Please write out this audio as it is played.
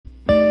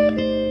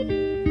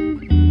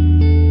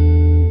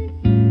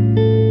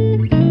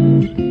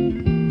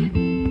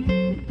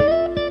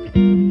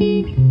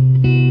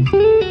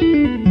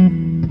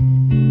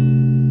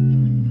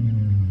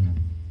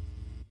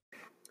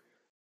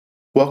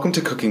Welcome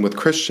to Cooking with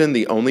Christian,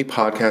 the only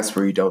podcast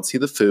where you don't see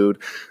the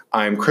food.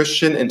 I'm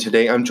Christian, and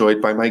today I'm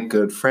joined by my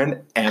good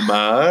friend,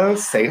 Emma.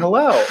 Say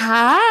hello.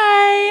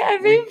 Hi,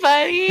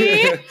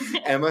 everybody.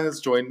 Emma has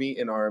joined me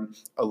in our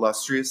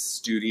illustrious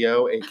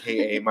studio,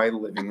 a.k.a. my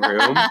living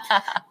room.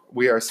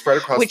 We are spread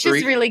across Which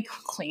is really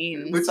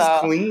clean. Which is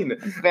clean.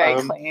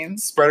 Very clean.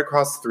 Spread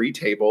across 3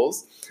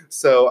 tables.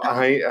 So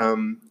I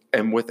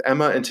am with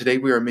Emma, and today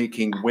we are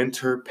making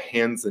winter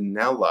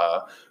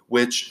panzanella,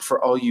 which for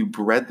all you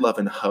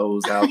bread-loving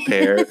hoes out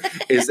there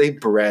is a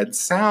bread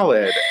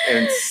salad.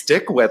 And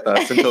stick with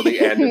us until the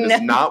end. It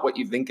is not what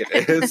you think it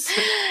is.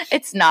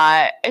 It's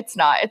not.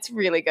 It's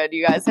really good,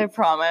 you guys. I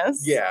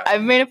promise. Yeah.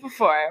 I've made it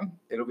before.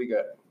 It'll be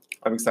good.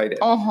 I'm excited.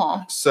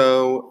 Uh-huh.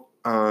 So,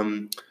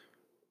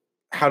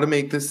 how to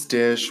make this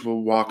dish,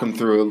 we'll walk them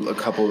through a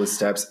couple of the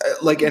steps.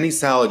 Like any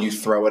salad, you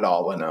throw it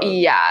all in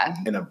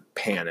a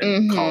pan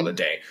and call it a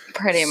day.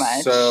 Pretty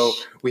much. So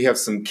we have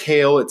some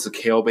kale. It's a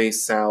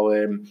kale-based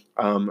salad.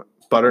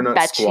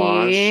 Butternut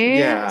squash.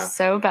 Yeah.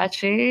 So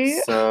betchy.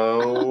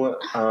 So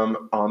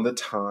on the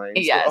times.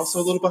 Yes. But also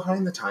a little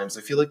behind the times.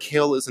 I feel like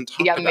kale isn't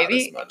talked about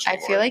as much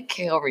anymore. I feel like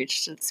kale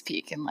reached its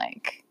peak in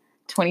like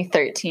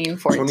 2013,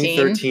 14.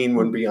 2013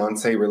 when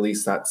Beyonce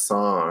released that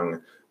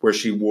song where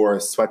she wore a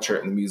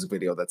sweatshirt in the music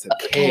video that said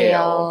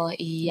kale.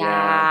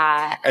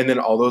 Yeah. And then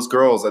all those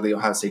girls at the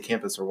Ohio State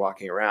campus were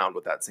walking around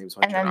with that same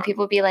sweatshirt and then on.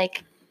 people be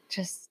like,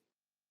 just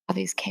all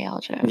these kale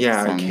jokes.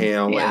 Yeah,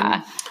 kale.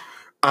 Yeah.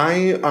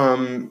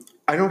 And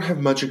I don't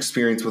have much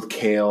experience with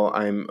kale.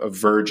 I'm a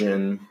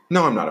virgin.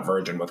 No, I'm not a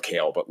virgin with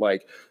kale, but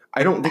like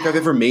I don't think I've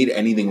ever made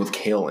anything with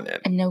kale in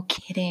it. No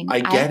kidding.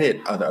 I get it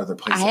at other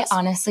places. I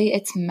honestly,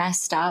 it's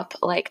messed up.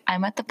 Like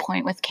I'm at the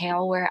point with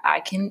kale where I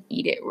can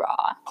eat it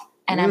raw.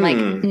 And I'm like,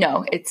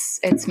 no,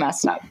 it's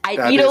messed up.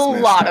 I eat a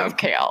lot of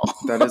kale.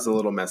 That is a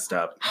little messed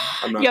up.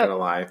 I'm not going to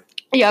lie.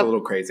 It's a little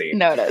crazy.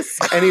 Notice.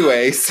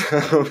 Anyway,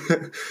 so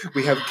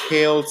we have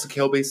kale. It's a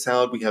kale-based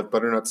salad. We have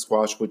butternut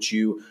squash, which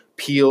you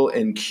peel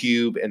and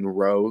cube and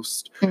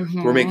roast.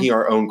 Mm-hmm. We're making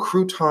our own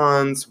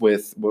croutons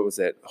with, what was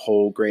it,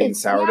 whole grain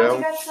sourdough? Yeah,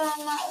 we got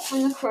some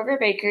from the Kroger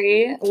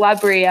Bakery. La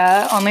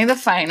Bria, only the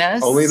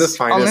finest. Only the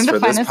finest for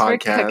this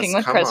podcast. For Cooking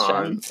with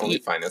Christian. Only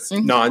finest.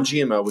 Mm-hmm.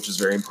 Non-GMO, which is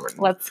very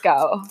important. Let's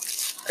go.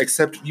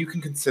 Except you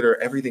can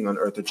consider everything on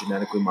Earth a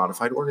genetically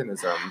modified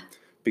organism.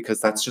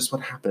 Because that's just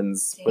what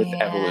happens with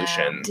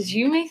evolution. Did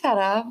you make that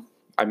up?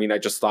 I mean, I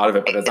just thought of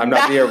it, but I'm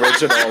not the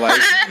original.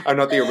 I'm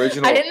not the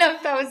original. I didn't know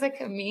if that was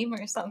like a meme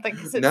or something,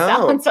 because it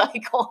sounds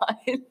like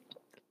one.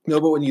 No,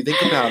 but when you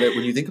think about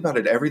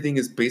it, everything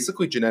is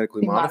basically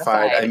genetically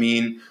modified. I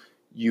mean,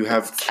 you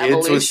have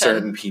kids with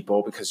certain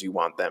people because you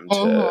want them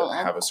to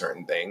have a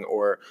certain thing.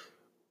 Or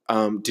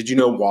did you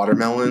know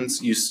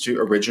watermelons used to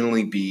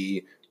originally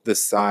be the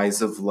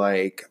size of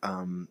like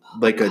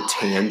a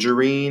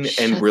tangerine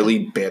and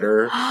really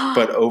bitter,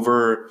 but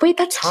over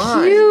that's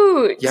time,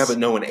 cute. Yeah, but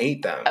no one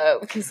ate them. Oh,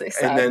 because they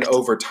sucked. And then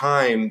over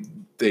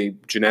time, they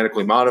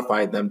genetically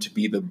modified them to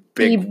be the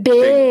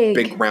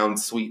big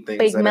round sweet things.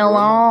 Big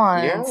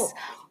melons.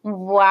 Yeah.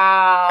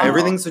 Wow.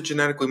 Everything's a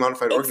genetically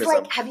modified organism.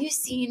 Like, have you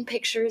seen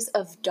pictures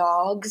of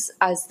dogs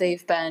as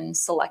they've been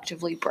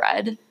selectively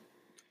bred?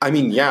 I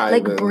mean, yeah.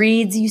 Like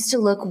breeds used to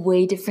look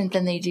way different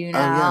than they do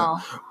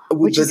now. Oh, yeah.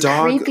 Which is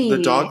creepy.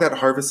 The dog that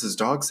harvests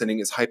dog sitting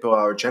is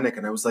hypoallergenic.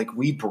 And I was like,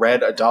 we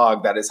bred a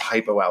dog that is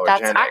hypoallergenic.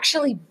 That's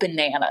actually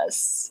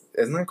bananas.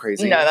 Isn't that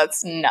crazy? No,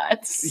 that's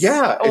nuts.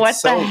 Yeah,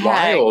 it's so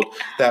wild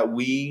that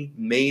we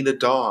made a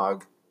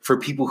dog for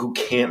people who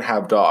can't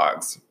have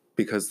dogs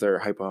because they're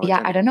hypoallergenic.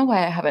 Yeah, I don't know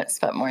why I haven't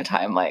spent more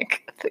time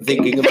like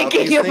thinking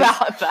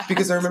about that.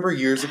 Because I remember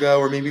years ago,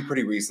 or maybe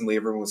pretty recently,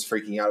 everyone was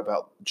freaking out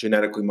about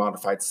genetically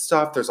modified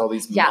stuff. There's all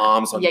these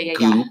moms on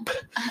Goop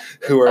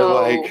who are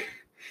like,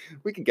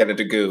 we can get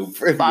into Goop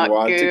if you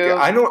want to.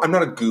 I'm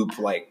not a Goop,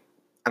 like,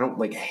 I don't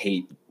like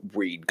hate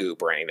read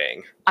Goop or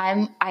anything.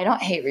 I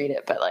don't hate read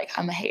it, but like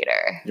I'm a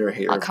hater. You're a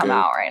hater. I'll come Goop.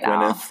 out right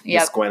now.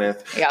 Miss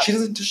Gwyneth.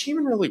 Yep. Does she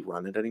even really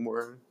run it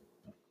anymore?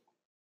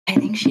 I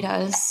think she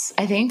does.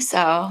 I think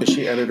so. Is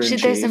she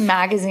editor-in-chief? There's a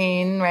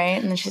magazine, right?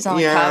 And then she's on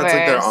the cover. Yeah, it's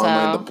like they're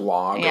on the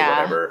blog or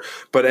whatever.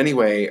 But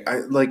anyway,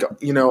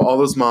 all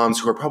those moms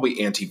who are probably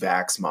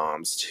anti-vax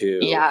moms too.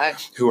 Yeah.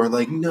 Who are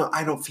like, no,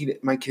 I don't feed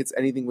my kids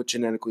anything with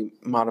genetically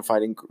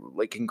modified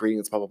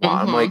ingredients, blah, blah, blah.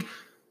 Mm-hmm. I'm like,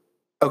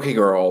 okay,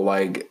 girl,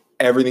 like,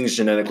 everything's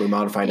genetically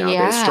modified nowadays.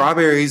 Yeah.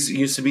 Strawberries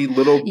used to be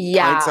little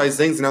pint-sized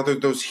things, and now they're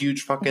those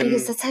huge fucking...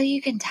 Because that's how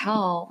you can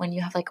tell when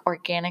you have, like,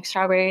 organic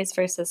strawberries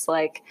versus,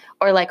 like,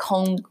 or, like,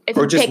 home...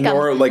 Or just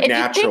more, like,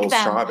 natural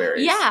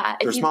strawberries. Yeah.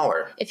 They're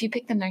smaller. If you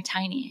pick them, they're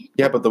tiny.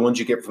 Yeah, but the ones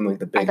you get from, like,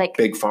 the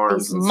big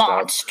farms and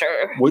monster.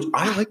 Stuff. Which,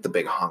 I like the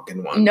big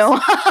honking ones.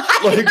 No.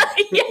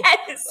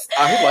 Yes.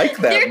 I like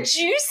them. They're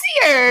juicier.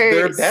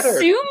 They're better.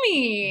 Sue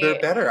me.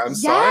 They're better. I'm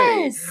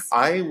sorry.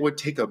 I would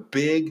take a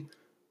big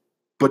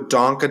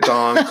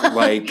badonkadonk,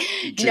 like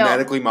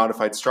genetically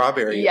modified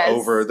strawberry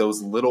over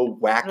those little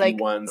wacky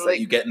ones that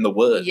you get in the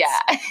woods. Yeah.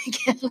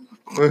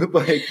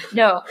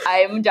 No,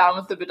 I'm down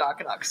with the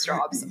badonkadonk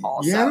straws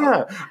also.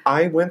 Yeah.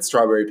 I went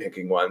strawberry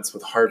picking once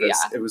with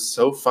Harvest. Yeah. It was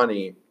so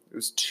funny. It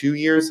was 2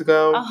 years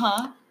ago.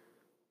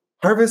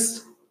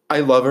 Harvest, I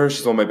love her.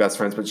 She's one of my best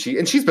friends, but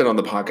she's been on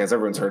the podcast.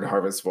 Everyone's heard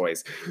Harvest's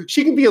voice.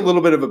 She can be a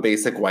little bit of a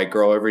basic white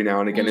girl every now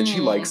and again, and she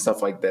likes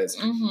stuff like this.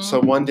 So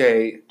one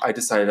day, I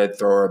decided I'd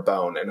throw her a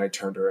bone, and I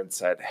turned to her and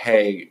said,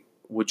 "Hey,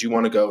 would you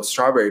want to go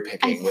strawberry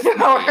picking with me?"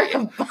 Her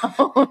a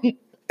bone.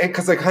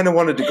 Because I kind of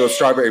wanted to go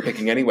strawberry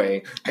picking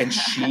anyway, and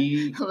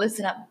she...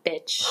 Listen up,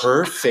 bitch.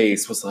 Her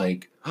face was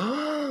like...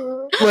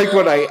 like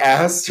when I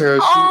asked her,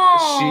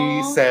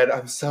 she said,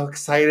 "I'm so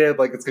excited.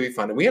 Like, it's going to be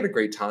fun." And we had a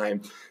great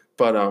time.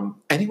 But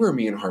anywhere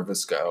me and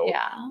Harvest go,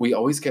 we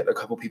always get a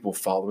couple people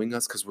following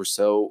us because we're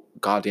so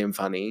goddamn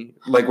funny.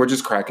 Like, we're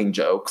just cracking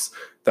jokes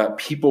that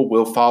people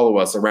will follow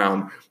us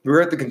around. We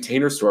were at the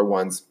Container Store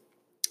once,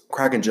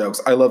 cracking jokes.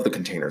 I love the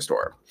Container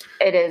Store.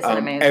 It is an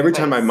amazing Every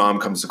place. time my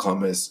mom comes to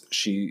Columbus,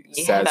 she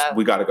says,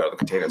 we got to go to the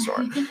Container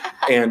Store.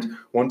 And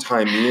one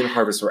time, me and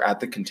Harvest were at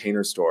the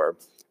Container Store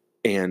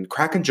and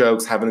cracking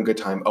jokes, having a good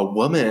time. A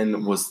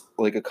woman was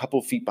like a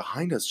couple feet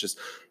behind us just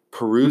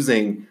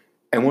perusing.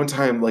 And one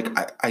time, like,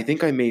 I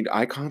think I made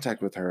eye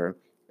contact with her,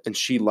 and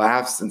she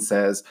laughs and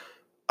says,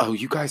 "Oh,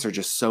 you guys are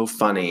just so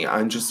funny.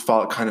 I'm just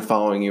kind of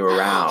following you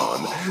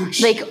around."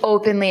 Like,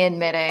 openly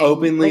admitting.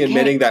 Openly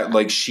admitting that,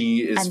 like, she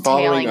is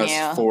following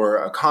us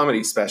for a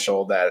comedy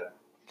special that...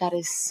 That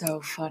is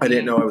so funny. I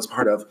didn't know I was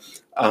part of.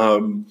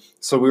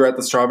 So we were at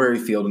the strawberry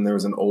field, and there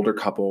was an older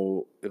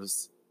couple. It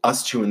was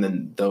us two and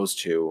then those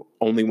two,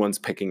 only ones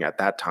picking at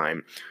that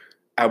time.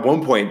 At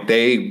one point,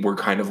 they were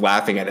kind of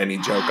laughing at any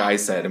joke I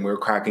said, and we were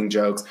cracking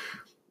jokes.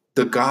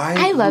 The guy...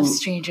 I love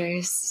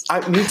strangers.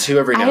 Me too,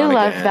 every now and again.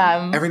 I love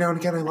them. Every now and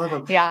again, I love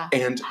them. Yeah.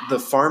 And the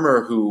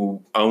farmer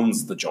who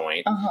owns the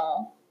joint,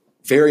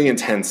 very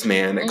intense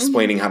man,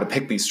 explaining how to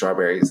pick these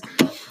strawberries.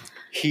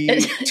 He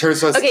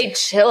turns to us... Okay,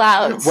 chill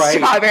out,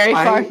 strawberry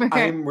farmer.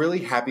 I'm really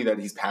happy that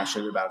he's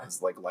passionate about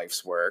his, like,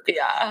 life's work.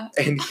 Yeah.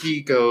 And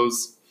he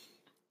goes,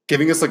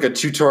 giving us, like, a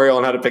tutorial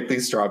on how to pick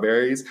these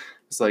strawberries.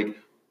 It's like...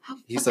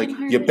 He's like,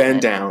 you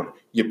bend down,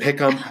 you pick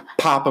them,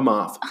 pop them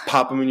off,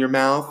 pop them in your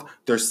mouth.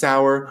 They're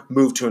sour,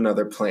 move to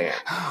another plant.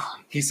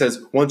 He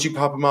says, once you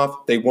pop them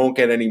off, they won't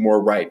get any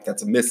more ripe.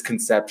 That's a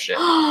misconception.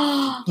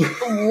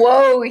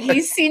 Whoa,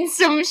 he's seen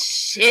some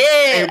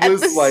shit. It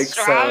was at the like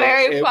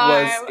strawberry farm.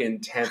 It was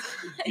intense.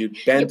 You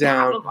bend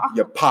down,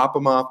 you pop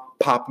them off,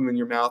 pop them in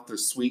your mouth. They're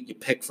sweet. You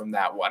pick from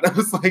that one. I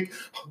was like,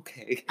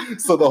 okay.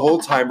 So the whole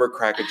time we're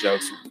cracking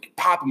jokes.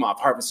 Pop them off.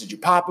 Harvest, did you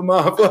pop them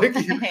off? Like,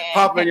 you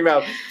pop them in your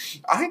mouth.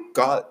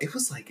 It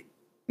was like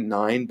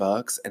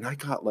 $9, and I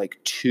got like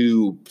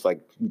 2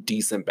 like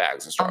decent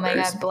bags of strawberries. Oh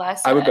my God,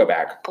 bless it. I would go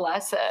back.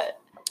 Bless it.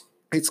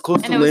 It's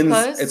close to Lynn's.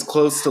 Close? It's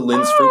close to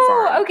Lynn's Fruit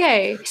Farm.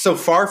 Okay. So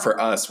far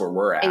for us where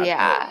we're at.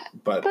 Yeah.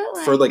 But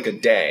like, for like a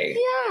day.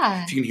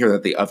 Yeah. If you can hear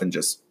that the oven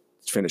just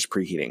finished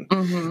preheating.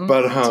 Mm-hmm.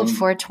 But it's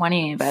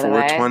 420 by the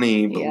way.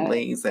 420,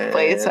 blaze it.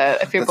 Blaze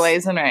it. If you're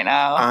blazing right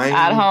now.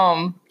 At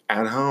home.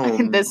 At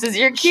home. This is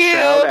your cue.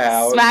 Shout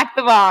out. Smack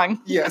the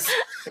bong. Yes.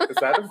 Is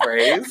that a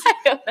phrase? I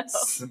don't know.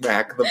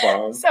 Smack the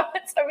bong. Someone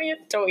sent me a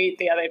tweet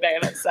the other day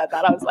and it said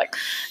that. I was like,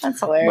 that's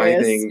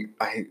hilarious.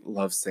 My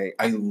thing,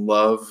 I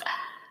love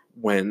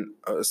when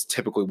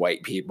typically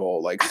white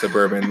people, like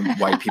suburban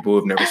white people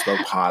who've never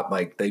smoked pot,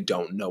 like they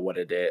don't know what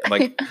it is,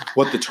 like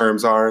what the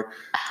terms are.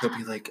 They'll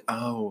be like,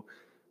 oh,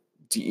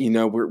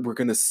 we're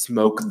going to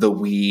smoke the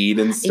weed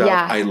and stuff.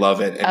 Yeah. I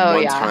love it. And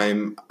one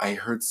time I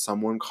heard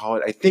someone call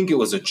it, I think it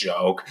was a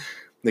joke.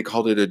 They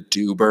called it a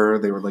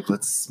doober. They were like,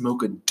 let's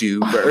smoke a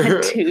doober.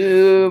 A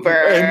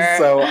doober. And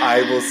so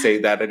I will say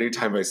that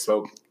anytime I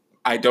smoke.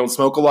 I don't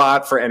smoke a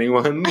lot for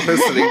anyone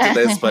listening to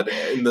this, but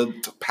in the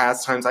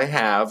past times I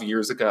have,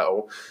 years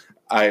ago,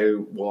 I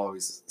will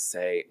always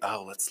say,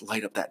 oh, let's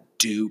light up that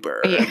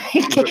doober.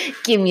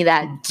 Give me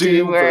that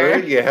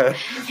doober. Yeah.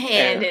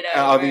 Hand it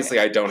over. Obviously,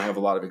 I don't have a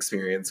lot of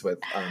experience with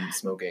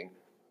smoking.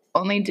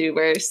 Only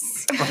doobers.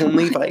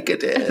 Only Vika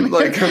did.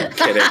 Like,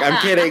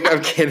 I'm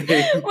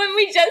kidding. When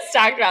we just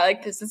talked about,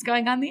 like, this is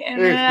going on the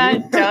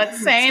internet. Don't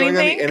say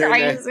anything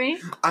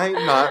crazy.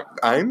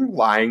 I'm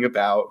lying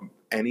about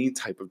any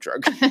type of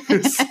drug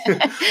use.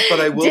 But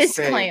I will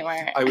say,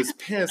 I was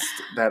pissed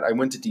that I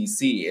went to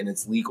DC and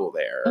it's legal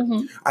there.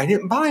 Mm-hmm. I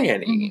didn't buy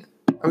any.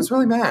 Mm-hmm. I was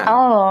really mad.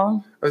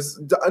 Oh. I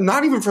was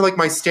not even for like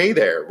my stay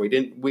there.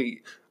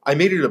 I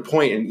made it a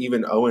point, and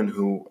even Owen,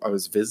 who I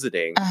was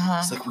visiting,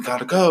 was like, we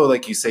gotta go.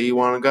 Like, you say you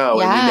want to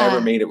go. Yeah. And we never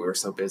made it. We were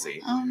so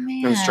busy. Oh,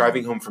 man. I was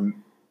driving home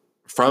from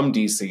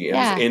DC and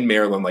I was in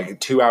Maryland, like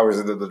 2 hours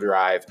into the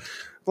drive.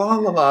 La,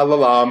 la, la, la,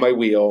 la, my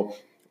wheel.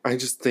 I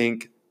just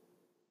think,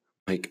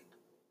 like,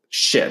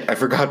 shit, I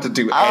forgot to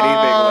do anything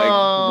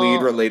like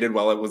weed related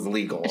while it was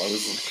legal. I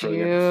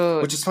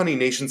was which is funny.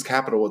 Nation's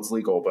capital, it's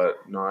legal,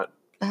 but not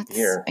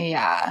here.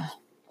 Yeah,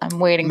 I'm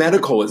waiting.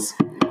 Medical is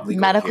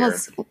legal.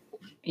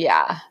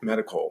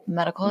 Medical,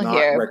 Medical not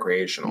here.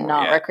 Recreational.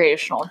 Not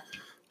recreational.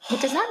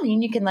 But does that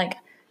mean you can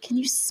can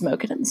you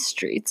smoke it in the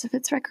streets if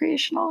it's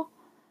recreational?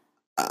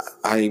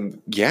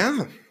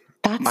 Yeah.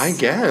 I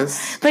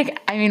guess.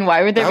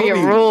 Why would there be a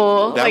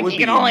rule? You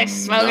can only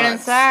smoke it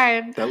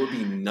inside. That would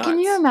be nuts. Can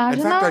you imagine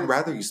In fact, I'd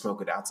rather you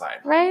smoke it outside.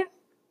 Right?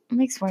 It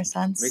makes more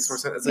sense. It's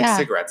like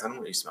cigarettes. I don't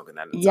want you smoking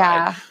that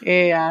inside.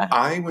 Yeah.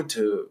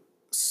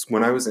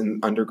 When I was in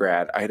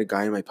undergrad, I had a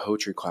guy in my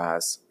poetry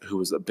class who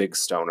was a big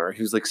stoner.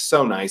 He was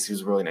so nice. He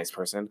was a really nice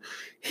person.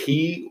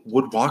 He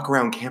would walk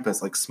around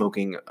campus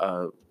smoking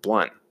a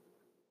blunt.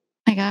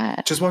 My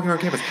God. Just walking around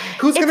campus.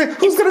 Who's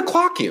gonna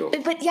clock you?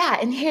 But yeah,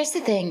 and here's the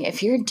thing.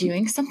 If you're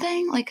doing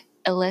something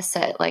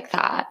illicit like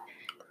that,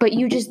 but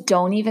you just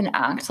don't even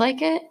act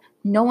like it,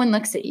 no one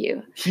looks at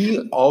you. He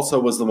also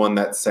was the one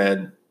that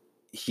said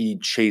he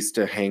chased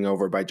a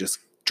hangover by just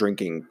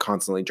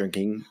constantly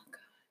drinking.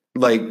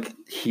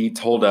 He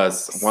told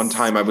us one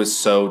time I was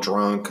so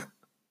drunk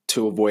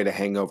to avoid a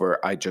hangover,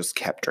 I just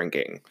kept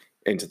drinking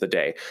into the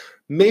day.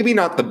 Maybe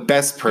not the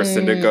best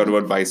person to go to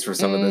advice for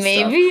some of this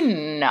stuff.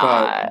 Maybe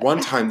not. But one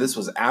time, this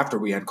was after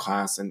we had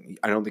class, and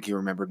I don't think he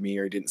remembered me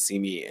or he didn't see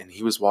me, and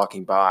he was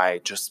walking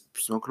by just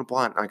smoking a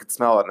blunt, and I could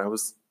smell it, and I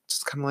was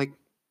just kind of like,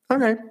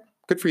 okay,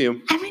 good for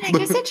you. I mean, I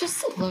guess it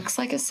just looks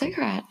like a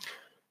cigarette.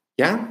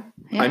 Yeah.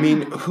 I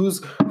mean, who's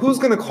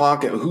gonna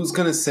clock it? Who's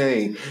gonna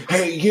say,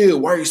 "Hey, you,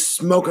 why are you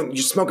smoking?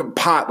 You're smoking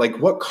pot."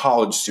 What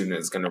college student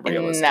is gonna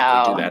realistically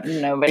do that?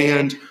 Nobody.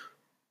 And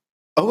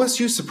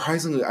OSU,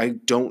 surprisingly, I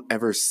don't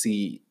ever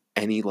see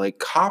any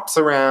cops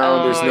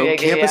around. There's no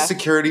campus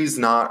security's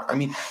not. I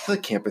mean, I feel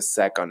like campus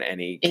sec on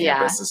any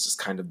campus is just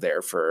kind of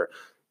there for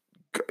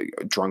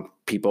drunk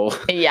people.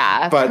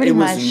 Yeah, but it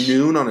was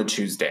noon on a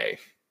Tuesday.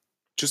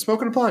 Just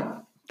smoking a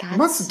blunt.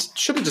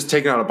 Should have just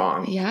taken out a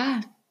bong.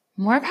 Yeah.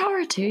 More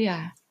power to you.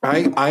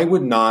 I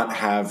would not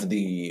have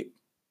the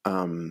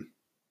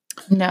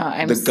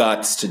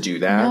guts to do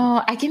that.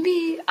 No, I can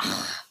be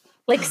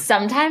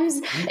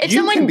sometimes if you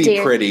someone can be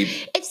pretty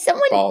if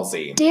someone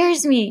ballsy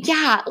dares me,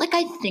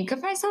 I think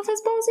of myself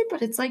as ballsy,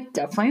 but it's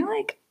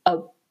definitely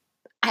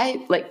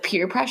I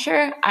peer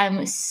pressure. I'm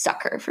a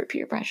sucker for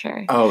peer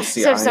pressure. Oh,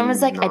 see, so if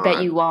someone's I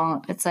bet you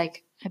won't, it's I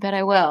bet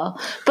I will.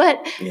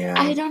 But yeah.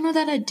 I don't know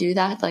that I'd do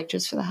that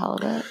just for the hell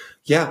of it.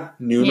 Yeah,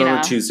 noon on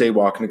a Tuesday,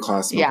 walking to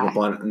class, smoking a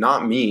blunt.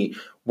 Not me.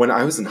 When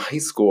I was in high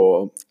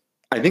school,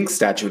 I think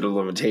statute of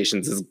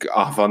limitations is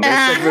off on this,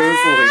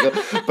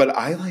 but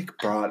I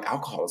brought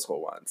alcohol to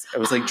school once. I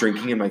was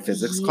drinking in my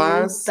physics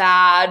class.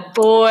 Bad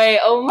boy!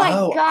 Oh my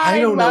God,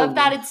 I love know.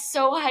 that. It's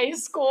so high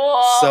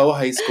school. So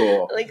high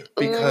school,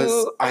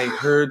 because I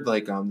heard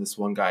this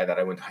one guy that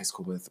I went to high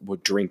school with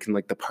would drink in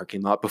the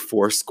parking lot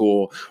before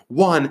school.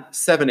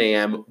 7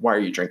 a.m. Why are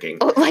you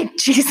drinking?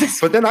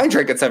 Jesus! But then I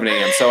drank at 7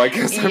 a.m. So I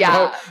guess I'm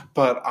out.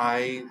 But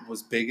I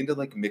was big into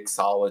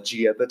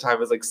mixology at the time. I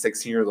was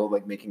 16 years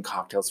old, making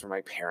cocktails for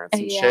my parents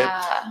and shit.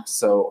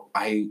 So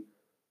I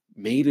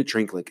made a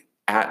drink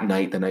at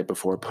night the night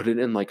before, put it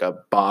in a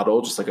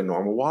bottle, just a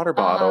normal water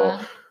bottle,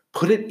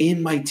 put it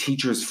in my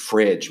teacher's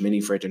mini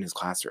fridge in his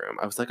classroom.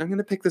 I was I'm going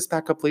to pick this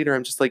back up later.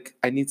 I'm just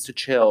I needs to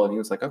chill. And he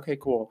was okay,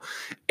 cool.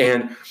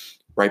 And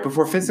right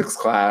before physics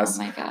class,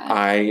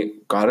 I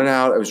got it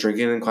out. I was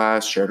drinking it in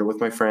class, shared it with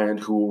my friend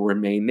who will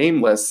remain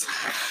nameless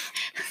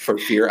for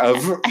fear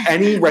of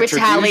any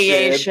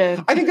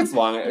retaliation. I think it's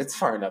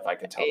far enough I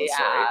can tell the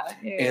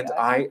story. And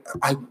I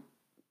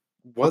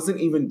wasn't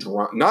even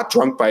drunk, not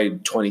drunk by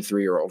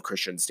 23-year-old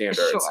Christian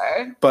standards.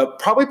 Sure. But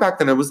probably back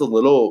then I was a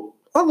little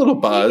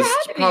buzzed.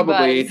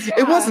 Probably. Buzzed,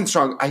 It wasn't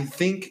strong. I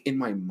think in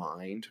my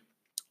mind,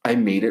 I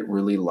made it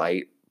really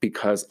light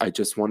because I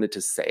just wanted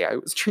to say I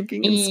was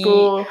drinking in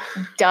school.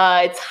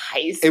 Duh, it's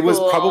high school. It was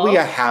probably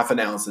a half an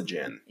ounce of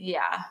gin.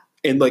 Yeah.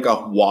 In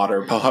a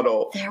water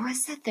bottle. There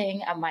was a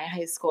thing at my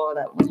high school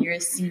that when you're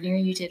a senior,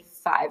 you did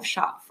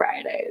 5-shot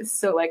Fridays.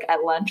 So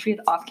at lunch, we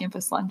had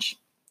off-campus lunch.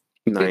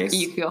 Nice.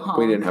 You go home.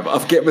 We didn't have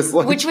off-campus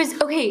lunch. Which was,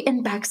 okay,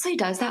 and Bexley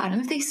does that. I don't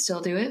know if they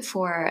still do it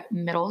for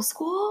middle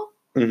school,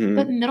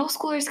 but middle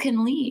schoolers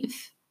can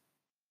leave.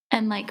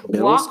 And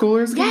middle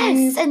schoolers can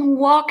leave? And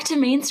walk to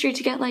Main Street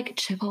to get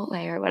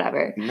Chipotle or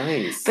whatever.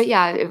 Nice. But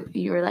yeah,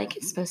 you were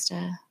supposed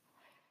to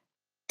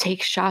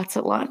take shots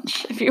at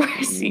lunch if you were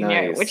a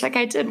senior, which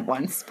I did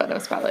once, but it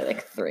was probably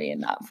 3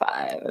 and not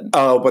 5.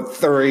 Oh, but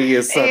 3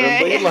 is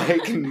suddenly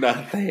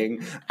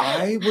nothing.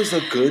 I was a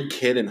good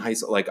kid in high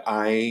school.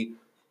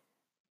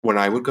 When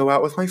I would go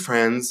out with my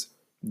friends,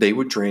 they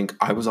would drink.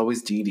 I was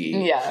always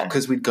DD. Yeah.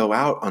 Because we'd go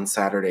out on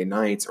Saturday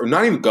nights, or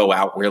not even go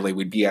out really.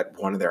 We'd be at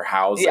one of their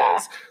houses. Yeah.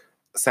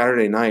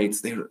 Saturday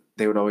nights,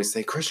 they would always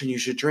say, "Christian, you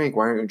should drink.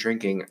 Why aren't you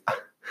drinking?"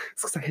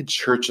 It's because I had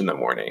church in the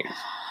morning.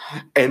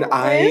 And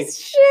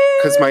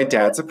because my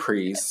dad's a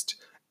priest,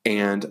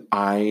 and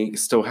I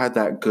still had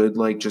that good,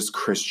 just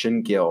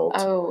Christian guilt.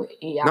 Oh,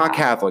 yeah. Not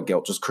Catholic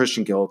guilt, just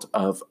Christian guilt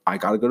of, I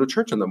got to go to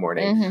church in the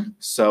morning.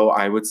 So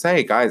I would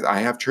say, guys, I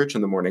have church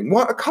in the morning.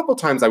 Well, a couple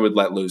times I would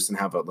let loose and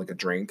have a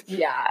drink.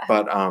 Yeah.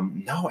 But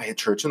no, I had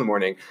church in the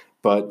morning.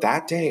 But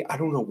that day, I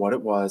don't know what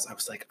it was. I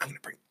was I'm going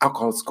to bring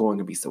alcohol to school. I'm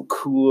going to be so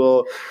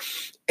cool.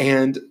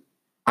 And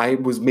I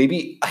was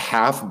maybe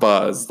half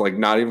buzzed, like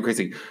not even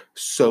crazy.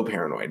 So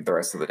paranoid the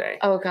rest of the day.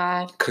 Oh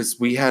God. Because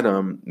we had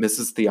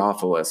Mrs.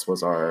 Theophilus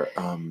was our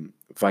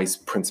vice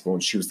principal,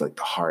 and she was like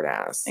the hard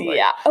ass. Like,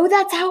 yeah. Oh,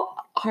 that's how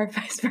our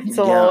vice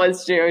principal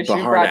was too. She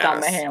brought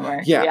down the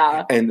hammer.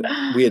 Yeah. And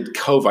we had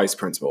co-vice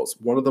principals.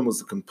 One of them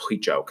was a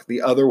complete joke.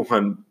 The other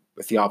one,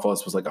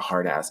 Theophilus, was like a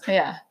hard ass.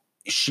 Yeah.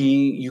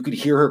 You could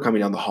hear her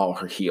coming down the hall,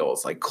 her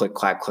heels, like click,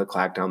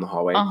 clack down the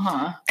hallway.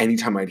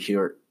 Anytime I'd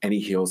hear any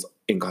heels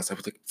in class, I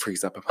would like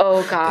freeze up.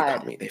 Oh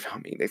God. They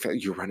found me.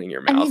 You're running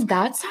your mouth. I mean,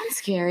 that sounds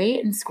scary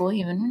in school,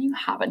 even when you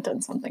haven't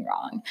done something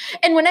wrong.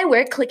 And when I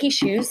wear clicky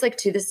shoes, like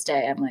to this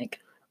day, I'm like,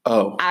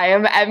 oh, I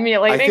am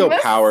emulating. I feel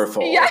this.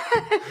 powerful.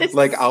 Yes.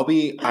 Like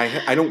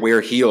I don't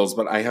wear heels,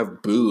 but I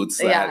have boots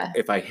that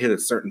if I hit a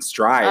certain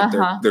stride,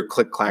 they're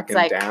click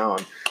clacking down.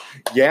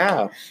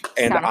 Yeah.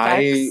 And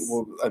I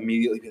will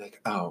immediately be like,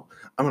 oh,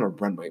 I'm going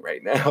to run away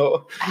right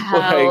now.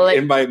 like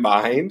in my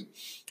mind.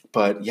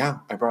 But yeah,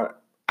 I brought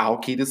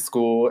Alki to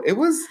school. It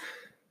was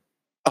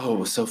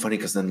so funny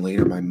because then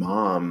later my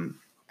mom,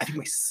 I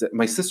think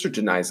my sister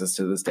denies this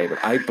to this day,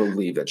 but I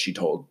believe that she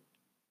told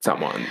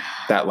someone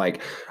that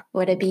like,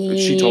 what a beach.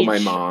 She told my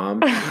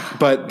mom.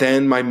 But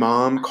then my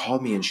mom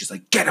called me and she's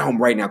like, get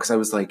home right now. Because I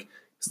was like,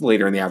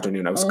 later in the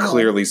afternoon, I was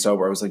clearly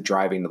sober. I was like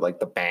driving to like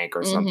the bank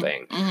or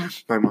something.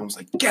 My mom was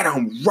like, get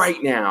home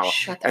right now.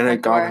 And I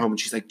got home and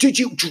she's like, did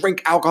you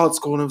drink alcohol at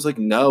school? And I was like,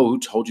 no, who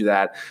told you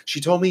that?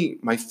 She told me,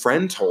 my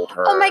friend told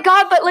her. Oh my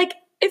God. But like,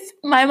 if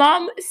my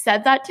mom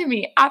said that to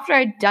me after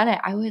I'd done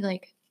it, I would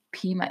like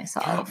pee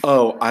myself.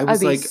 Oh, I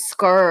was like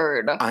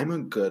scared. I'm a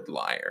good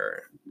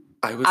liar.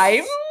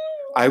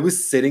 I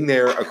was sitting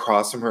there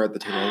across from her at the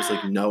table. I was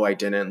like, no, I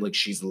didn't. Like,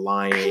 she's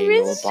lying.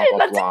 Christian, blah, blah,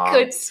 that's blah. a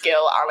good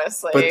skill,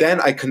 honestly. But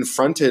then I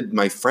confronted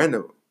my friend,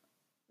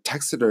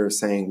 texted her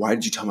saying, why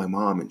did you tell my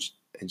mom?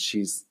 And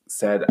she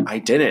said, I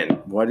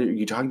didn't. What are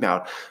you talking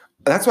about?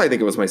 That's why I think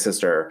it was my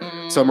sister.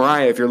 So,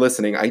 Mariah, if you're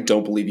listening, I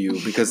don't believe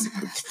you because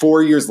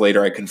 4 years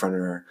later, I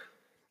confronted her.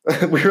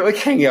 We were like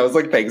hanging out. It was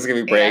like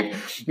Thanksgiving break. Yeah.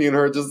 Me and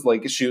her just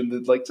like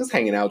just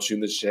hanging out,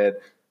 shooting the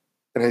shit.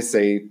 And I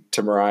say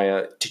to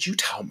Mariah, did you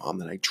tell Mom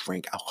that I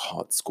drank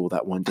alcohol at school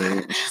that one day?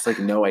 And she's like,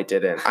 no, I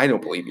didn't. I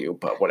don't believe you,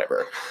 but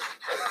whatever.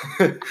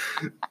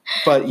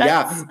 But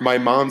yeah, my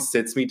mom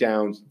sits me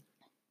down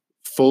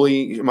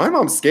my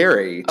mom's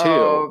scary too.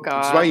 Oh, God.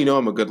 Which is why you know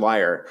I'm a good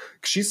liar.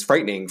 She's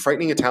frightening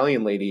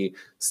Italian lady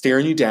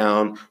staring you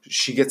down.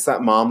 She gets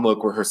that mom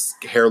look where her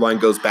hairline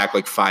goes back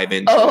like 5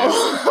 inches.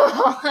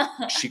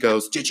 Oh. She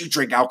goes, did you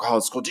drink alcohol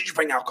at school? Did you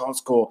bring alcohol at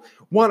school?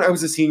 One, I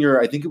was a senior.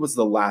 I think it was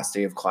the last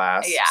day of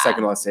class. Yeah.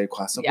 Second to last day of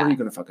class. So what are you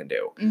going to fucking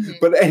do?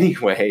 But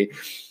anyway,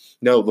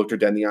 no, looked her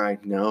dead in the eye.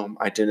 No,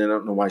 I didn't. I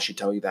don't know why she'd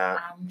tell you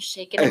that. I'm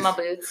shaking in my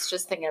boots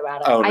just thinking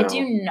about it. Oh, no. I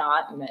do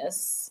not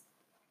miss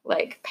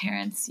like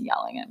parents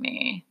yelling at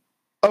me.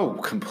 Oh,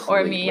 completely.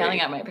 Or me yelling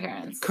at my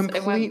parents.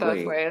 Completely. It went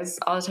both ways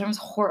all the time. It was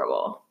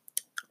horrible.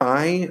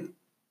 I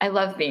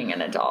love being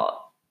an adult.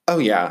 Oh,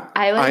 yeah.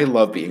 I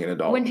love being an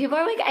adult. When people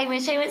are like, I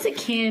wish I was a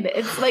kid,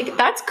 it's like,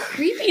 that's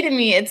creepy to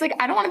me. It's like,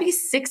 I don't want to be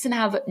 6 and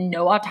have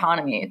no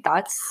autonomy.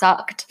 That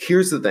sucked.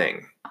 Here's the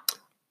thing.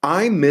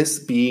 I miss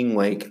being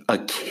like a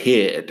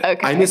kid.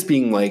 Okay. I miss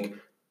being like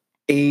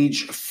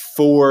age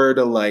 4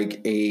 to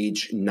like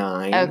age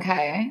 9.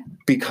 Okay.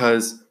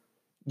 Because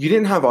you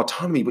didn't have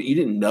autonomy, but you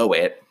didn't know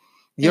it.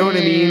 You know what I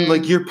mean?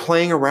 Like, you're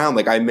playing around.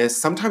 Like,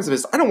 sometimes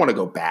I don't want to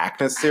go back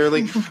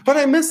necessarily, but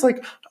I miss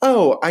like,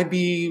 I'd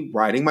be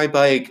riding my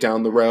bike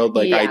down the road.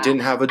 Like, I didn't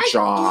have a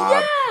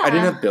job. I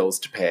didn't have bills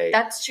to pay.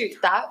 That's true.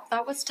 That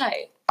was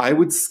tight. I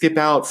would skip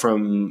out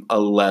from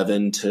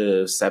 11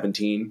 to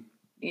 17.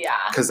 Yeah.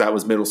 Because that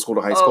was middle school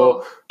to high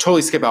school.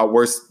 Totally skip out.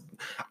 Worse.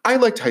 I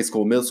liked high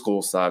school. Middle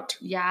school sucked.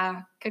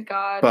 Yeah. Good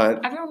God.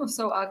 But everyone was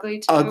so ugly,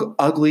 too.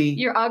 Ugly.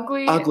 You're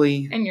ugly.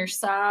 Ugly. And you're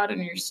sad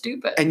and you're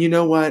stupid. And you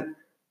know what?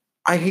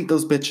 I hate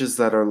those bitches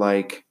that are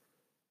like,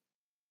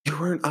 you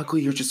weren't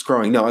ugly, you're just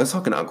growing. No, I was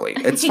talking ugly.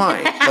 It's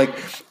fine. Like,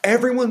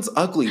 everyone's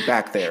ugly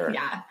back there.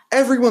 Yeah.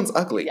 Everyone's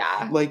ugly.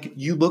 Yeah. Like,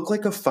 you look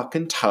like a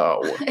fucking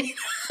toe.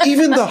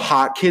 Even the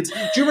hot kids. Do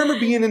you remember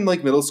being in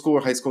like middle school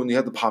or high school and you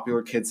had the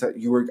popular kids that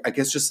you were, I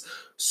guess, just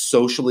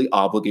socially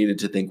obligated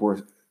to think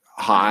were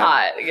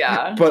hot?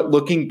 Yeah. But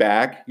looking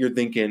back, you're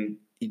thinking,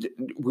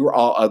 we were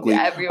all ugly.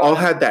 Yeah, all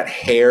had that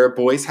hair.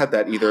 Boys had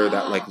that either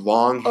that like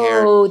long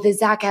hair. Oh, the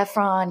Zac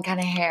Efron kind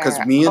of hair.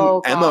 Because me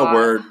and Emma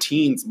were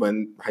teens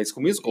when High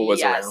School Musical was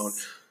around.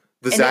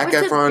 The Zac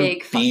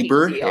Efron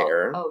Bieber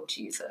hair. Oh,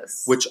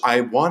 Jesus. Which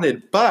I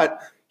wanted,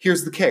 but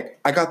here's the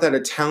kick. I got that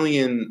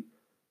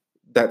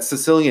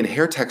Sicilian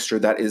hair texture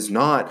that is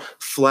not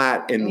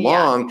flat and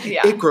long.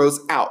 Yeah. It grows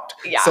out.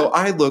 Yeah. So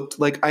I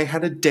looked like I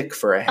had a dick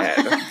for a head.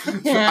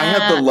 I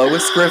had the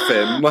Lois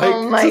Griffin, like,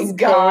 oh my just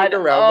God.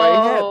 going around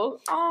my head.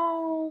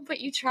 Oh, but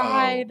you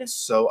tried. Oh,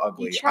 so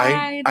ugly. You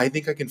tried. I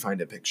think I can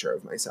find a picture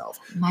of myself.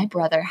 My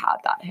brother had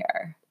that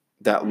hair.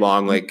 That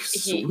long, like,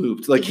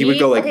 swooped. Like, he would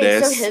go like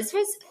this. So his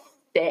was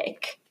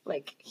thick.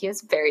 Like, he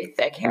has very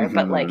thick hair,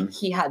 but, like,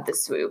 he had the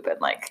swoop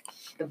and, like,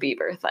 the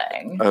Bieber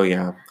thing. Oh,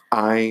 yeah.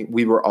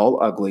 We were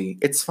all ugly.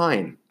 It's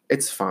fine.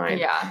 It's fine.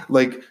 Yeah.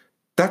 Like,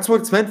 that's what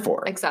it's meant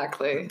for.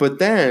 Exactly. But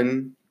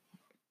then,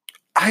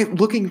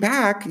 looking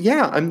back,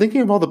 I'm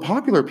thinking of all the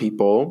popular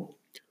people,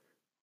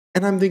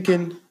 and I'm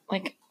thinking,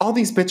 like, all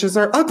these bitches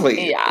are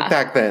ugly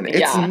back then.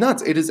 It's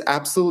nuts. It is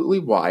absolutely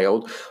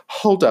wild.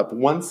 Hold up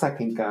 1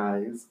 second,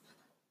 guys.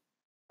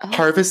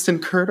 Harvest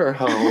and Kurt are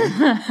home.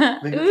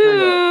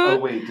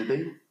 Wait, did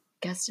they?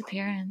 Guest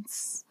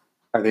appearance.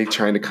 Are they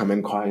trying to come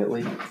in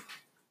quietly?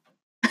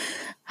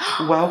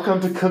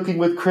 Welcome to Cooking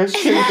with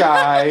Christian,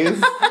 guys.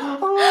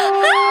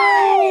 Oh,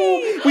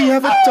 we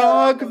have a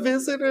dog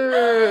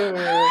visitor.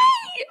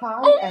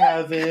 Hi,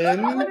 Evan.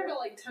 I want her to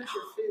touch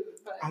your food,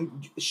 but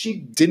she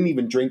didn't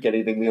even drink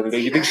anything the other day.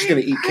 You think she's gonna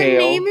eat kale? Her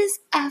name is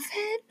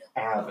Evan.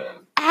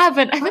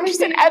 Evan. I thought you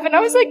said Evan. I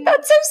was like,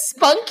 that's so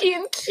spunky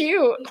and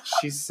cute.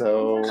 She's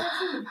so.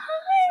 Hi.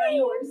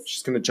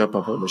 She's gonna jump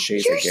up on the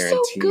shades. You're I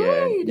guarantee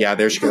it. Yeah,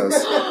 there she goes.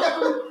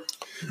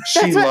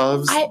 She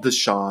loves the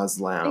Shaw's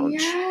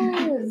Lounge.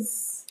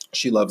 Yes.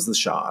 She loves the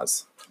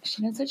Shaw's.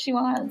 She knows what she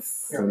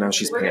wants. So now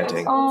she's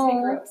panting.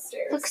 Oh,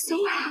 looks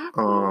so happy.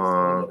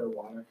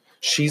 Aww.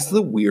 She's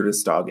the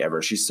weirdest dog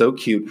ever. She's so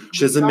cute.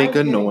 She doesn't make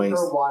a noise.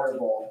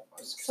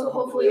 So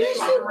hopefully you're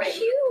so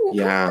cute.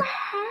 Yeah.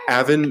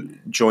 Avon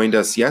joined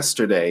us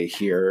yesterday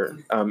here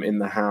in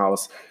the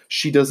house.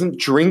 She doesn't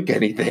drink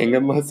anything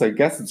unless I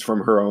guess it's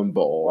from her own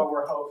bowl. Well,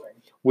 we're hoping.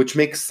 Which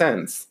makes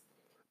sense.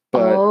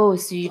 But,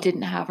 so you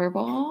didn't have her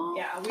bowl?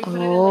 Yeah, we put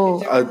it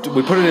in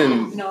we put it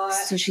in.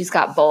 So she's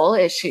got bowl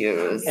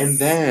issues. And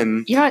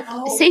then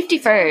safety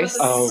first.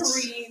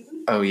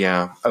 Oh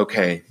yeah.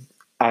 Okay.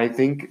 I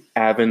think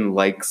Avon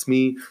likes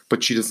me,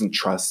 but she doesn't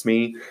trust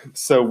me.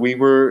 So we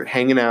were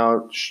hanging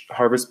out.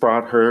 Harvest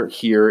brought her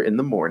here in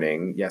the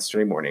morning,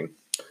 yesterday morning.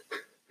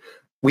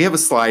 We have a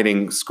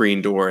sliding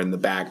screen door in the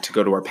back to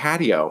go to our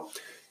patio.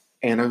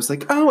 And I was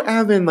like, oh,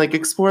 Avon,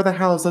 explore the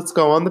house. Let's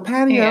go on the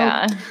patio.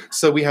 Yeah.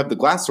 So we have the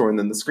glass door and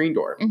then the screen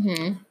door.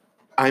 Mm-hmm.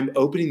 I'm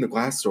opening the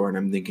glass door and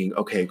I'm thinking,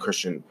 okay,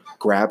 Christian,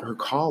 grab her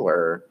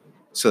collar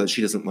so that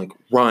she doesn't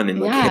run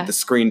and hit the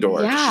screen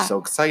door because she's so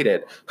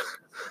excited.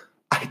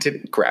 I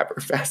didn't grab her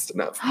fast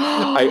enough.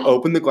 I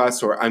opened the glass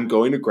door. I'm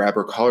going to grab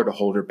her collar to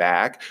hold her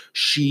back.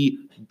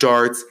 She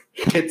darts,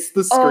 hits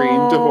the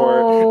screen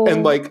door,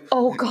 and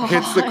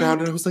hits the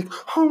ground. And I was like,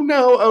 oh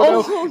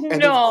no.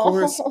 And of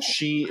course,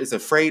 she is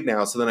afraid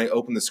now. So then I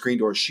open the screen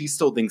door. She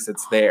still thinks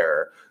it's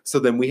there. So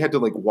then we had to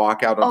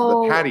walk out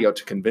onto the patio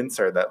to convince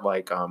her that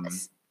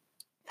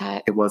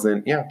that it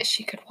wasn't. Yeah,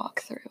 she could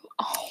walk through.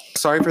 Oh.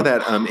 Sorry for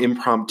that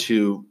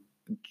impromptu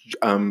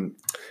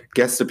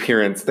guest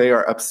appearance. They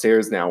are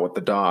upstairs now with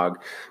the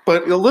dog,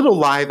 but a little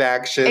live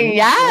action.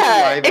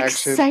 Yeah,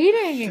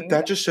 exciting.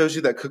 That just shows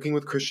you that Cooking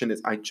with Christian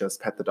is I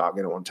just pet the dog.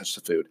 I don't want to touch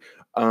the food.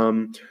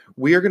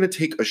 We are going to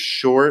take a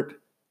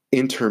short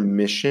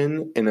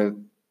intermission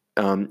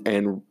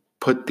and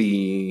put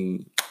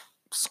the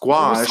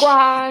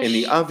squash in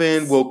the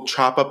oven. We'll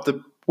chop up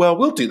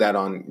we'll do that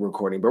on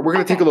recording, but we're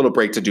going to take a little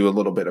break to do a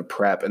little bit of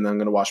prep, and then I'm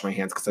going to wash my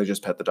hands because I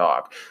just pet the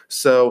dog.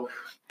 So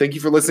thank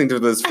you for listening to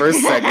this first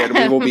segment.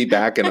 We will be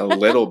back in a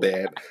little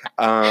bit.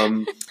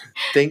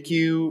 Thank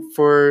you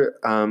for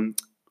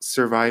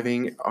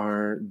surviving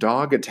our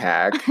dog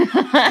attack.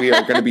 We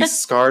are going to be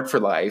scarred for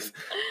life.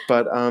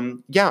 But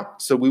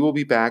so we will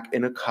be back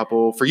in a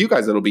couple. For you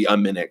guys, it'll be a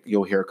minute.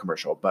 You'll hear a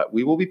commercial, but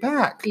we will be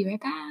back. Be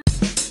right back.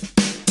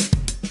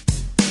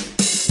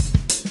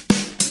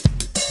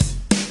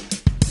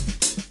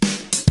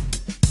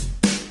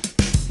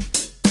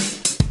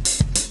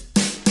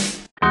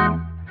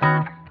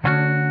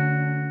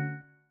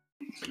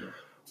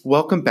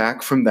 Welcome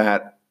back from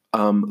that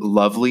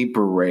lovely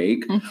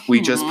break. Mm-hmm. We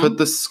just put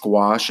the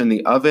squash in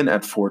the oven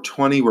at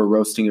 420. We're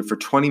roasting it for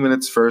 20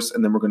 minutes first,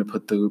 and then we're going to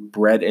put the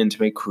bread in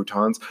to make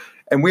croutons.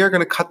 And we are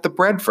going to cut the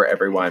bread for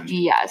everyone.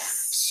 Yes.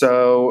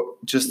 So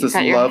just this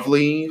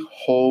lovely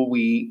whole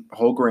wheat,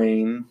 whole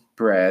grain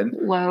bread.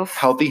 Loaf.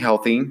 Healthy.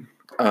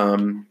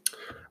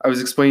 I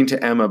was explaining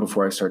to Emma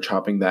before I start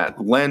chopping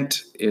that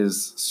Lent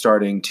is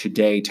starting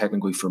today,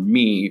 technically for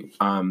me.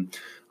 I'm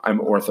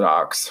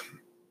Orthodox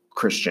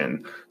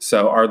Christian.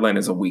 So our Lent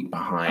is a week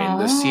behind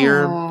this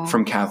year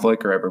from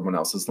Catholic or everyone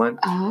else's Lent.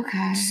 Oh,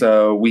 okay.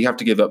 So we have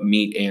to give up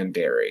meat and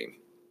dairy.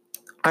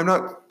 I'm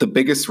not the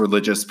biggest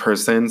religious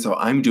person, so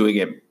I'm doing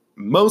it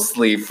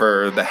mostly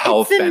for the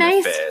health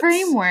benefits. It's a nice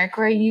framework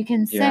where you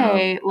can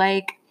say,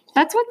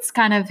 that's what's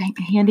kind of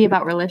handy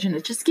about religion.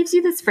 It just gives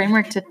you this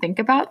framework to think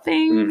about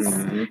things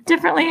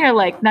differently. Or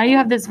now you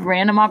have this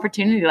random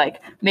opportunity to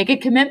make a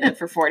commitment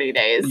for 40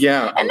 days.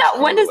 Yeah. And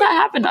when does that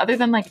happen other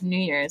than New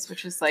Year's,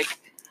 which is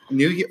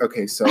New Year.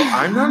 Okay, so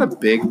I'm not a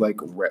big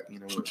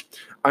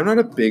I'm not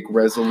a big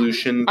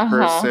resolution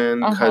person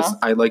because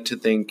I like to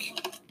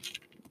think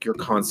you're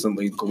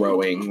constantly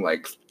growing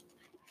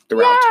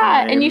throughout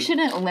time. And you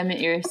shouldn't limit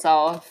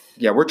yourself.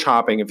 Yeah, we're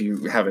chopping if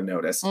you haven't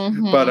noticed.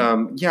 Mm-hmm. But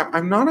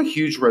I'm not a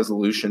huge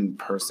resolution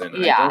person.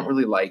 I don't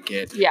really like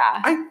it.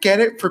 Yeah. I get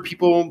it for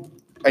people.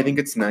 I think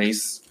it's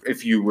nice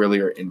if you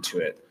really are into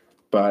it.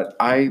 But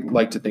I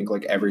like to think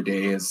every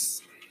day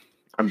is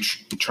I'm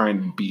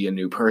trying to be a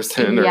new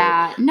person.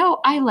 Yeah. No,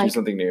 I like. Do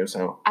something new,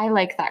 so. I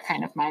like that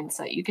kind of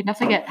mindset. You can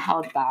definitely get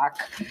held back.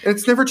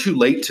 It's never too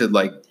late to,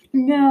 like,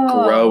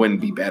 grow and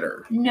be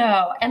better.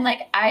 No. And,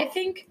 like, I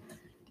think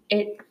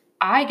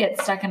I get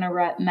stuck in a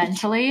rut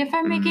mentally if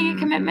I'm making a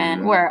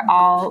commitment where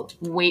I'll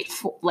wait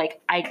for,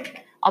 like,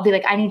 I'll be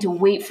like, I need to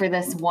wait for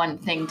this one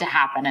thing to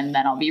happen and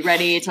then I'll be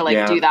ready to,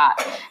 like, do that.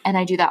 And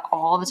I do that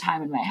all the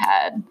time in my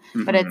head.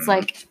 But it's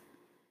like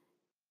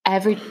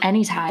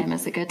any time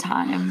is a good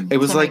time. It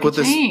was like with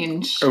this.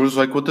 It was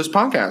like with this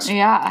podcast.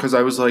 Yeah. Because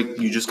I was like,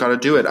 you just got to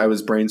do it. I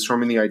was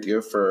brainstorming the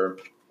idea for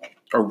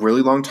a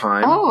really long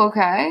time. Oh,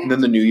 okay. And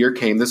then the new year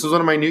came. This was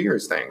one of my New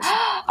Year's things.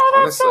 Oh,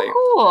 that's honestly. So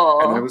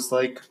cool. And I was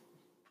like,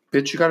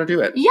 bitch, you got to do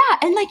it. Yeah,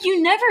 and, like,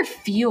 you never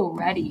feel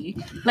ready.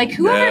 Like,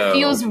 whoever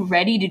feels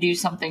ready to do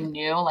something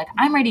new, like,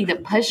 I'm ready to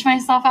push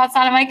myself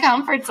outside of my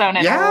comfort zone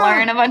and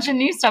learn a bunch of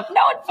new stuff.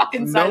 No one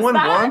fucking says that. No one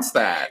wants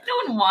that.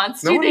 No one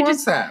wants to. No one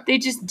wants that. They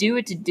just do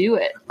it to do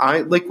it.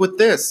 Like, with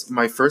this,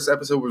 my first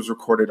episode was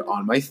recorded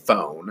on my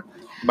phone.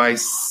 My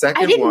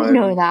second one... I didn't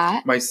know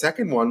that. My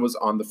second one was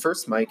on the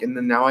first mic, and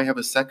then now I have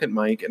a second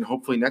mic, and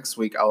hopefully next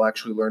week I'll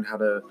actually learn how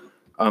to...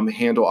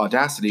 handle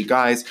Audacity.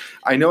 Guys,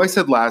 I know I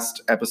said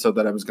last episode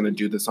that I was going to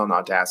do this on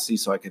Audacity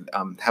so I could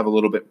have a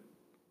little bit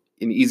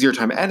an easier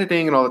time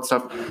editing and all that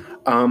stuff.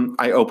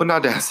 I opened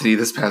Audacity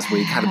this past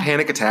week, had a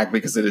panic attack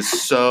because it is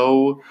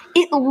so...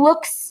 It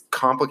looks...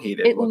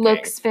 complicated. It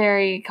looks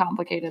very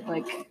complicated.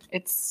 Like,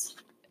 it's...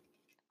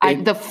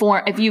 the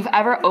form, if you've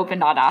ever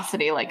opened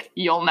Audacity, like,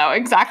 you'll know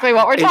exactly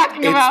what we're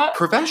talking about. It's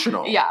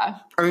professional. Yeah.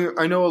 I mean,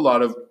 I know a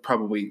lot of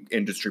probably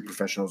industry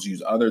professionals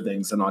use other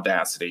things than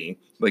Audacity,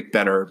 like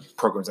better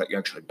programs that you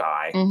actually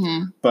buy.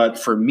 Mm-hmm. But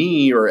for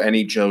me or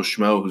any Joe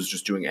Schmo who's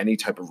just doing any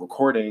type of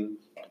recording,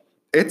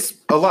 it's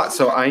a lot.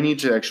 So I need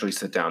to actually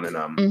sit down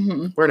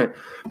and learn it.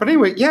 But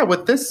anyway, yeah,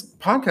 with this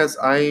podcast,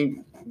 I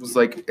was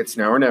like, it's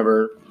now or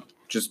never.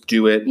 Just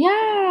do it.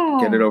 Yeah.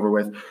 Get it over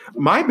with.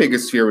 My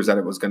biggest fear was that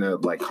it was going to,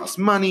 like, cost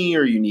money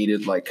or you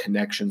needed, like,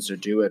 connections to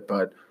do it.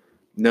 But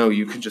no,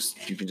 you can just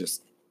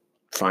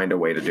find a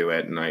way to do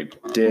it. And I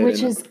did.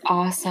 Which is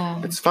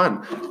awesome. It's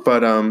fun.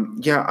 But,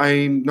 yeah,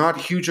 I'm not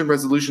huge on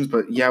resolutions.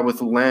 But, yeah,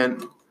 with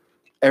Lent,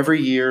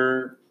 every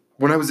year,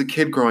 when I was a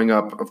kid growing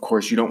up, of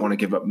course, you don't want to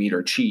give up meat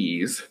or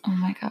cheese. Oh,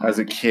 my God. As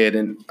a kid.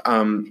 And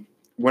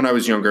when I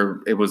was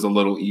younger, it was a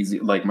little easy.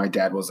 Like, my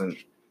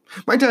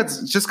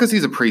dad's, just because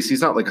he's a priest,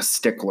 he's not like a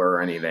stickler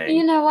or anything.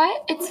 You know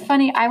what? It's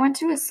funny. I went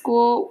to a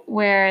school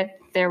where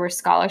there were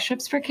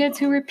scholarships for kids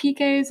who were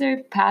PKs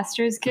or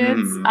pastors' kids.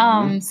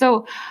 Mm-hmm.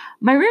 So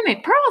my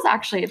roommate, Pearl, is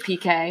actually a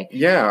PK.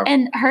 Yeah.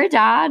 And her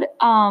dad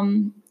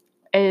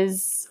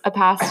is a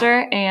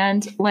pastor.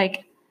 And,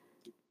 like,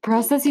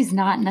 Pearl says he's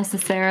not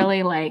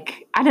necessarily,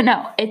 like, I don't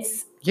know.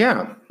 It's...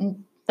 Yeah.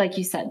 Like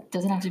you said,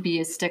 doesn't have to be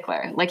a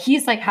stickler. Like,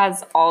 he's, like,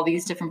 has all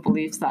these different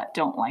beliefs that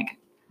don't, like,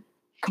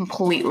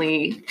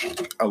 completely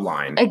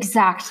align.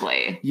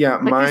 Exactly. Yeah,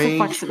 like there's a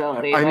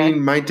flexibility. I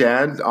mean, my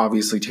dad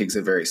obviously takes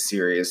it very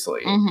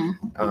seriously.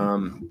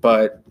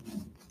 But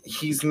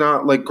he's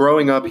not like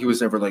growing up. He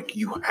was never like,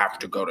 you have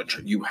to go to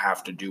church. You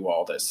have to do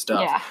all this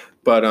stuff. Yeah.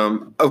 But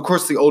of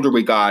course, the older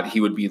we got, he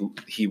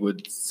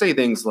would say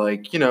things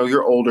like, you know,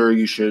 you're older,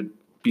 you should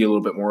be a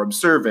little bit more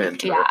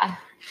observant. Yeah. Or,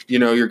 you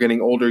know, you're getting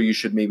older, you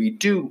should maybe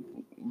do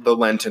the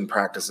Lenten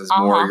practices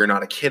more. You're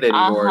not a kid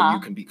anymore. You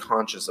can be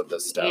conscious of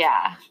this stuff.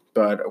 Yeah.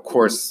 But of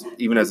course,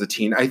 even as a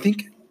teen, I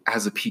think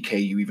as a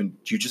PK,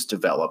 you just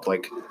develop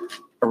like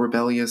a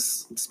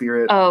rebellious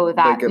spirit. Oh,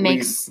 that like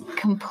makes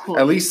complete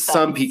At least sense.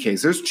 some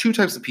PKs. There's two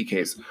types of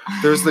PKs.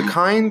 There's the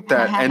kind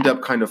that end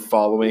up kind of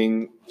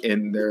following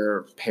in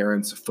their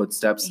parents'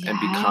 footsteps and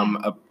become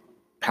a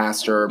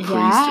pastor or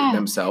priest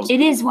themselves.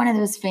 It is one of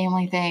those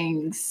family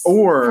things.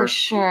 Or for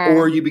sure.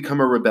 Or you become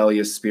a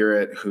rebellious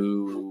spirit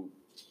who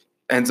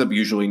ends up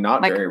usually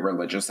not like very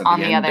religious at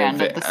the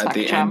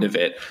end of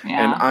it.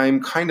 Yeah.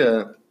 And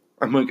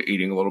I'm like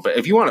eating a little bit.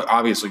 If you want to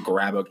obviously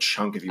grab a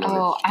chunk if you want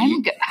to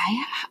eat.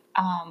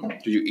 I'm good.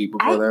 Did you eat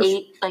before this? I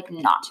ate like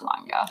not too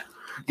long ago.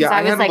 Yeah,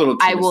 I was had like, a little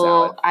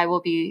salad. I will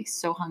be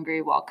so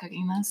hungry while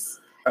cooking this.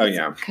 Oh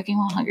yeah. Cooking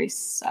while hungry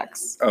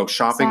sucks. Oh,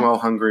 shopping while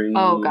hungry.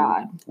 Oh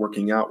God.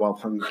 Working out while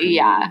hungry.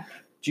 Yeah.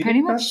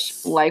 Pretty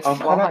much life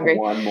while hungry.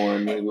 One more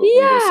and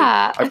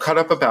I've cut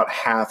up about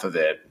half of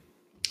it.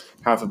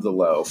 Half of the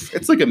loaf.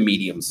 It's like a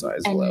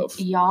medium-sized loaf.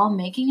 Y'all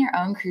making your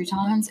own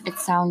croutons, it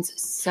sounds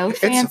so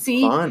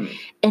fancy. It's fun.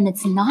 And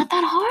it's not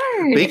that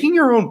hard. Baking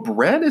your own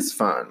bread is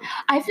fun.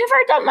 I've never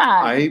done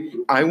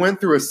that. I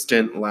went through a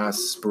stint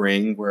last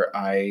spring where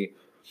I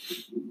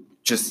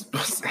just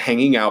was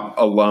hanging out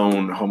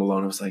alone, home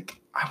alone. I was like,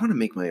 I want to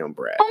make my own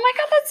bread. Oh my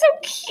God, that's so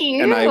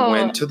cute. And I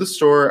went to the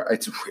store.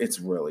 It's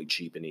really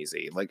cheap and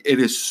easy. Like, it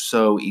is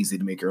so easy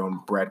to make your own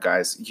bread,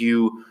 guys.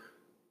 You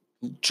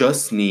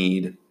just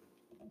need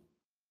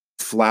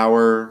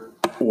flour,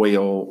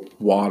 oil,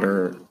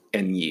 water,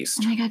 and yeast.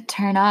 Oh my God,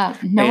 turn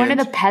up. No wonder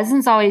the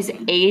peasants always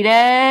ate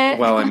it.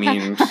 Well, I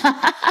mean,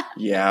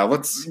 yeah.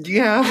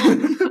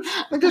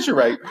 I guess you're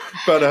right.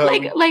 But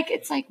like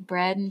it's like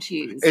bread and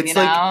cheese. It's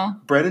like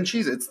bread and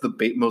cheese. It's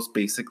the most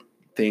basic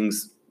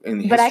things in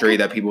history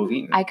that people have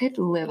eaten. I could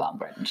live on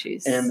bread and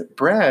cheese. And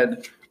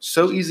bread,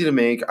 so easy to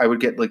make. I would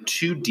get like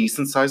 2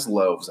 decent sized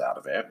loaves out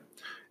of it,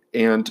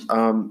 and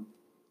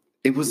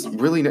it was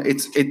really.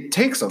 It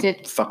takes a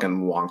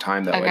fucking long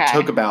time though. Okay. It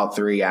took about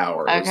 3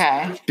 hours.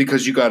 Okay.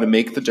 Because you got to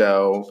make the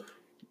dough.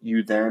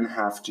 You then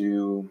have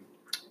to.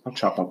 I'll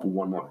chop up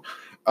one more.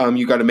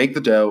 You got to make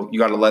the dough. You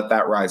got to let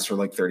that rise for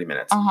like 30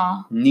 minutes.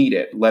 Knead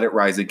it. Let it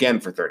rise again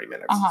for 30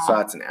 minutes. So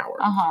that's an hour.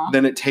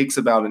 Then it takes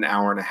about an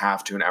hour and a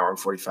half to an hour and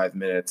 45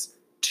 minutes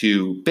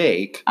to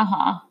bake,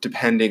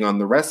 depending on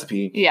the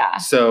recipe. Yeah.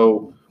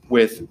 So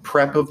with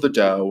prep of the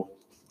dough,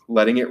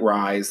 letting it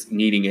rise,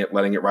 kneading it,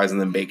 letting it rise, and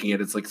then baking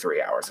it, it's like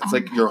 3 hours. It's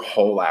like your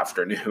whole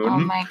afternoon. Oh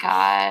my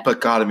God. But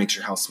God, it makes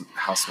your house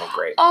smell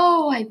great.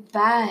 Oh, I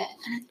bet.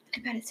 I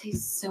bet it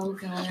tastes so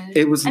good.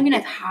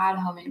 I've had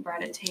homemade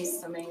bread. It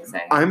tastes amazing.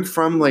 I'm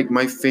from, like,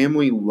 my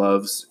family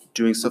loves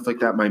doing stuff like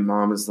that. My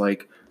mom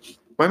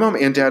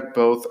and dad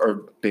both are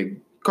big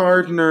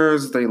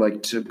gardeners. They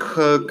like to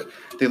cook.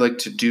 They like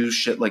to do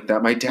shit like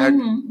that. My dad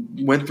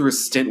went through a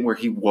stint where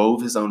he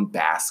wove his own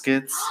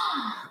baskets.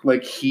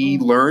 Like, he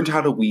learned how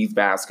to weave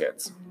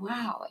baskets.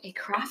 Wow, a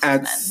craftsman.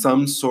 At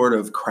some sort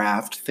of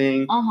craft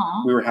thing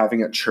we were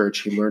having at church,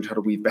 he learned how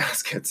to weave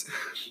baskets.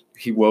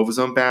 He wove his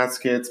own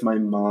baskets. My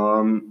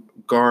mom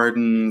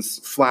gardens,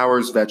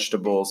 flowers,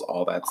 vegetables,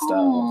 all that stuff.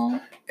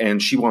 Aww.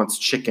 And she wants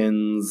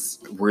chickens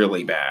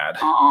really bad.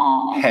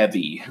 Aww.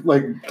 Heavy.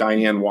 Like,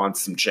 Diane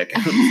wants some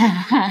chicken.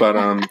 But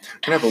I'm going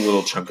to have a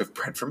little chunk of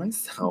bread for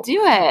myself.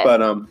 Do it.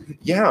 But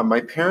yeah,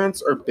 my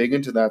parents are big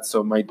into that.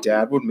 So my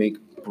dad would make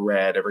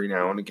bread every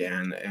now and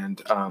again.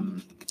 And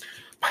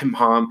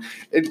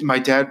my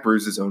dad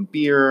brews his own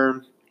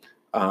beer.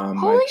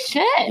 Holy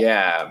shit.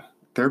 Yeah.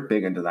 They're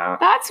big into that.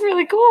 That's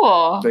really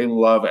cool. They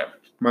love it.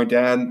 My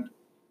dad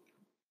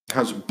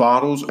has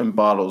bottles and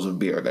bottles of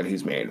beer that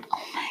he's made.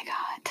 Oh my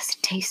God. Does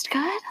it taste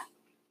good?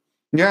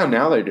 Yeah,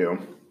 now they do.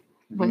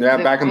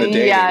 Back in the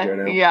day, they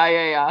didn't.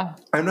 Yeah.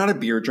 I'm not a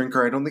beer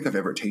drinker. I don't think I've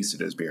ever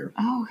tasted his beer.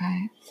 Oh,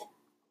 okay.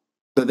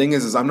 The thing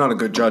is I'm not a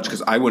good judge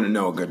because I wouldn't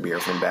know a good beer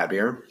from bad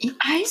beer.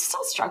 I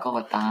still struggle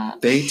with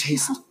that. They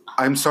taste...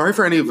 I'm sorry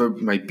for any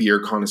of my beer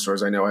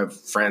connoisseurs. I know I have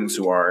friends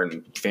who are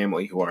and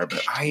family who are,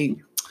 but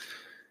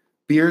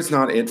beer's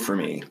not it for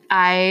me.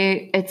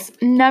 It's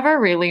never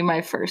really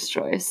my first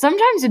choice.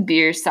 Sometimes a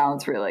beer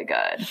sounds really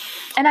good.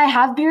 And I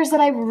have beers that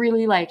I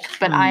really like,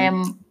 but I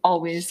am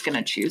always going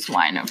to choose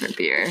wine over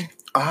beer.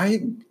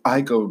 I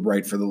go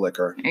right for the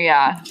liquor.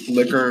 Yeah.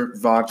 Liquor,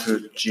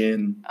 vodka,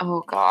 gin.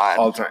 Oh, God.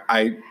 All the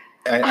time.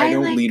 I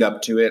don't lead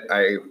up to it.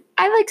 I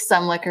like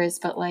some liquors,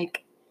 but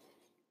like,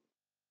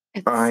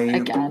 it's,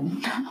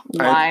 again,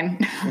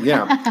 wine.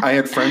 Yeah. I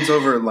had friends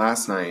over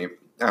last night.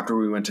 After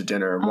we went to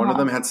dinner, one of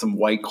them had some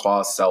White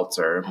Claw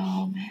seltzer.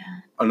 Oh,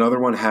 man. Another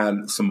one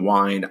had some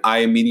wine. I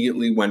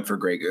immediately went for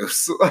Grey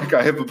Goose. Like,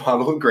 I have a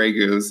bottle of Grey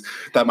Goose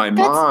that my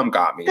mom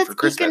got me for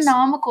Christmas. That's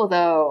economical,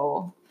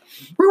 though.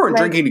 We weren't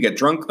drinking to get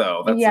drunk,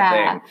 though. That's the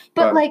thing.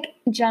 But, like,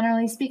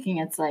 generally speaking,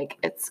 it's, like,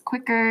 it's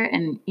quicker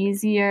and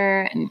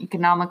easier and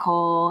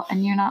economical.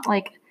 And you're not,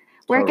 like,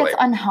 where it gets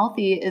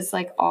unhealthy is,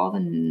 like, all the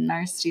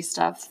nasty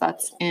stuff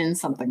that's in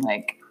something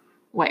like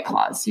White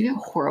Claws. You get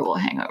horrible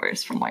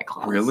hangovers from White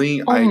Claws.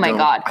 Really? Oh my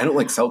God. I don't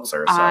like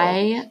seltzer. So.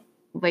 I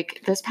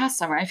like this past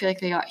summer. I feel like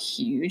they got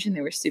huge and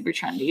they were super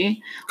trendy.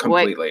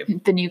 Completely.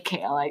 Like, the new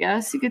kale, I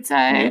guess you could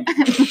say.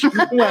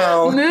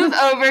 Well, move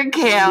over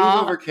kale.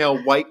 Move over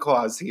kale. White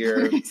Claws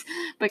here.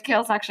 But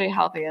kale's actually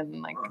healthy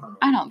and like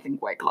I don't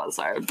think White Claws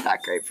are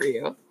that great for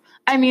you.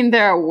 I mean,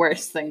 there are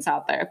worse things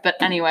out there. But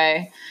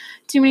anyway,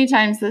 too many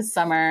times this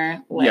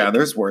summer. Like, yeah,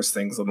 there's worse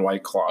things than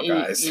White Claw,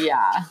 guys.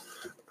 Yeah.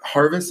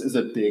 Harvest is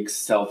a big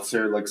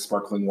seltzer, like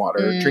sparkling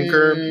water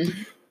drinker.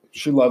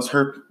 She loves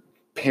her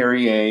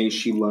Perrier.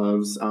 She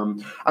loves.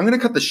 I'm gonna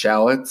cut the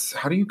shallots.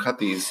 How do you cut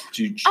these?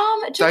 Do you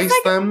dice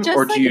them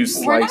or do you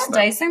slice them? We're not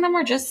dicing them.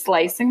 We're just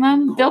slicing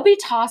them. Cool. They'll be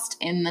tossed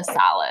in the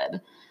salad.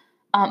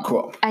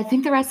 Cool. I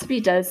think the recipe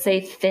does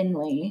say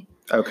thinly.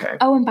 Okay.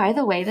 Oh, and by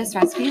the way, this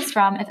recipe is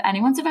from, if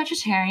anyone's a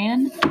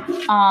vegetarian,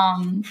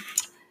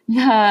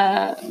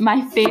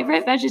 my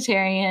favorite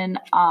vegetarian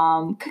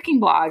cooking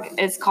blog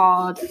is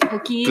called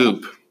Cookie.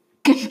 Goop.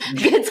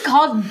 It's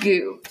called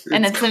Goop,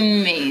 and it's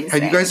amazing.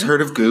 Have you guys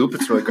heard of Goop?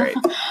 It's really great.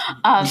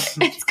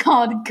 It's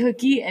called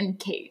Cookie and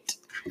Kate.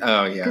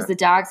 Oh yeah. Because the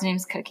dog's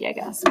name's Cookie, I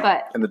guess.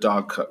 And the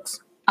dog cooks.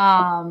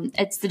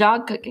 It's the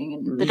dog cooking,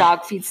 and the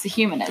dog feeds the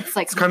human. It's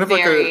like kind of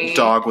like a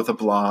dog with a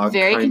blog.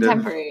 Very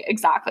contemporary.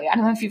 Exactly. I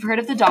don't know if you've heard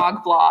of the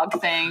dog blog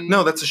thing.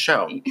 No, that's a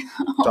show.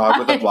 Dog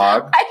with a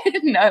blog. I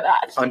didn't know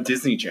that. On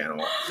Disney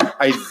Channel,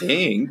 I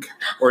think,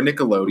 or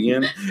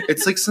Nickelodeon.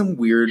 It's like some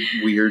weird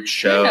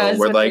show who knows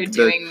where what like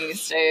they're doing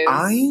these days.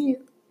 I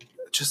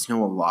just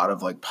know a lot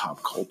of like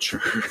pop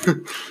culture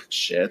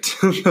shit.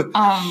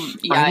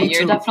 Yeah,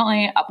 you're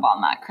definitely up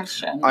on that,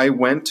 Christian. I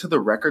went to the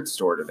record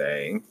store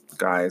today,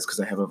 guys, because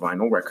I have a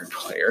vinyl record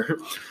player.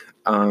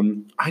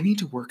 I need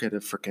to work at a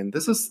freaking.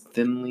 This is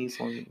thinly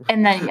sliced.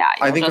 And then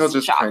I think I'll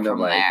just kind of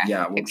like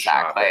there. we'll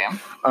exactly. Shop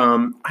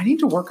it. I need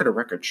to work at a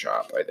record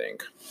shop. I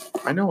think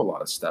I know a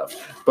lot of stuff,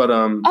 but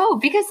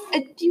because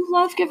you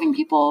love giving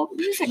people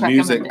music.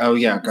 Recommendations. Oh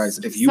yeah, guys,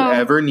 if you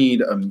ever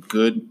need a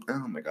good,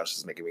 oh my gosh, this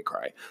is making me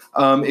cry.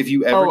 If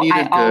you ever need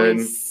a good.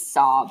 Always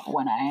sob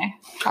when I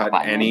cut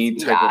any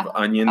type of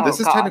onion.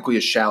 This is technically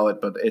a shallot,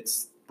 but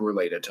it's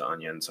related to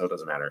onion, so it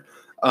doesn't matter.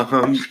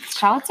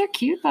 Shallots are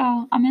cute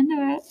though. I'm into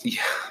it.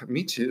 Yeah,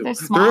 me too.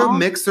 They're a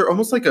mix. They're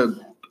almost like a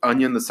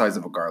onion the size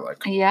of a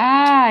garlic.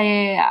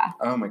 Yeah.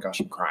 Oh my gosh,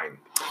 I'm crying.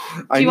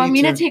 Do you want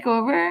me to take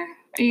over? Are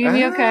you gonna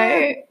be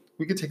okay?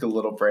 We could take a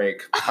little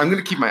break. I'm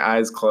gonna keep my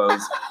eyes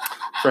closed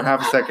for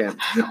half a second.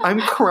 I'm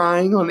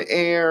crying on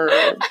air.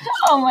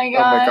 Oh my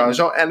god. Oh my gosh,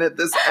 I'll edit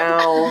this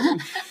out.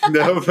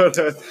 No, but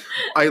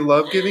I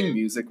love giving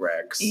music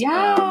recs.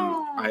 Yeah.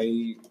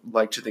 I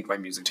like to think my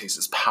music taste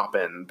is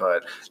poppin',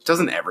 but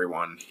doesn't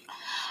everyone?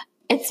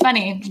 It's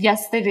funny.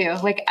 Yes, they do.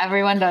 Like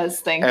everyone does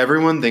think.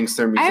 Everyone thinks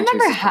their music taste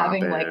is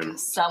poppin'. I remember having like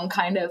some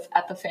kind of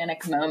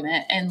epiphanic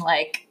moment in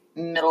like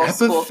middle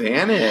school.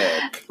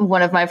 Epiphanic.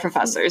 One of my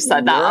professors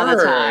said that all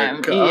the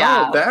time. Oh,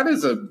 yeah,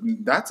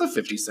 that's a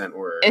 50-cent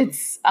word.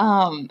 It's a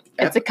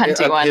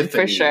cunty one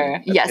for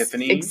sure.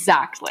 Epiphany? Yes,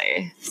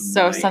 exactly.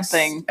 So nice.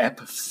 Something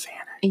epiphanic.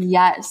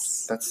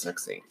 Yes, that's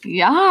sexy.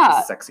 Yeah,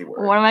 that's a sexy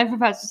word. One of my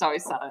professors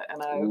always said it,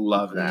 and I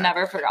love that.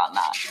 Never forgotten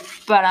that.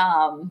 But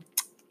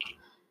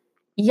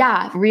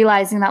yeah,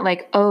 realizing that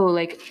like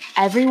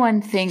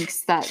everyone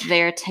thinks that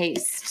their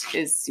taste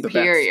is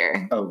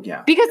superior. Oh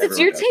yeah, because it's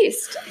your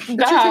taste.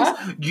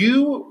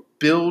 You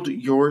build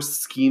your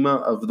schema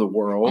of the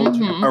world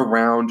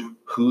around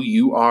who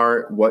you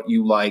are, what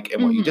you like,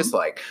 and what you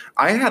dislike.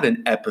 I had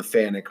an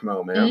epiphanic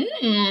moment.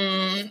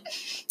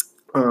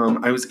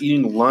 I was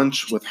eating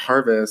lunch with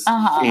Harvest,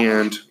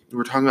 and we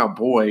were talking about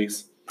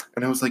boys,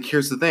 and I was like,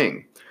 here's the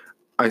thing.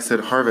 I said,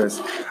 Harvest,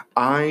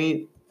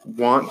 I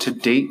want to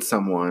date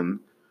someone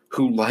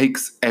who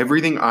likes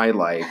everything I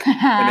like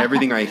and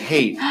everything I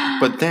hate,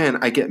 but then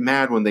I get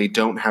mad when they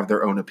don't have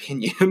their own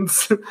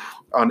opinions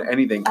on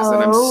anything, because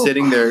then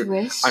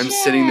I'm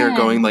sitting there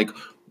going like,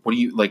 what do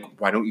you like?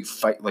 Why don't you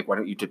fight? Like, why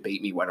don't you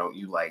debate me? Why don't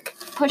you like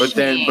push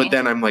me? But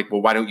then I'm like,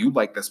 well, why don't you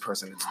like this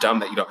person? It's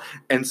dumb that you don't.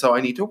 And so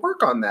I need to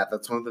work on that.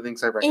 That's one of the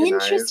things I recognize.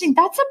 Interesting.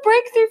 That's a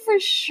breakthrough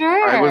for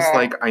sure. I was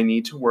like, I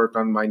need to work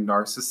on my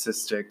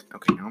narcissistic.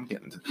 Okay, now I'm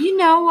getting to. You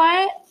know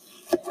what?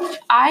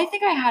 I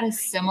think I had a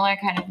similar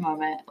kind of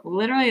moment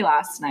literally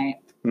last night.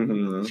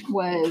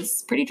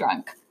 Was pretty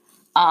drunk.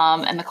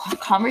 And the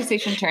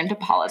conversation turned to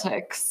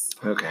politics.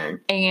 Okay.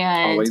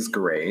 And always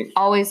great.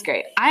 Always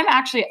great.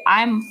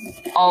 I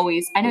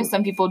know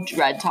some people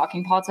dread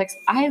talking politics.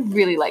 I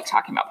really like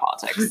talking about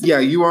politics. Yeah,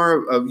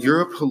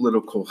 you're a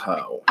political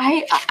hoe.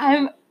 I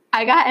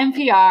got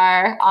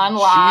NPR on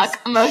lock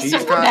most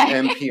of the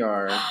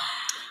day.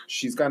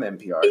 She's got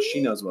NPR.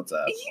 She knows what's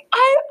up.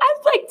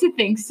 I'd like to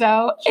think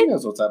so. She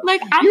knows what's up. Like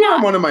you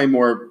are one of my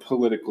more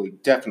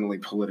definitely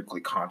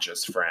politically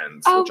conscious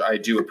friends, which I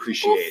do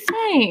appreciate. Well,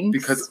 thanks.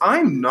 Because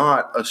I'm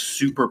not a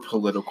super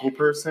political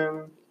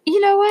person. You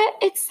know what?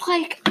 It's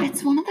like,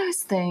 it's one of those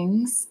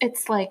things.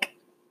 It's like,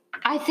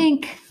 I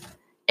think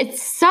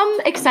it's some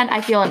extent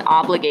I feel an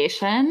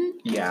obligation.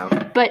 Yeah.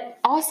 But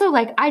also,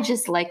 like, I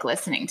just like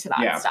listening to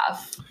that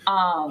stuff.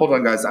 Hold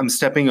on, guys. I'm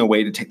stepping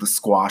away to take the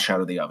squash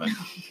out of the oven.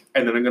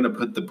 And then I'm going to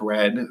put the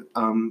bread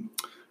on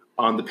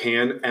the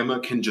pan. Emma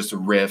can just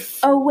riff.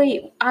 Oh,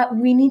 wait.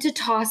 We need to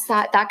toss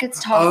that. That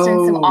gets tossed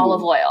in some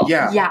olive oil.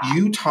 Yeah.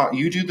 You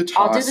do the tossing.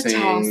 I'll do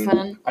the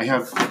tossing. I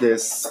have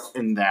this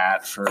and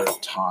that for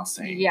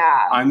tossing.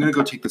 Yeah. I'm going to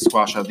go take the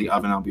squash out of the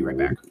oven. I'll be right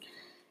back.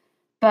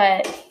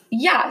 But,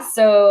 yeah.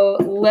 So,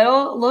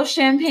 little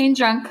champagne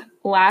drunk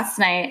last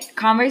night.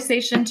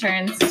 Conversation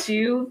turns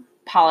to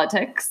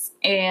politics.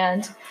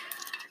 And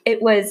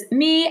it was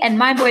me and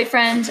my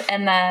boyfriend,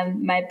 and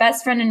then my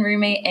best friend and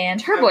roommate and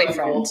her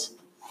boyfriend.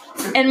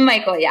 Michael. And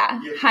Michael,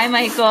 yeah. Hi,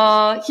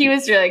 Michael. He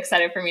was really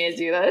excited for me to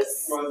do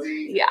this. Was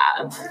he?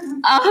 Yeah.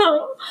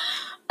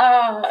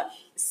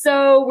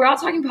 So we're all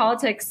talking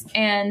politics,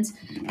 and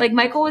like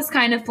Michael was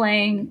kind of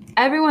playing,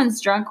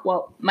 everyone's drunk.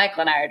 Well,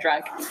 Michael and I are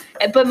drunk,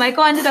 but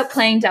Michael ended up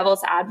playing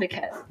devil's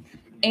advocate.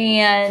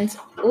 And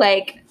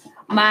like,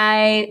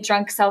 my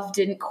drunk self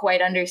didn't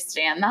quite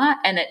understand that,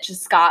 and it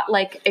just got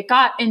it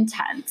got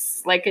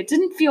intense. Like, it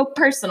didn't feel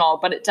personal,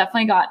 but it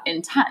definitely got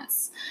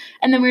intense.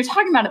 And then we were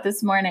talking about it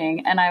this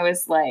morning, and I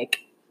was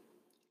like,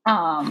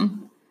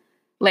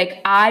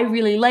 I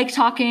really like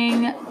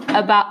talking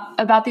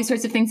about these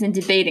sorts of things and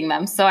debating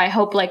them. So I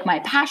hope like my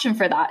passion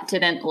for that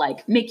didn't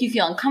like make you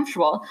feel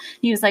uncomfortable.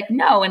 And he was like,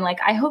 no. And like,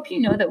 I hope you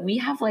know that we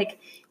have like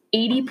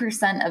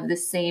 80% of the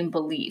same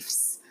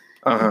beliefs.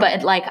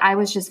 But like, I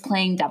was just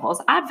playing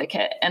devil's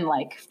advocate and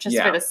like, just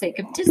for the sake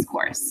of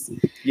discourse.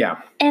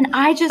 Yeah. And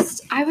I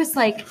was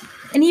like,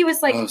 and he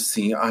was like, oh,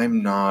 see,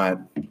 I'm not,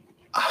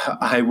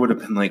 I would have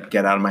been like,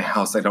 get out of my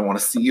house. I don't want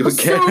to see you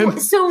again.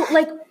 So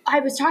like, I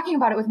was talking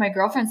about it with my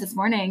girlfriends this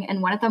morning,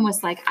 and one of them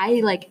was like,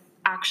 I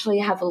actually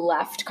have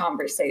left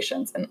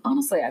conversations, and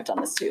honestly I've done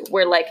this too,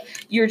 where like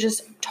you're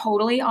just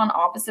totally on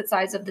opposite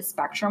sides of the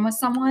spectrum with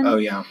someone. Oh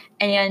yeah.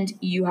 And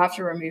you have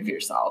to remove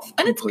yourself.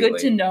 And it's good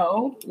to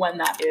know when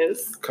that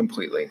is.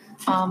 Completely.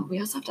 We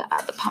also have to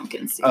add the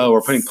pumpkin seeds. Oh,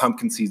 we're putting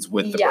pumpkin seeds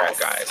with the bread,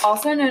 guys.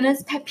 Also known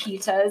as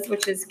pepitas,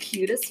 which is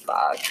cute as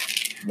fuck.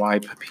 Why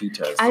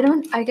pepitas?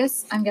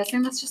 I'm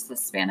guessing that's just the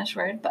Spanish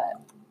word, but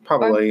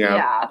probably, yeah.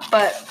 Yeah,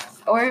 but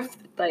or if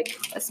like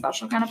a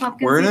special kind of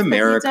pumpkin. We're in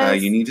America.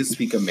 Pepitas. You need to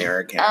speak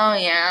American. Oh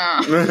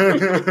yeah.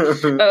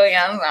 Oh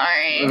yeah.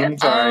 Sorry. I'm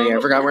sorry. I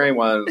forgot where I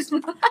was.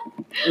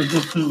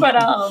 But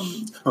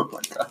Oh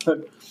my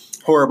god.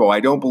 Horrible. I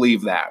don't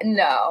believe that.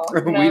 No.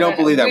 We don't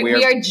believe that.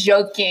 We are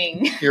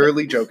joking.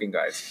 Purely joking,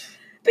 guys.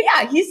 But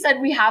yeah, he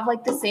said we have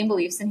like the same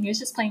beliefs, and he was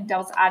just playing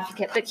devil's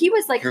advocate. But he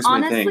was like, Here's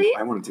honestly, my thing.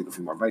 I want to take a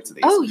few more bites of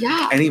these. Oh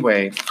yeah.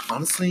 Anyway,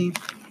 honestly,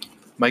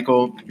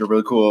 Michael, you're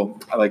really cool.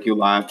 I like you a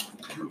lot.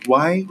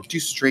 Why do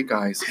straight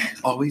guys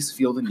always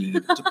feel the need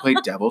to play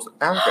devil's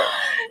advocate?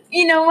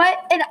 You know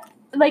what? And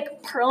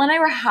like Pearl and I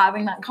were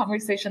having that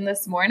conversation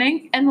this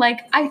morning, and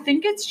like I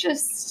think it's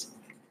just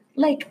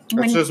like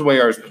it's just the way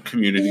our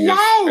community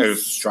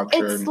is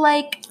structured. It's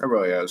like it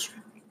really is.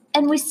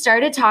 And we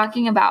started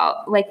talking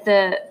about like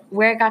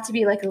where it got to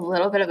be like a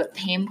little bit of a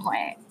pain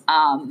point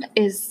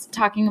is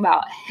talking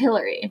about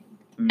Hillary.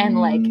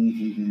 And like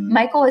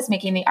Michael was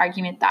making the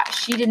argument that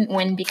she didn't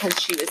win because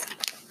she was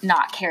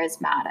not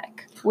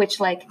charismatic, which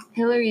like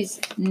Hillary's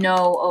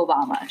no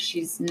Obama.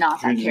 She's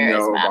not that charismatic.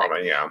 No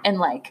Obama, yeah. And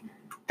like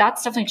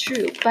that's definitely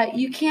true. But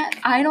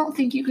I don't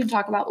think you can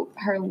talk about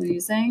her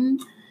losing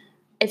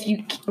if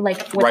you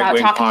like without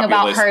talking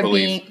about her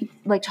being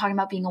like talking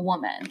about being a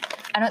woman.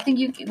 I don't think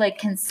you like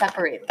can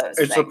separate those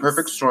things. It's a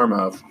perfect storm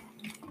of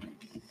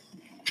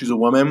she's a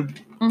woman.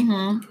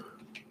 Mm-hmm.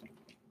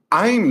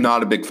 I'm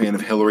not a big fan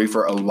of Hillary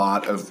for a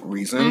lot of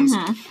reasons.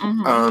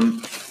 Mm-hmm,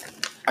 mm-hmm.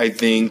 I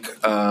think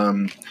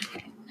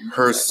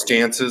her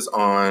stances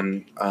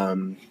on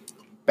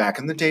back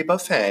in the day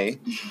buffet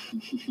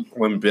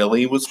when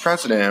Billy was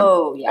president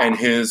and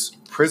his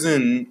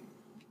prison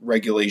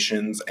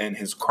regulations and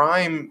his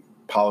crime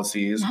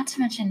policies. Not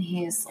to mention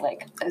he's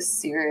like a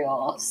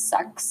serial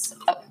sex.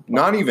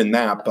 Not even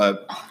that,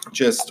 but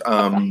just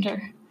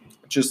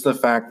the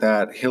fact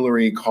that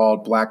Hillary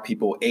called black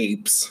people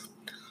apes.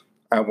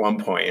 At one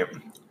point,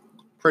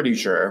 pretty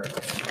sure.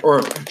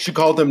 Or she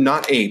called them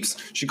not apes,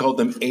 she called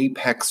them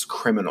apex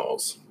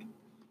criminals.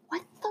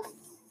 What the fuck?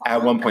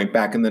 At one point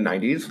back in the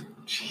 90s.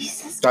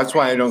 Jesus That's Christ.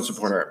 Why I don't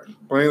support her.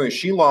 But anyway,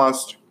 she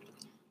lost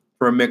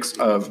for a mix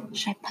of...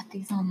 Should I put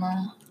these on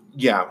the...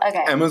 Yeah.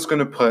 Okay. Emma's going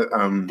to put...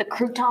 the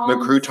croutons? The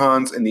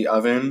croutons in the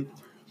oven,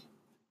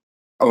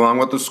 along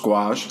with the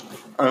squash.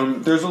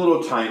 There's a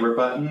little timer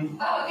button.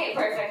 Oh, okay,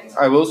 perfect.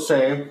 I will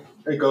say...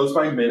 It goes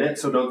by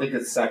minutes, so don't think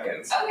it's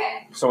seconds.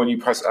 Okay. So when you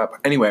press up.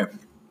 Anyway,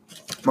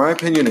 my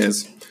opinion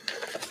is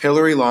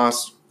Hillary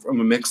lost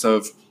from a mix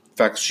of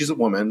facts. She's a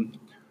woman.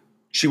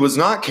 She was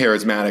not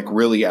charismatic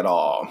really at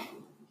all.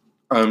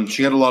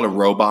 She had a lot of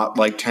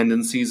robot-like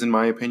tendencies, in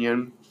my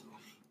opinion.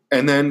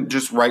 And then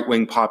just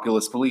right-wing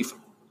populist belief.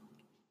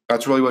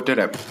 That's really what did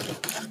it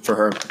for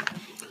her.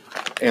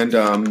 And,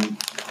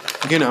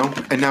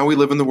 and now we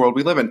live in the world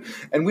we live in.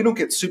 And we don't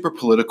get super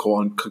political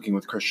on Cooking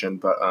with Christian,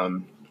 but...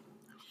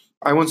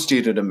 I once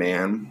dated a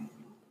man,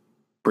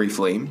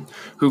 briefly,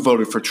 who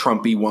voted for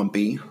Trumpy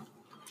Wumpy.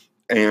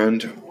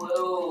 And,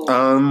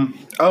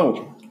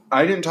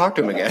 I didn't talk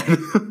to him again.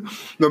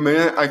 The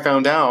minute I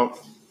found out,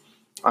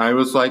 I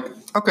was like,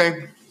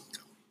 okay,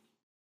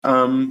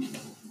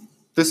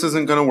 this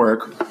isn't going to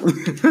work.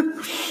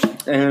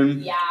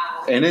 And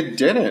it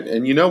didn't.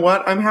 And you know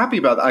what? I'm happy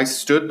about that. I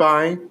stood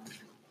by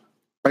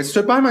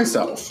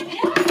myself.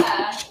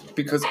 Yeah.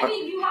 Because I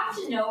mean, you have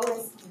to know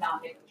it's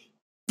not negotiable.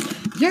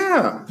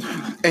 Yeah.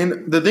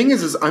 And the thing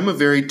is I'm a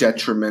very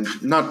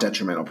not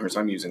detrimental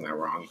person. I'm using that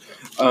wrong.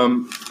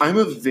 I'm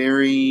a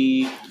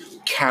very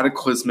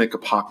cataclysmic,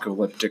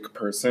 apocalyptic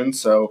person.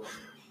 So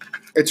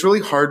it's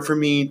really hard for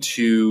me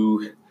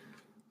to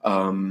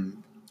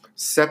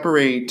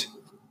separate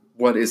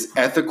what is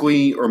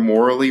ethically or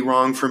morally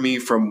wrong for me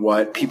from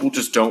what people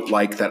just don't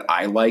like that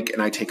I like and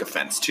I take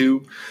offense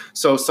to.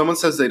 So if someone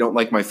says they don't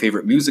like my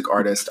favorite music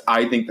artist,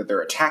 I think that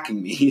they're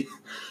attacking me.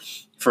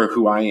 For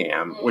who I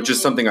am, which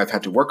is something I've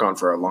had to work on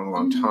for a long,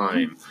 long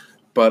time.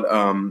 But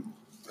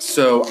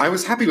so I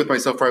was happy with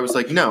myself where I was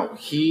like, no,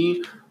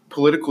 he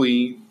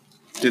politically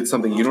did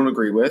something you don't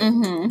agree with.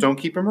 Mm-hmm. Don't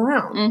keep him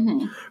around.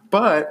 Mm-hmm.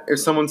 But if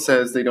someone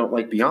says they don't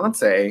like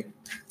Beyonce,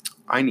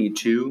 I need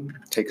to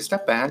take a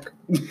step back.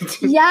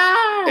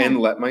 Yeah. And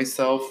let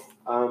myself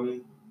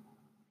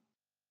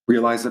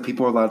realize that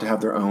people are allowed to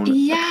have their own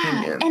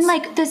opinions. And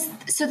like this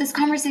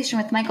conversation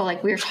with Michael,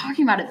 like we were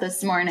talking about it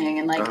this morning,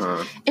 and like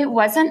it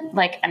wasn't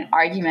like an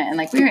argument, and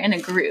like we were in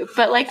a group,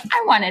 but like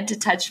I wanted to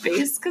touch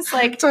base because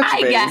like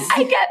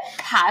I get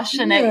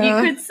passionate,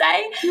 you could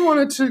say. You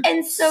wanted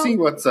to see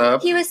what's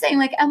up. He was saying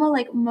like, Emma,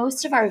 like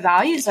most of our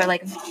values are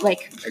like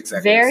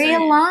very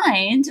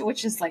aligned,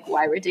 which is like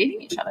why we're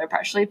dating each other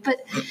partially.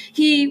 But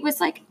he was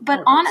like,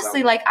 but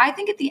honestly, like I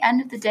think at the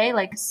end of the day,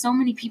 like so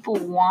many people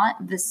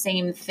want the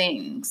same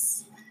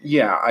things.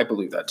 Yeah, I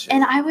believe that too.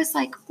 And I was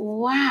like,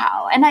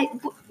 wow. And I've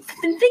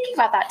been thinking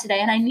about that today,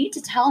 and I need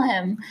to tell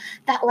him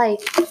that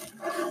like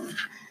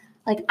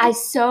I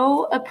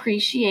so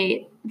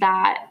appreciate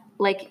that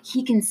like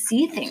he can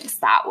see things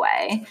that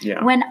way.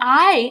 Yeah. When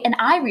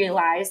I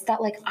realized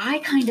that like I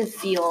kind of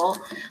feel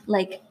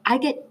like I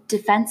get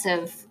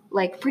defensive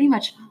like pretty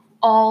much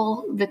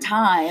all the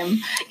time,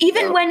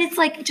 even when it's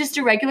like just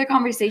a regular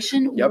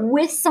conversation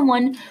with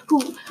someone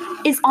who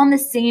is on the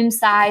same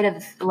side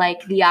of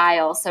like the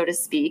aisle, so to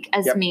speak,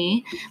 as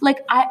me.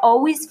 Like I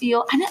always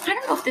feel, I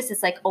don't know if this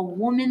is like a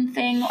woman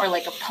thing or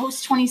like a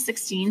post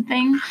 2016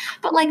 thing,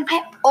 but like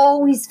I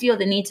always feel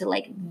the need to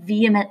like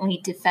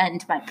vehemently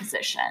defend my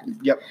position.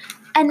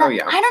 And I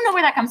don't know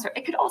where that comes from.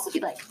 It could also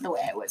be like the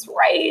way I was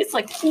raised,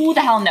 like who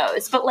the hell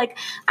knows? But like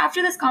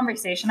after this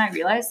conversation, I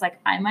realized like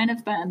I might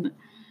have been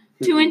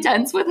too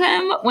intense with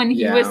him when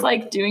he was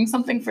like doing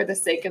something for the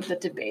sake of the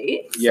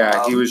debate.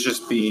 Yeah, he was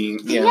just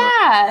being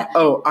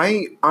Oh,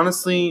 I'm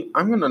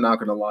not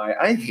gonna lie.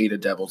 I hate a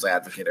devil's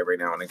advocate every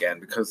now and again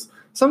because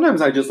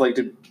sometimes I just like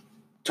to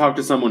talk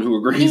to someone who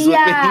agrees with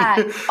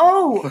me.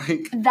 Oh,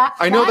 like,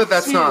 I know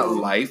that's not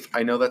life.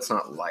 I know that's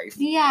not life.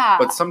 Yeah.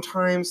 But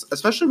sometimes,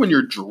 especially when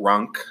you're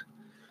drunk.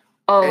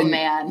 Oh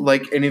man.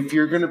 Like, and if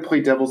you're gonna play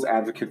devil's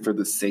advocate for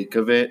the sake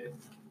of it,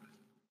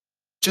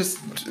 just,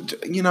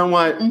 you know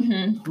what?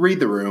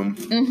 Read the room.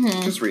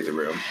 Just read the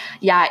room.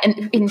 Yeah,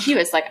 and he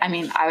was like, I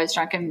mean, I was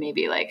drunk and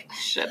maybe like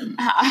shouldn't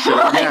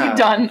have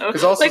done.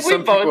 Because also like,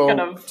 some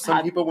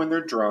people when they're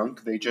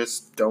drunk, they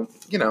just don't.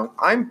 You know,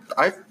 I've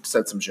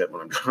said some shit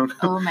when I'm drunk.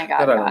 Oh my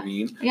god, that I don't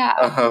mean.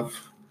 Yeah.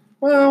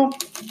 Well,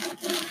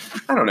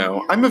 I don't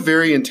know. I'm a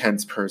very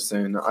intense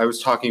person. I was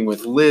talking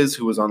with Liz,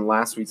 who was on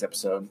last week's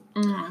episode,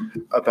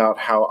 about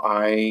how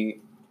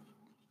I'm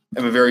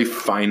a very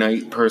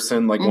finite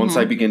person. Like once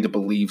I begin to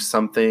believe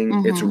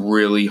something, it's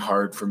really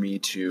hard for me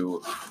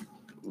to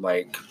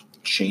like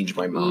change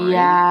my mind.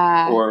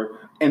 Yeah.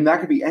 And that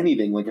could be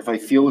anything. Like if I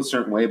feel a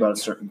certain way about a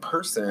certain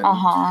person,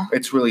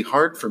 it's really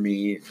hard for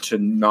me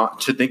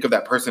to think of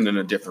that person in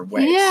a different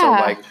way. Yeah. So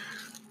like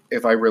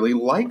if I really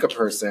like a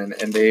person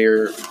and they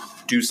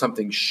do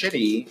something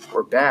shitty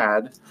or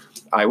bad,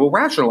 I will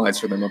rationalize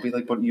for them. I'll be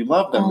like, but you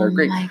love them. They're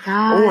great. My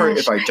gosh, or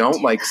if I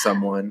don't like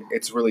someone,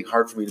 it's really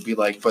hard for me to be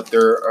like, but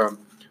they're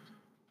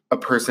a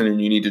person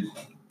and you need to,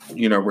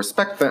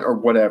 respect them or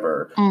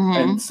whatever.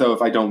 And so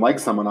if I don't like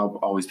someone, I'll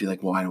always be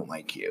like, well, I don't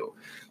like you.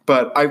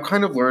 But I've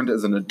kind of learned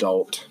as an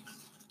adult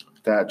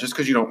that just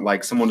because you don't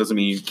like someone doesn't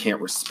mean you can't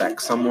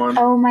respect someone.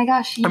 Oh my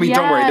gosh, I mean,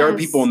 don't worry. There are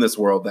people in this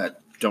world that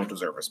don't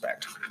deserve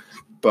respect.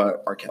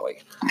 But R.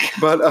 Kelly.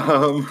 But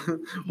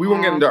we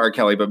won't get into R.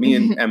 Kelly, but me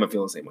and Emma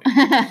feel the same way.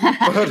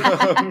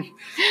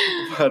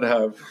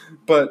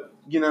 But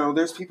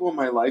there's people in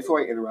my life who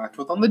I interact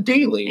with on the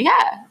daily.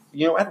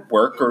 Yeah. At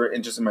work or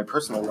just in my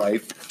personal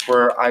life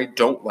where I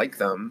don't like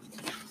them.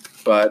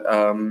 But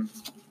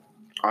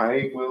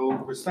I will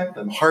respect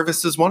them.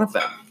 Harvest is one of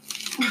them.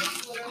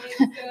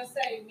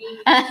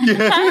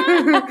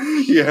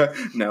 Yeah.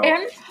 No.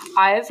 And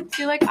I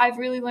feel like I've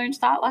really learned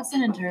that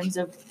lesson in terms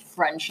of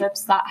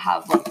friendships that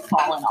have like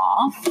fallen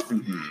off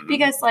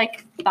because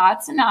like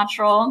that's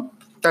natural.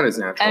 That is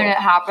natural. And it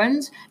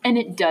happens, and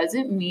it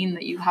doesn't mean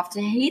that you have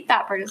to hate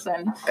that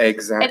person.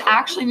 Exactly. It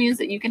actually means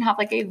that you can have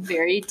like a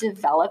very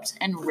developed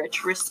and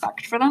rich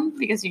respect for them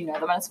because you know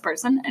them as a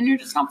person and you're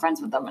just not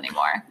friends with them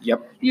anymore.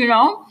 Yep.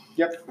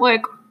 Yep.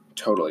 Like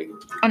totally.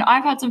 And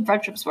I've had some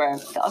friendships where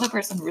the other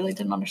person really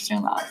didn't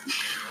understand that.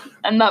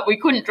 And that we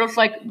couldn't just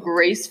like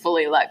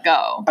gracefully let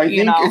go. I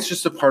think it's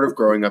just a part of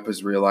growing up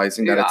is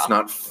realizing that it's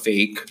not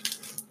fake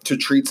to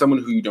treat someone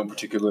who you don't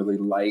particularly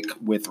like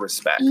with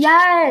respect.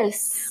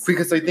 Yes.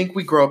 Because I think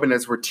we grow up and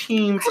as we're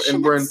teens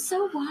and we're in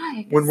so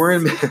wise. when we're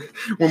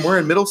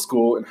in middle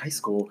school and high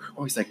school,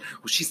 always like,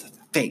 well, she's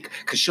fake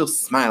because she'll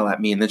smile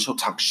at me and then she'll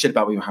talk shit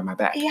about me behind my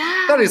back.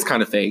 Yeah. That is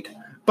kind of fake.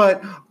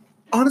 But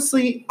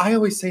honestly, I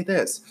always say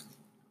this.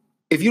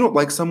 If you don't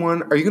like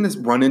someone, are you going to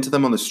run into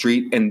them on the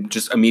street and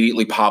just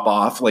immediately pop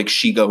off like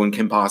Shigo and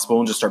Kim Possible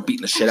and just start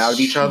beating the shit out of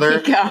each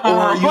other?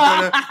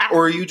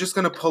 Or are you just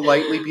going to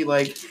politely be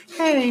like,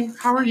 hey,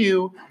 how are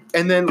you?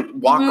 And then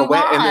walk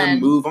away and then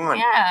move on.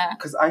 Yeah.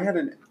 Because I had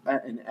an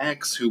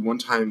ex who one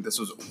time, this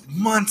was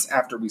months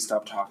after we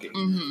stopped talking.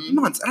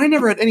 Months. And I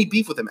never had any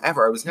beef with him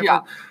ever. I was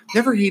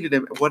never hated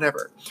him,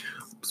 whatever.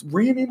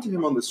 Ran into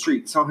him on the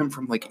street, saw him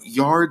from like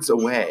yards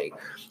away.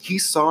 He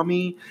saw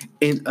me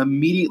and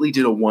immediately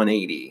did a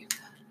 180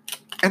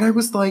 And I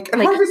was like,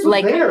 and Harvest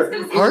was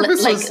there.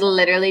 Harvest was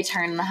literally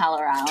turn the hell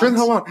around. Turn the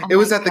hell around. It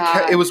was at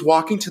it was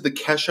walking to the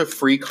Kesha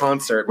Free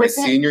concert my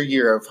senior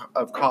year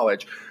of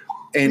college.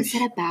 And was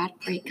it a bad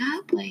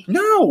breakup? Like,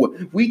 no,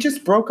 we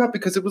just broke up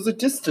because it was a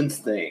distance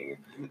thing,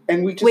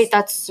 and we just wait.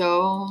 That's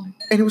so.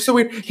 And it was so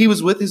weird. He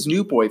was with his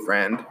new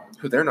boyfriend,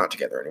 who they're not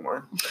together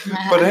anymore.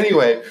 But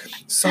anyway,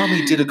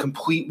 Sami did a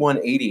complete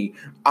 180.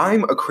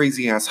 I'm a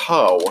crazy ass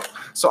hoe,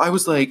 so I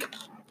was like.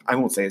 I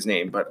won't say his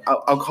name, but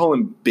I'll call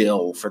him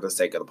Bill for the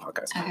sake of the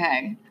podcast.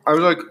 Okay. I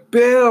was like,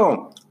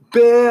 Bill,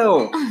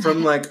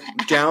 from like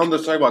down the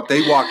sidewalk.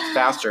 They walked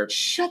faster.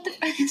 Shut the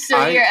fuck.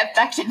 So you're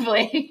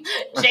effectively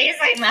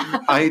chasing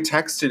them. I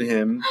texted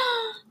him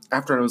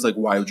after and I was like,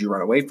 why would you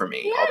run away from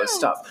me? Yeah. All this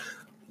stuff.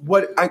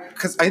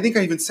 Because I think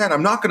I even said,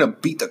 I'm not going to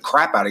beat the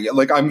crap out of you.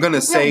 Like, I'm going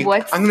to say,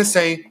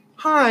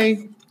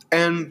 hi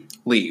and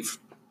leave.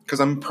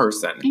 Because I'm a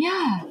person.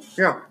 Yeah.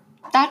 Yeah.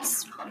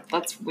 That's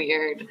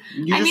weird.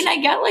 I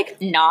get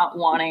like not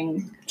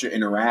wanting to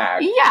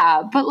interact.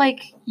 Yeah, but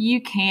like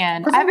you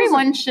can.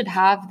 Everyone should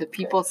have the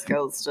people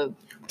skills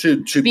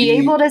to be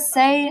able to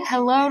say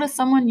hello to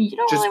someone you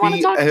don't really want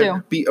to talk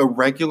to. Be a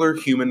regular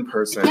human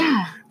person.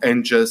 Yeah.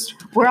 And just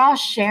we're all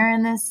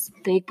sharing this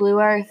big blue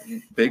earth.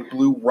 Big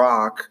blue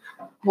rock.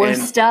 We're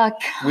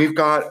stuck. We've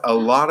got a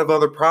lot of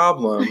other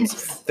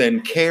problems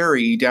than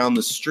Carrie down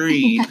the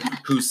street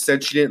who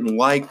said she didn't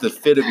like the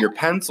fit of your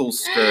pencil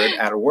skirt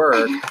at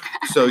work,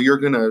 so you're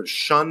going to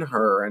shun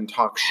her and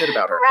talk shit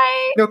about her.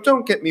 Right. Now,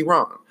 don't get me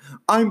wrong.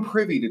 I'm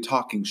privy to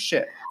talking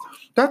shit.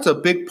 That's a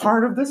big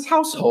part of this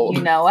household.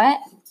 You know what?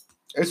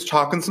 It's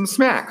talking some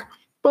smack.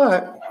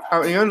 But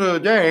at the end of the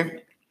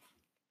day,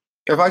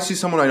 if I see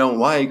someone I don't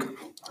like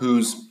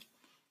who's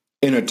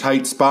in a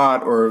tight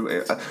spot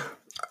or...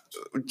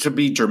 to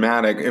be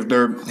dramatic, if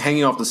they're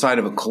hanging off the side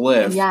of a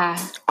cliff,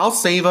 I'll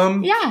save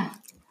them. Yeah.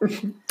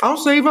 I'll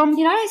save them.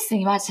 You know what I was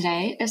thinking about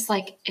today? It's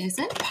like, is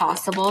it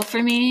possible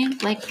for me,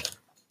 like,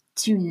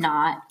 to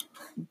not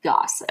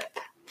gossip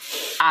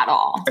at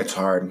all? It's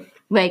hard.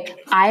 Like,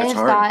 I have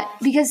thought,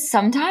 because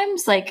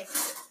sometimes, like,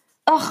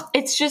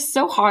 it's just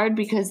so hard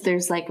because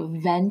there's, like,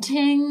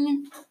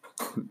 venting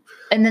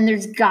and then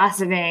there's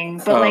gossiping,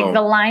 but like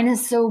the line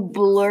is so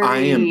blurry. I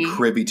am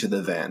privy to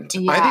the vent.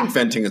 Yeah. I think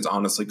venting is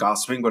honestly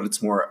gossiping, but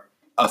it's more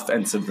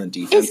offensive than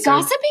defensive. Is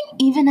gossiping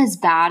even as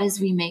bad as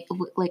we make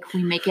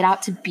it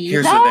out to be?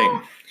 Here's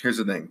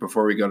the thing.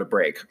 Before we go to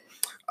break,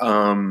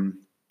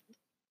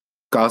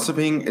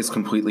 gossiping is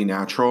completely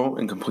natural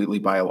and completely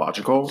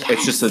biological. Yes.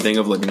 It's just the thing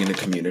of living in a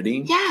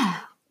community. Yeah,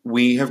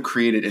 we have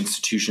created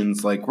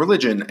institutions like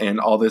religion and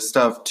all this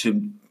stuff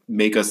to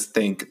make us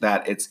think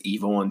that it's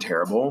evil and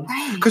terrible.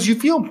 Because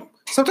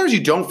sometimes you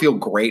don't feel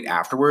great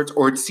afterwards,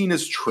 or it's seen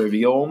as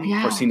trivial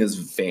or seen as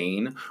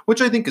vain,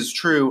 which I think is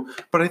true,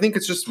 but I think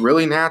it's just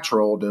really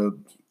natural to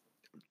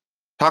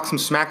talk some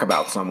smack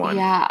about someone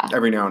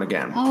every now and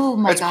again. Oh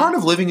my God. It's part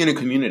of living in a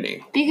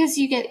community. Because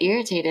you get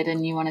irritated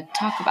and you want to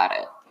talk about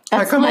it.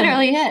 That's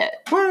literally it.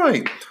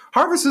 Right.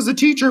 Harvest is a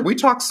teacher. We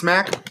talk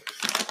smack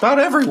about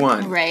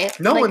everyone. Right.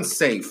 No one's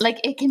safe.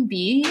 Like, it can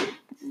be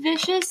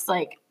vicious,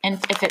 like, and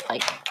if it,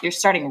 like, you're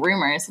starting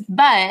rumors,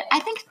 but I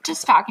think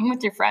just talking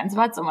with your friends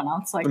about someone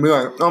else, like, be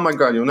like, oh my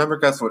God, you'll never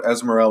guess what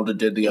Esmeralda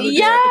did the other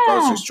day at the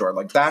grocery store.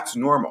 Like, that's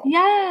normal.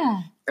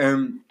 Yeah.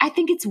 And I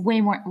think it's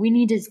way more. We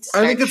need to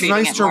start I think it's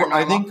nice to.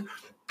 I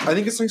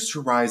think it's nice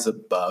to rise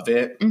above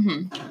it.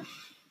 Mm-hmm.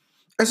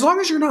 As long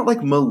as you're not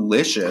like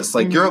malicious,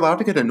 like you're allowed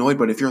to get annoyed.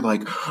 But if you're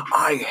like,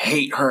 I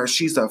hate her,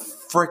 she's a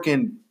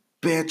freaking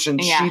bitch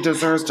and she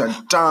deserves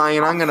to die,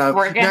 and I'm gonna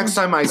next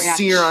time I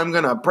see her, I'm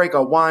gonna break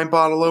a wine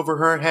bottle over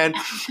her head.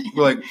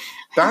 Like,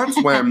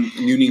 that's when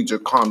you need to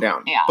calm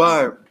down. Yeah.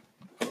 But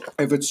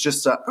if it's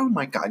just oh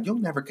my God, you'll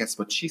never guess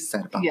what she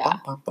said about blah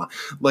blah blah,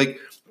 like,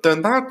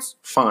 then that's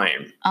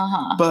fine.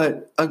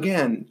 But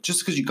again,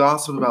 just because you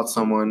gossip about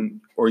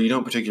someone or you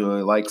don't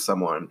particularly like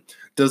someone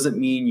doesn't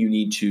mean you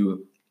need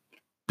to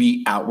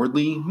be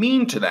outwardly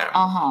mean to them.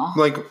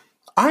 Like,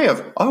 I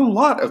have a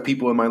lot of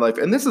people in my life,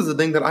 and this is the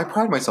thing that I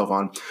pride myself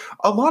on.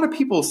 A lot of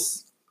people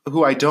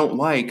who I don't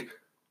like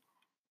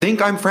think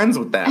I'm friends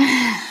with them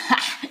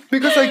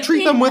because I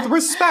treat them with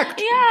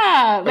respect.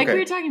 Yeah, like we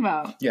were talking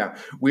about. Yeah,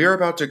 we are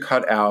about to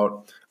cut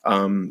out.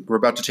 We're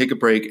about to take a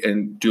break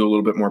and do a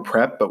little bit more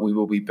prep, but we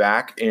will be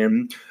back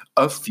in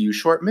a few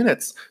short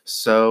minutes.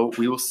 So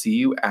we will see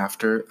you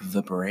after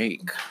the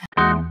break.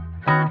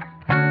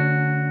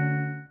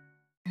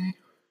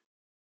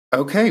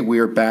 Okay, we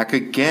are back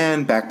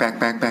again. Back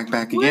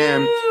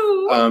again.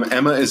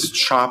 Emma is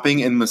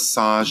chopping and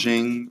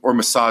massaging, or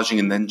massaging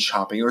and then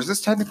chopping. Or is this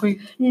technically?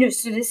 No,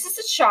 so this is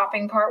the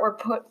chopping part.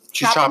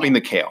 She's chopping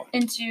the kale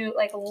into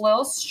like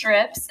little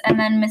strips, and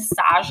then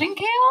massaging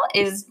kale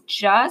is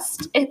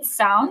just, it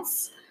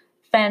sounds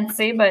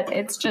fancy, but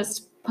it's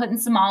just putting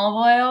some olive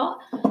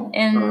oil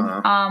in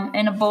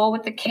a bowl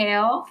with the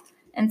kale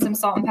and some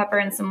salt and pepper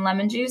and some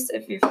lemon juice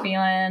if you're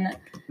feeling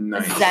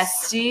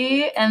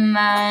zesty. And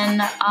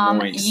then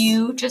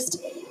you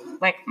just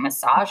like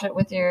massage it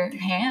with your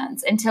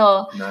hands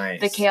until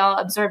the kale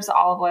absorbs the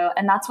olive oil.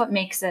 And that's what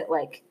makes it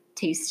like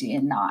tasty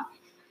and not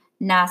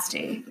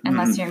nasty,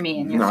 unless you're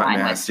me and you're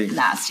fine with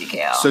nasty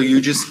kale. So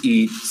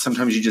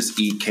sometimes you just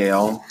eat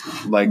kale,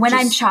 like when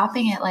I'm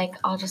chopping it, like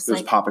I'll just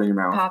like pop it in your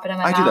mouth. Pop it in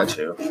my mouth. I do that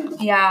too.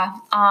 Yeah.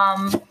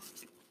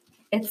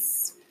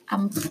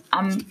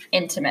 I'm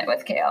intimate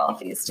with kale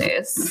these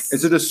days.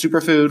 Is it a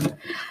superfood?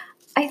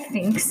 I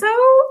think so.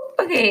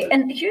 Okay,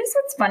 and here's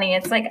what's funny.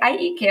 It's like I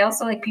eat kale,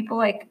 so like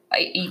people I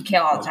eat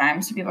kale all the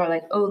time. So people are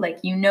like, oh, like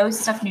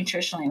stuff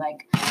nutritionally.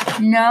 Like,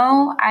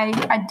 no,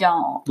 I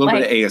don't. A little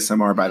bit of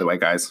ASMR, by the way,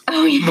 guys.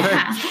 Oh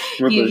yeah,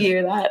 you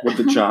hear that with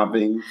the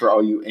chopping for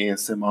all you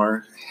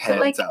ASMR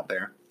heads out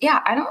there. Yeah,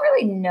 I don't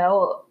really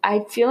know.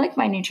 I feel like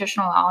my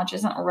nutritional knowledge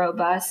isn't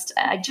robust.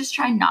 I just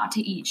try not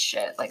to eat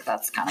shit. Like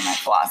that's kind of my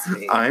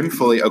philosophy. I'm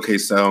fully okay.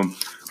 So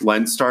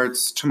Lent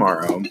starts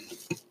tomorrow.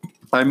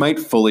 I might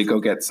fully go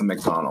get some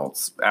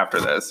McDonald's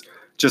after this,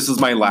 just as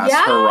my last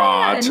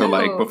hurrah to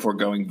like before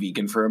going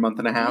vegan for a month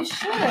and a half. You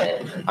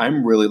should.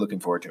 I'm really looking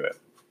forward to it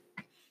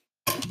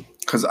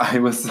because I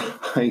was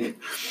like,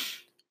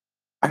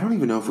 I don't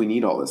even know if we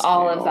need all this.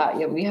 All of that,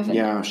 yeah, we haven't.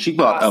 Yeah, she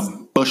bought a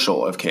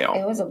bushel of kale.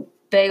 It was a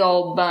big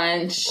old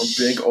bunch. A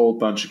big old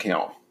bunch of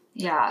kale.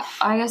 Yeah,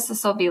 I guess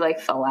this will be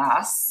like the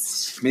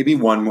last. Maybe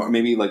one more.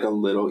 Maybe like a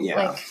little.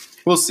 Yeah,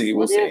 we'll see.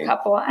 We'll see. A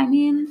couple. I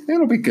mean,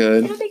 it'll be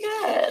good. It'll be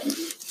good.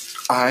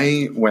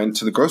 I went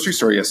to the grocery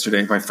store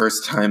yesterday, my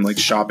first time like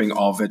shopping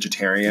all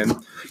vegetarian.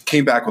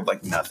 Came back with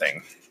like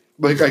nothing.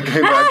 Like I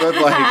came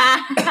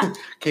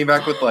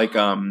back with like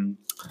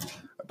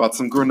bought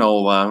some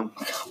granola.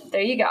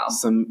 There you go.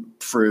 Some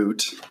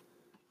fruit.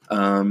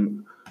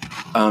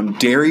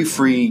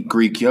 Dairy-free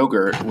Greek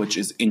yogurt, which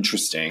is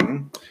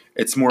interesting.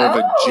 It's more of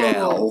a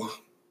gel.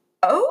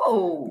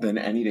 Than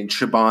anything.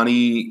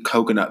 Chobani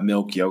coconut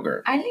milk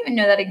yogurt. I didn't even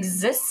know that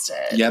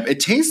existed. Yep, it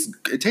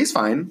tastes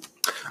fine.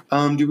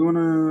 Do we want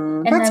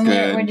to? That's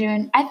good. We're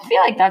doing. I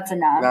feel like that's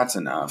enough. That's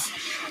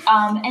enough.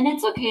 And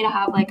it's okay to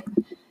have like,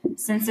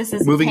 since this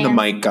is moving the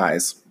mic,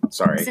 guys.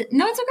 Sorry.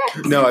 No, it's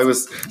okay. No, I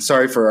was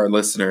sorry for our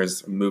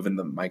listeners moving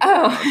the mic.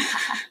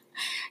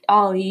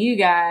 All you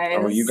guys.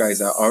 Oh, you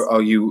guys.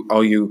 All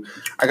you.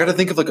 I got to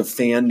think of like a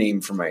fan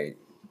name for my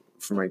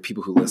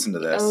people who listen to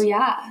this. Oh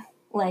yeah.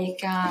 Like,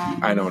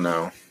 I don't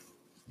know.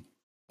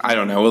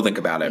 We'll think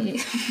about it.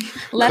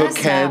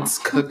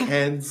 Cookheads.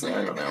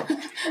 I don't know.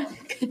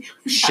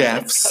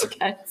 Chefs.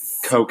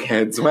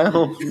 Cokeheads.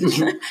 Well.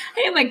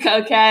 Hey, my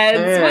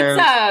cokeheads. What's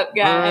up,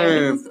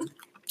 guys? Hey.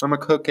 I'm a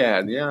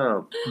cookhead.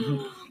 Yeah.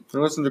 I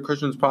listen to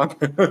Christian's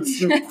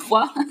podcast.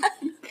 What?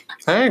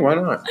 Hey, why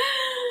not?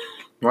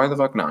 Why the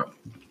fuck not?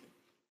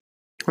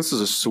 This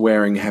is a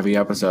swearing heavy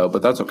episode,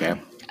 but that's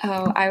okay.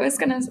 Oh, I was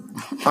gonna.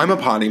 I'm a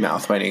potty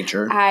mouth by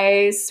nature.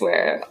 I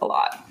swear a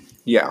lot.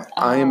 Yeah,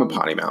 I am a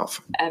potty mouth.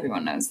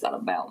 Everyone knows that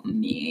about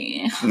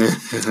me.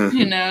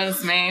 Who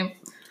knows me?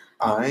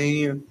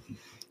 I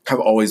have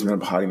always been a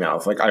potty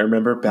mouth. Like I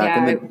remember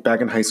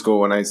back in high school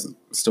when I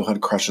still had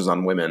crushes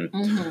on women.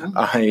 Mm-hmm.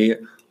 I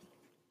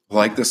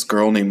liked this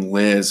girl named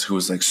Liz who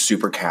was like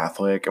super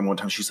Catholic, and one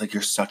time she's like,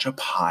 "You're such a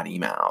potty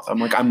mouth." I'm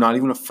like, "I'm not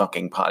even a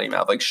fucking potty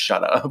mouth. Like,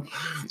 shut up."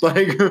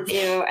 Like,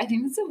 ew. I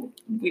think that's a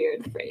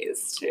weird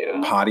phrase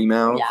too. Potty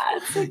mouth. Yeah,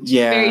 it's like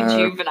very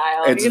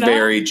juvenile. It's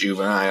very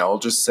juvenile.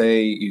 Just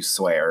say you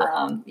swear.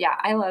 Yeah,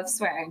 I love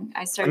swearing.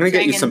 I'm gonna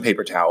get you some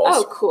paper towels.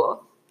 Oh,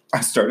 cool. I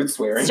started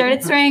swearing.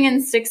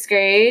 In 6th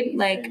grade.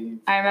 Like,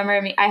 I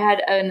remember I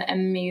had an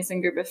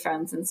amazing group of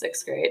friends in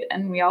 6th grade,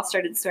 and we all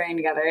started swearing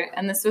together.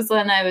 And this was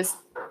when I was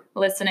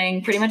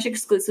listening pretty much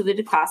exclusively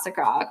to classic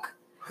rock.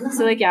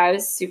 So, like, yeah, I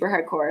was super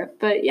hardcore.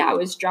 But, yeah, I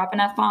was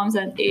dropping F-bombs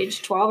at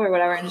age 12 or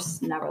whatever and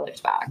just never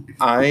looked back.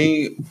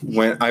 I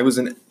was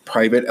in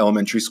private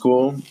elementary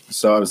school.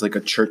 So I was, like, a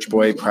church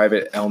boy,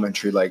 private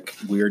elementary, like,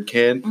 weird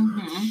kid.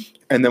 Mm-hmm.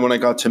 And then when I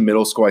got to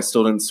middle school, I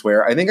still didn't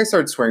swear. I think I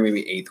started swearing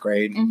maybe 8th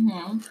grade.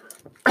 Mm-hmm.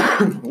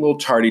 A little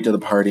tardy to the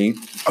party.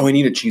 Oh, I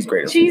need a cheese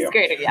grater. Cheese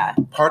grater, yeah.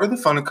 Part of the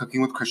fun of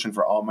cooking with Christian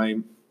for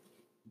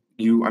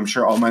I'm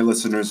sure all my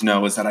listeners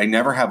know, is that I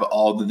never have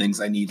all the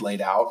things I need laid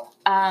out.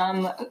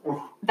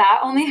 That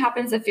only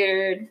happens if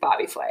you're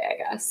Bobby Flay, I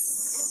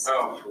guess.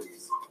 Oh,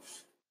 please.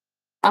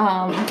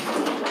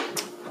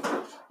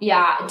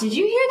 Yeah. Did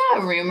you hear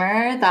that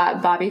rumor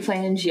that Bobby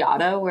Flay and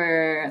Giada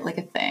were like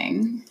a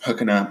thing?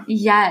 Hooking up.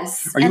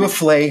 Yes. Are you a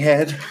Flay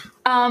head?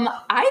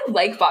 I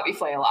like Bobby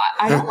Flay a lot.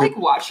 I don't like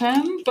watch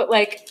him, but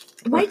like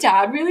my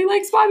dad really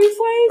likes Bobby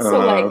Flay, so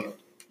like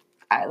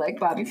I like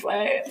Bobby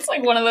Flay. It's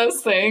like one of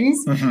those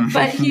things.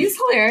 But he's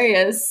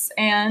hilarious,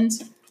 and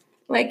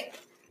like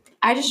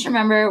I just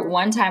remember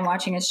one time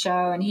watching his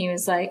show, and he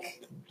was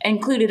like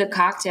included a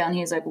cocktail, and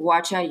he was like,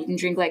 "Watch out, you can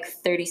drink like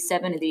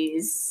 37 of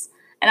these."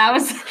 And I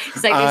was,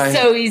 it's like, it's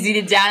so easy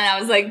to down. And I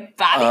was like,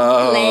 Bobby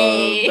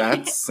Flay.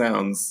 That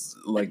sounds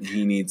like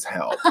he needs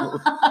help.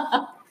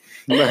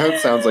 That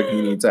sounds like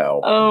he needs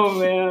help. Oh,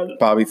 man.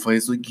 Bobby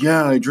Flay's like,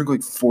 yeah, I drink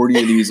like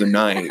 40 of these a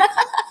night.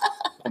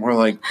 And we're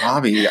like,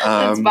 Bobby.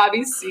 That's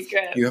Bobby's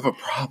secret. You have a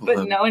problem.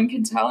 But no one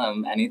can tell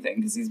him anything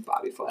because he's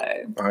Bobby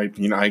Flay.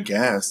 I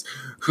guess.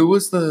 Who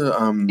was the...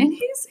 And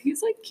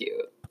he's like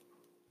cute.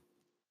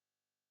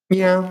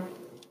 Yeah.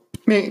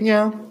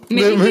 Yeah.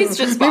 Maybe he's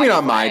just Bobby maybe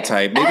not Flay. my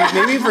type.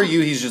 Maybe for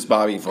you he's just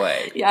Bobby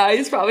Flay. Yeah,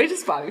 he's probably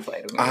just Bobby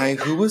Flay to me.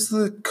 Who was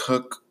the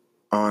cook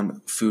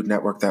on Food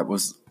Network that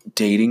was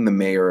dating the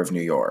mayor of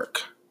New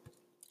York?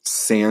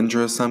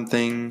 Sandra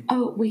something.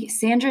 Oh wait,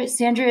 Sandra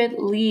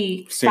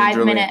Lee,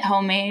 5-minute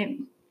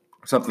homemade.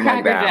 Something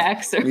like that.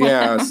 Jacks or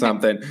yeah,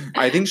 something.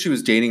 I think she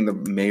was dating the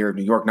mayor of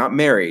New York, not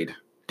married,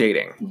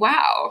 dating.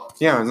 Wow.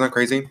 Yeah, isn't that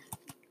crazy?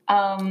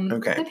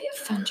 Okay. That'd be a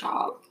fun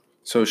job.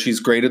 So she's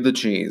grated the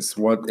cheese.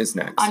 What is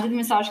next? Onto the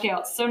massage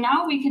scale. So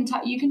now we can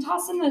you can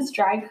toss in those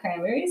dried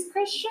cranberries,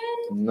 Christian.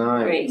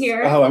 Nice. Right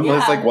here. Oh, I'm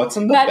just like, what's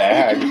in the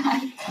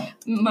bag?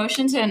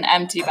 Motion to an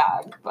empty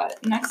bag,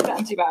 but next to the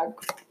empty bag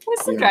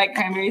with some dried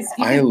cranberries.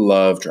 I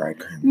love dried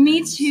cranberries.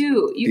 Me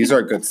too. These are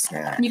a good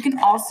snack. You can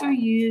also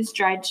use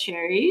dried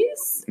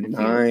cherries.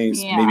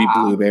 Nice. Maybe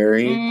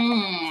blueberry.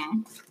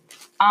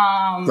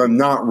 But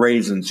not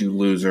raisins, you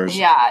losers.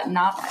 Yeah,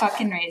 not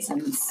fucking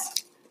raisins.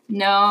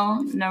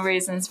 No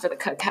raisins for the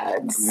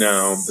cookheads.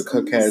 No, the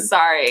cookheads.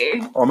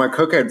 Sorry. All my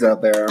cookheads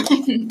out there.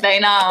 They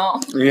know.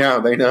 Yeah,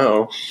 they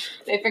know.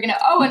 They freaking know.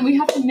 Oh, and we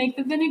have to make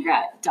the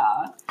vinaigrette.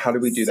 Duh. How do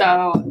we do that?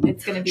 So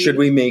it's going to be... Should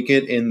we make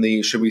it in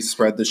the... Should we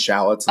spread the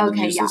shallots in the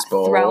useless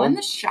bowl? Throw in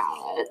the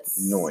shallots.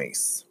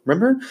 Nice.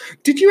 Remember?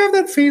 Did you have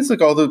that phase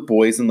like all the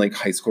boys in like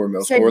high school or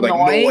middle school were like,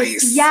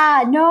 noise?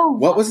 Yeah, no.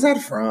 What was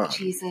that from?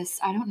 Jesus,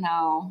 I don't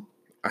know.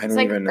 I don't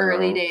even know.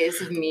 Early days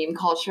of meme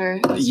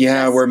culture.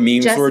 Yeah, where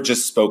memes were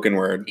just spoken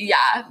word.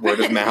 Yeah. Word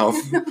of mouth.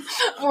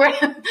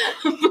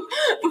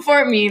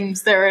 Before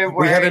memes, there were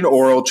words. We had an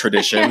oral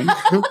tradition.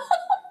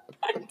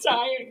 I'm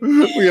dying.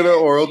 We had an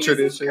oral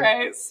Jesus tradition.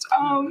 Christ.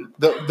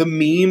 The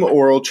meme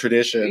oral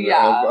tradition.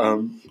 Yeah.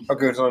 Of,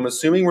 okay, so I'm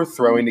assuming we're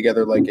throwing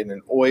together like in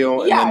an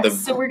oil and then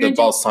the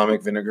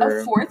balsamic vinegar.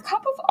 A 4th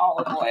cup of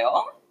olive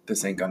oil.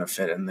 This ain't gonna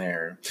fit in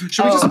there.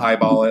 Should we just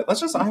eyeball it?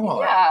 Let's just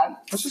eyeball it. Yeah.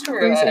 Let's just go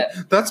crazy.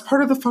 That's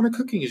part of the fun of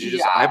cooking is you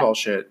just eyeball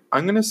shit.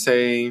 I'm gonna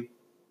say...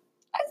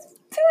 I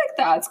feel like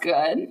that's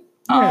good.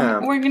 Yeah.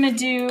 We're gonna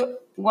do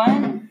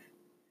 1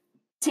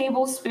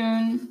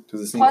 tablespoon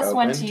plus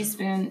 1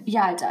 teaspoon.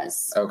 Yeah, it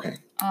does. Okay.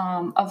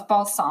 Of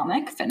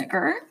balsamic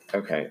vinegar.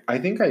 Okay. I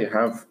think I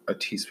have a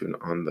teaspoon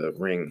on the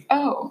ring.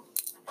 Oh,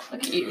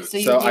 look at you.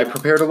 So I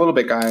prepared a little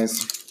bit,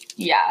 guys.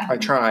 Yeah. I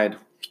tried.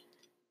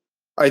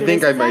 I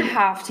think I might... a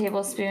half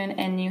tablespoon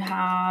and you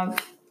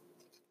have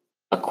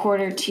a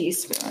 1/4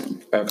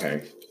 teaspoon.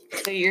 Okay.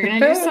 So you're going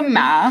to do some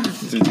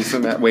math. Do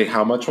some math. Wait,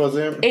 how much was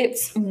it?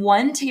 It's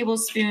 1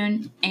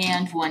 tablespoon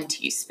and 1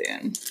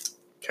 teaspoon.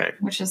 Okay.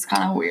 Which is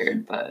kind of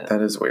weird, but...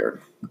 That is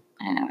weird.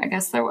 I know. I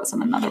guess there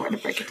wasn't another way to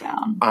break it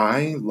down.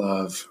 I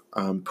love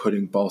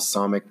putting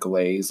balsamic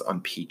glaze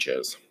on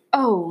peaches.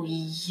 Oh,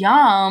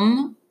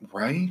 yum.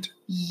 Right?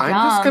 Yum. I'm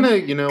just going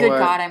to, Good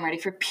God, I'm ready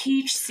for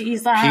peach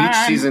season. Peach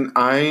season.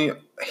 I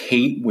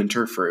hate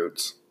winter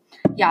fruits.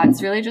 Yeah,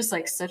 it's really just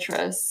like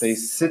citrus.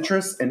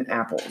 Citrus and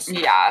apples.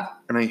 Yeah.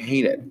 And I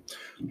hate it.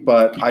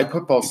 But I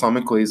put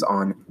balsamic glaze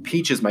on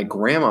peaches. My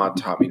grandma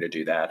taught me to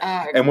do that.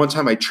 And one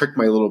time I tricked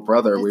my little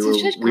brother.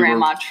 That's such a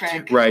grandma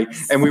trick. Right.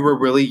 And we were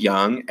really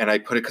young and I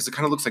put it, because it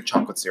kind of looks like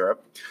chocolate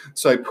syrup.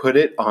 So I put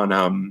it on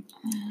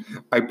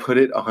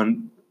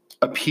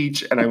a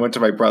peach, and I went to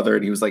my brother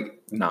and he was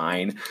like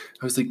 9.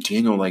 I was like,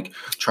 Daniel, like,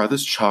 try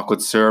this chocolate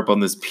syrup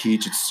on this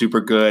peach. It's super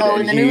good. Oh,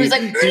 and then he was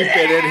like, he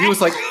bit it. He was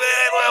like,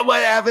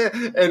 what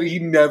happened? And he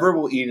never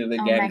will eat it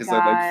again because I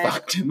like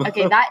fucked him up.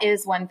 Okay, that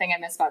is one thing I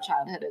miss about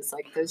childhood is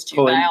like those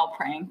juvenile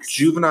pranks.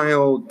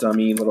 Juvenile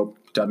little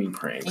dummy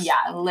pranks.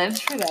 Yeah,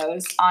 lived for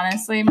those.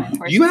 Honestly, my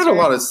poor you sister.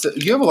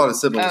 You have a lot of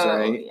siblings,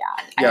 right?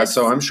 Yeah. Yeah,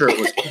 so I'm sure it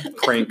was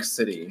Prank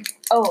City.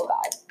 Oh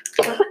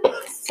God,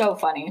 so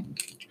funny.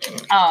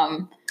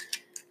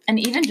 And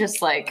even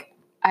just like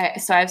I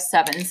have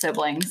 7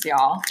 siblings,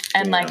 y'all,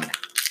 and like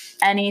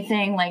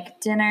anything like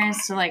dinners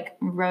to like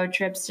road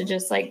trips to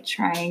just like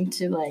trying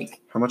to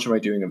like. How much am I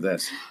doing of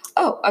this?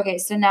 Oh, okay.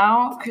 So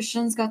now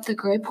Christian's got the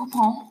Grey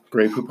Poupon.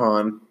 Grey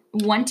Poupon.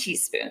 1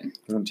 teaspoon.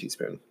 1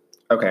 teaspoon.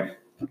 Okay,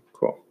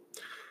 cool.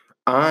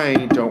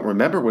 I don't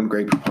remember when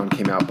Grey Poupon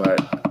came out,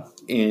 but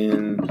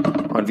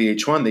on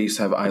VH1 they used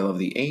to have I Love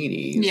the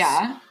 80s.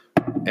 Yeah.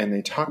 And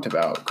they talked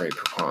about Grey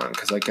Poupon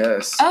because I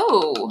guess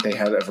they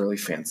had a really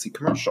fancy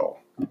commercial.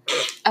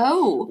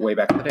 Oh. Way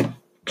back in the day.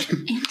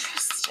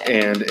 Interesting.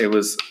 And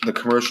the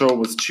commercial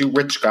was 2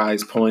 rich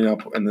guys pulling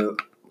up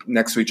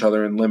next to each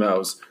other in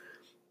limos.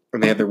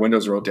 And they had their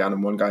windows rolled down,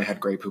 and one guy had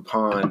Grey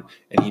Poupon,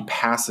 and he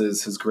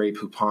passes his Grey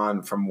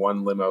Poupon from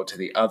one limo to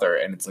the other,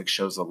 and it's like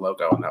shows the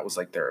logo, and that was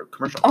like their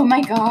commercial. Oh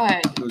my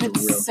God.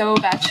 That's so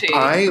batchy.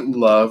 I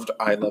loved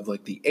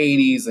like the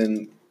 80s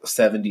and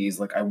 70s.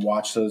 Like I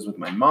watched those with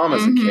my mom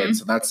as a kid,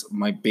 so that's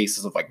my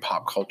basis of like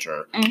pop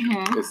culture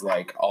is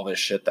like all this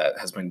shit that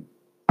has been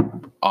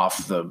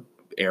off the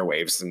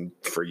airwaves and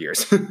for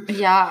years.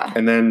 Yeah.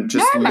 And then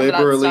just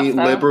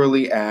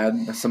liberally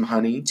add some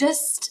honey.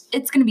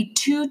 It's gonna be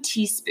 2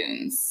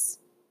 teaspoons.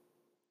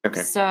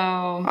 Okay. So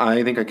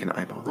I think I can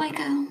eyeball like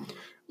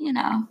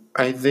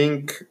I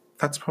think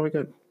that's probably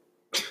good.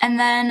 And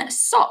then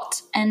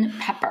salt and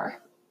pepper.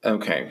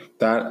 Okay,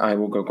 that I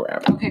will go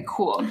grab. Okay,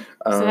 cool.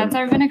 So that's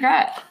our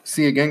vinaigrette.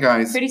 See, again,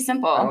 guys. Pretty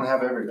simple. I don't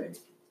have everything.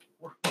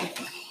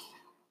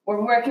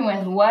 We're working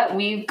with what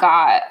we've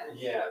got.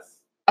 Yes.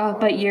 Oh,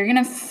 but you're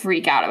going to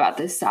freak out about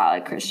this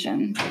salad,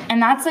 Christian.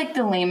 And that's like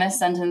the lamest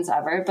sentence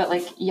ever. But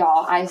like,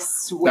 y'all, I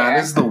swear. That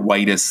is the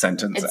whitest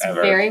sentence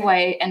ever. It's very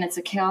white, and it's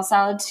a kale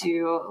salad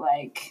too.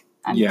 Like,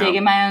 I'm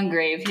digging my own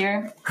grave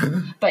here.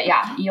 But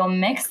yeah, you'll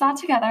mix that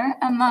together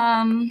and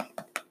then...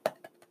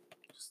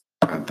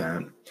 Got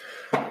that.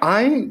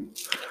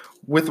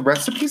 With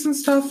recipes and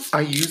stuff,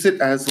 I use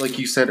it as, like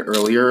you said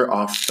earlier,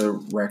 off the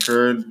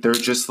record. They're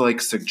just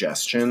like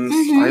suggestions.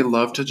 Mm-hmm. I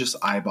love to just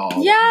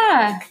eyeball.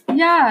 Yeah.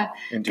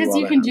 Because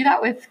you can do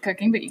that with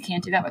cooking, but you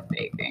can't do that with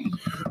baking.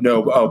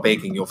 No,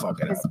 baking, you'll fuck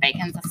it up. Because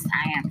bacon's a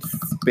science.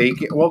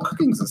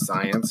 Cooking's a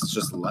science. It's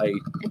just light.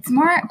 It's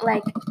more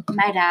like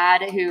my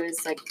dad, who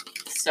is like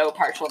so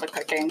partial to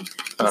cooking, is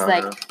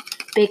like,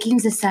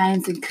 baking's a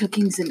science and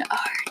cooking's an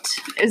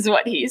art, is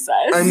what he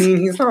says. I mean,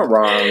 he's not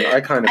wrong. I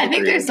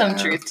think there's some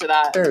truth to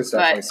that. There's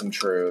definitely some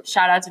truth.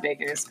 Shout out to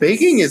bakers.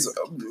 Baking is,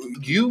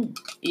 you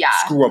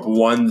screw up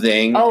one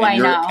thing and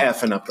you're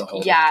effing up the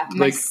whole thing. Yeah,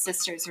 my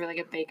sister's a really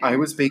good baker. I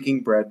was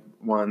baking bread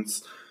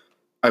once.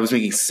 I was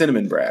making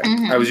cinnamon bread.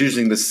 Mm-hmm. I was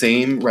using the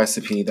same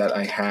recipe that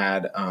I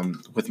had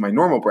with my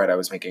normal bread I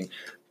was making.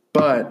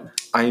 But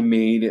I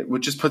made it,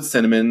 would just put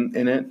cinnamon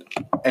in it,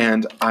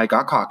 and I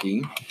got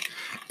cocky.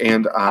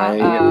 And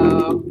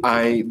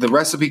the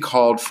recipe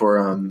called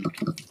for,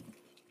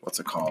 what's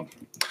it called?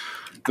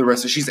 The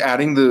recipe, she's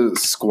adding the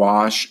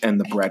squash and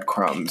the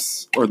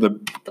breadcrumbs, or the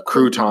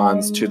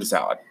croutons to the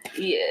salad.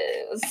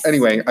 Yes.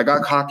 Anyway, I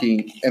got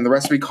cocky, and the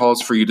recipe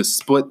calls for you to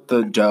split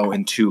the dough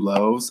in 2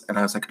 loaves, and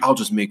I was like, I'll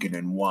just make it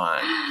in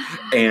 1.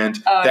 And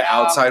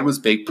outside was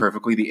baked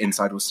perfectly, the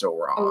inside was still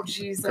raw. Oh,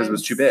 Jesus. Because it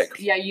was too big.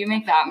 Yeah, you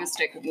make that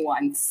mistake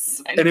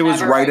once. And it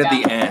was right at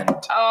the end.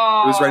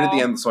 Oh. It was right at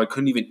the end, so I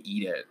couldn't even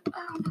eat it.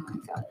 Oh, my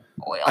God.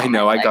 Oil I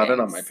know, I got it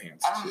on my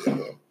pants,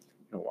 too.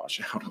 I'll wash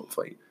it out,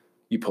 hopefully.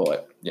 You pull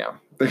it. Yeah.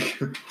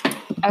 Okay.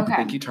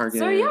 Thank you, Target.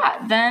 So,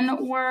 yeah,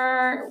 then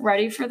we're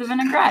ready for the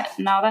vinaigrette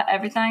now that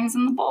everything's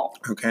in the bowl.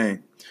 Okay.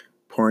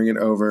 Pouring it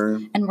over.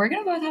 And we're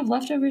going to both have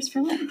leftovers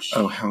for lunch.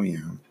 Oh, hell yeah.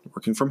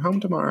 Working from home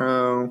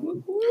tomorrow.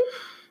 Mm-hmm.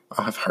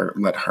 I'll have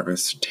let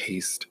Harvest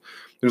taste.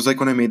 It was like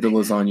when I made the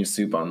lasagna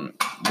soup on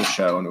the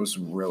show, and it was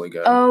really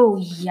good. Oh,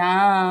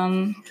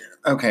 yum.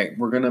 Okay,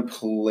 we're going to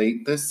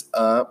plate this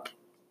up.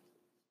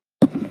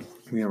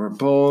 We have our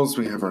bowls.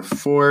 We have our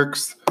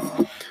forks.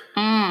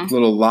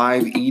 Little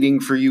live eating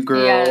for you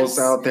girls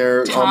out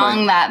there.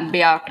 Tongue that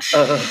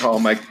bitch. All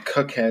my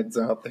cookheads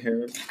out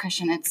there.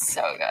 Christian, it's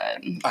so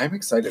good. I'm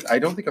excited. I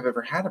don't think I've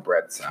ever had a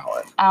bread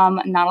salad.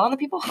 Not a lot of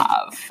people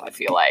have, I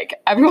feel like.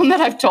 Everyone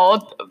that I've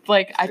told,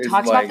 like, I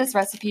talked about this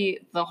recipe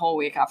the whole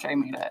week after I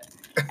made it.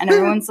 And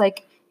everyone's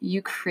like,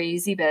 you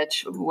crazy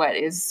bitch, what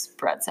is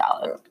bread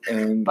salad?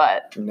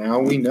 But now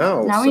we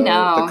know. Now we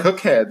know. The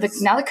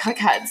cookheads. Now the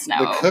cookheads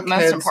know,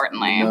 most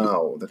importantly.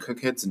 No, the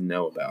cookheads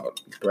know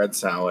about bread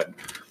salad.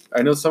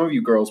 I know some of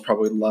you girls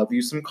probably love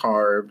you some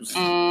carbs.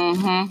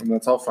 Mm-hmm. And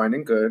that's all fine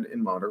and good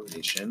in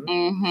moderation.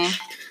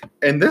 Mm-hmm.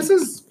 And this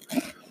is...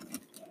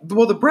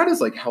 Well, the bread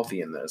is like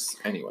healthy in this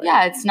anyway.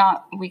 Yeah, it's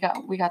not... We got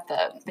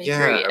the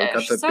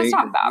bakery-ish, so it's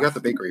not bad. We got the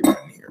bakery bread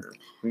in here.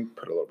 Let me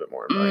put a little bit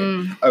more in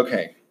mine.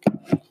 Okay.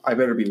 I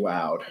better be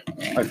wowed.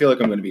 I feel like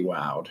I'm going to be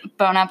wowed.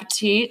 Bon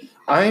appetit.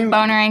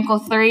 Boner ankle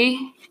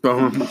 3.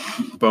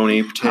 Bone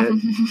ape tit.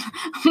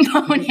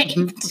 Bone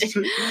ape tit.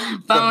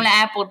 Bone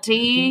apple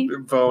tea.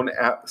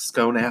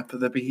 Scone app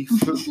the beef.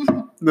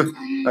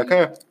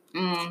 Okay.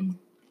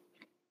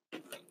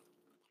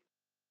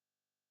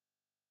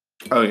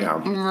 Oh yeah.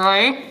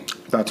 Right?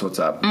 That's what's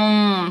up.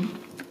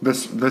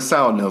 This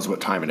salad knows what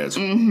time it is.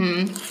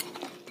 Mm-hmm.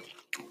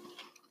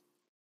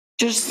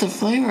 Just the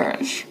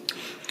flavors.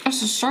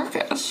 It's a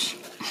circus.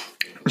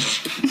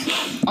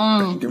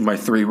 My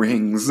 3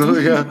 rings.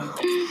 Yeah.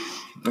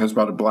 I was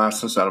about to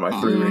blast this out of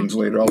my 3 rings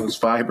later. All this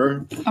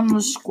fiber. And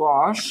the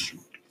squash.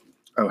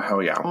 Oh,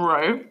 hell yeah.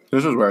 Right.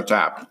 This is where it's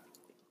at.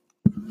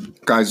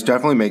 Guys,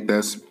 definitely make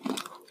this.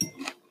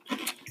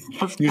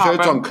 You said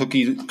it's on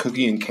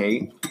Cookie and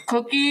Kate?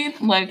 Cookie,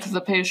 like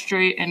the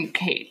pastry, and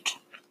Kate.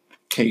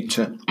 Kate.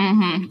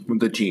 Mm-hmm. With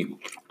the T.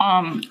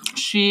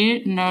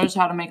 She knows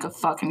how to make a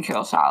fucking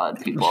kale salad,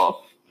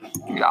 people.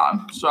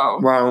 Yeah, so.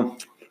 Wow.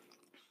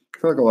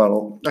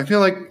 I feel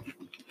like,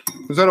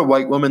 is that a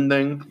white woman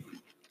thing?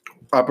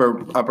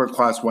 Upper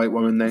class white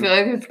woman thing? I feel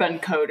like it's been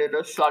coded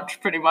as such,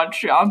 pretty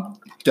much, yeah.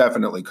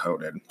 Definitely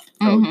coded.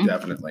 Mm-hmm. Oh,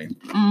 definitely.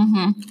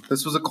 Mm-hmm.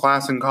 This was a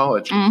class in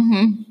college.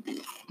 Mm-hmm.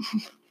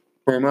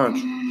 Pretty much.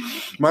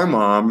 My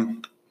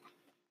mom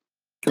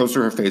goes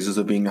through her phases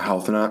of being a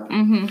health nut.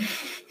 Mm-hmm.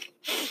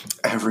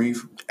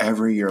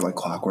 Every year, like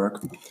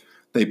clockwork,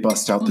 they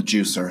bust out the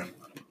juicer.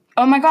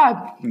 Oh my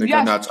God. They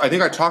go nuts. I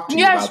think I talked to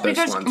you about this once.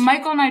 Yes, because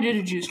Michael and I did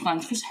a juice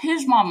cleanse because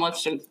his mom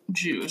loves to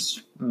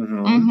juice.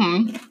 Mm-hmm.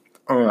 Mm-hmm.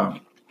 Oh, yeah.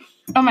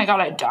 Oh my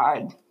God, I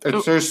died.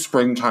 It's their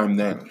springtime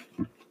thing.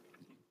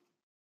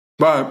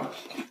 But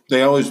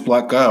they always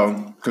let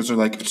go because they're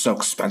like, it's so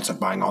expensive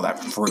buying all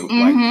that fruit.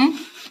 Like,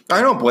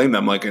 I don't blame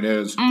them like it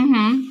is.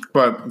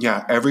 But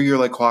yeah, every year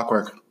like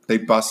clockwork, they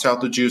bust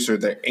out the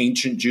juicer, the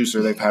ancient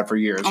juicer they've had for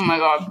years. Oh my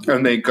God.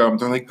 And they go,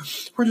 they're like,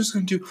 we're just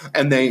going to do,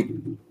 and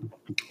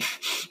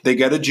they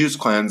get a juice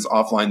cleanse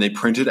offline, they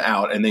print it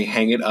out, and they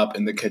hang it up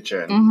in the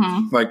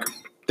kitchen. Like,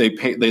 they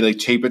like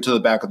tape it to the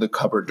back of the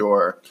cupboard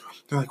door.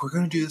 They're like, we're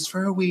going to do this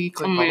for a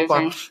week. Like, blah,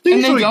 blah, blah.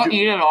 And they don't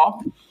eat it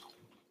all?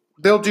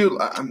 They'll do,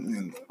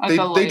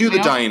 they do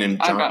the Diane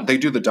and they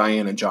do the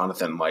Diane and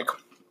Jonathan, like,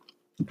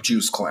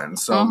 juice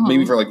cleanse. So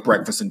maybe for, like,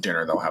 breakfast and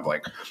dinner, they'll have,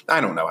 like, I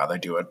don't know how they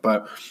do it.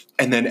 But,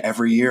 and then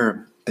every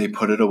year, they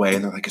put it away,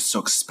 and they're like, it's so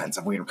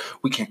expensive.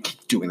 We can't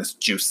keep doing this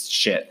juice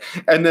shit.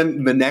 And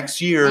then the next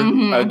year,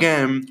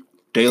 again,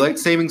 daylight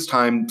savings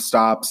time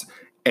stops,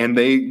 and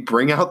they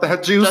bring out that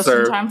juicer. Just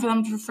in time for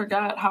them to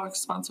forget how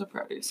expensive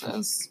produce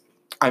is.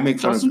 I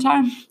make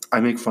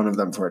fun of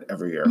them for it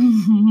every year.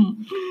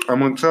 I'm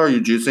like, so are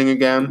you juicing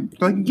again?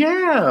 They're like,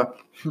 yeah.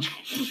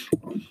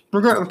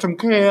 We're getting some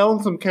kale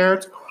and some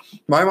carrots.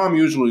 My mom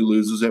usually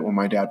loses it when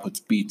my dad puts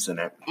beets in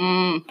it.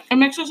 It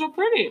makes it so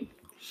pretty.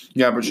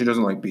 Yeah, but she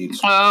doesn't like beets.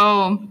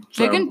 Oh,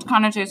 so, they can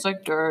kind of taste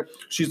like dirt.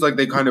 She's like,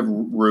 they kind of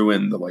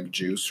ruin the, like,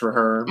 juice for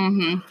her.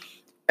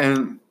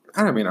 And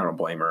I don't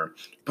blame her.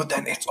 But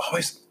then it's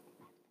always...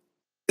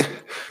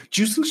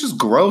 Juicing's just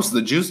gross.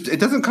 The juice, it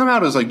doesn't come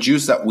out as, like,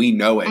 juice that we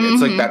know it.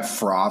 It's, like, that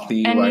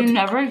frothy, and like... you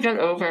never get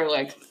over,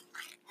 like,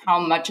 how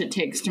much it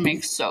takes to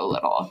make so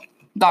little.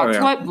 That's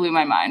what blew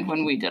my mind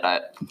when we did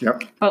it.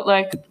 Yep. But,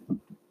 like...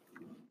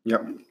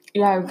 Yep.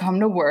 Yeah, I would come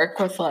to work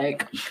with,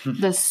 like,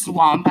 this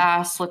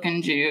swamp-ass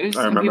looking juice.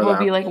 And people would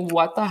be like,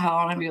 what the hell?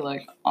 And I'd be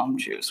like, I'm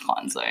juice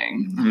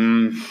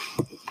cleansing.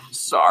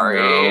 Sorry.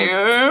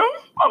 No.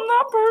 I'm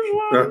that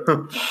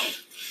person.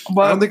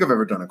 But I don't think I've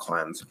ever done a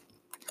cleanse.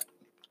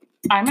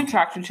 I'm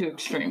attracted to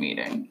extreme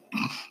eating.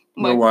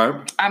 Like,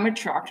 what? I'm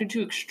attracted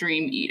to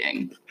extreme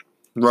eating.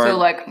 Right. So,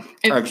 like...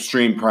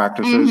 extreme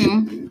practices.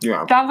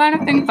 Yeah. That kind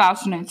of thing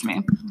fascinates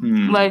me.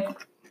 Like,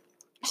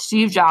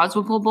 Steve Jobs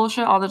would pull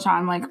bullshit all the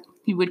time. Like,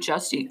 he would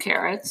just eat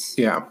carrots.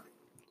 Yeah.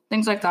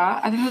 Things like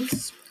that. I think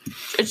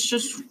it's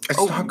just... It's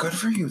not good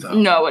for you, though.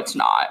 No, it's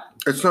not.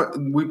 It's not.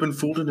 We've been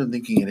fooled into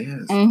thinking it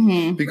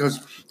is.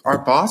 Because our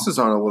boss is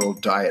on a little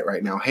diet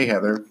right now. Hey,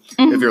 Heather,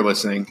 if you're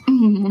listening.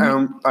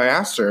 I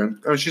asked her,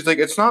 and she's like,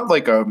 it's not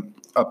like a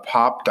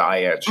pop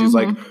diet. She's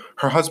like,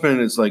 her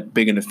husband is, like,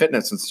 big into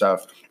fitness and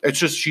stuff. It's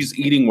just she's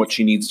eating what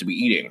she needs to be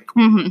eating.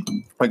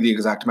 Like, the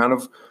exact amount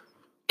of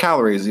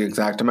calories, the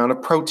exact amount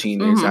of protein,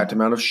 the exact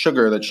amount of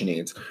sugar that she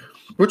needs.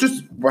 Which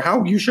is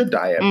how you should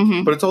diet.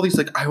 But it's all these,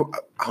 like,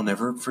 I'll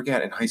never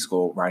forget in high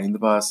school, riding the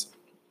bus,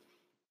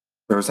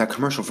 there was that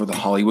commercial for the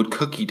Hollywood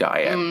cookie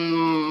diet.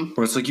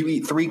 Where it's like, you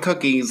eat 3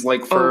 cookies,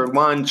 like, for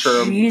lunch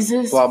or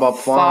blah,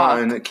 blah, blah,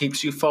 and it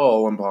keeps you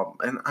full and blah.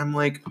 And I'm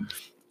like,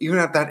 even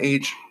at that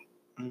age.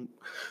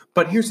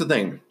 But here's the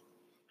thing.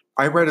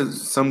 I read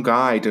some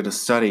guy did a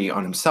study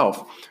on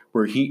himself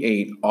where he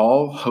ate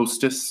all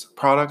Hostess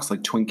products,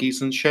 like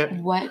Twinkies and shit.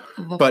 What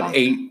the But fuck?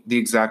 ate the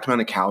exact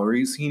amount of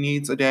calories he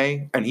needs a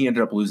day, and he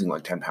ended up losing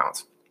like 10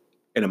 pounds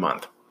in a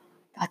month.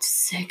 That's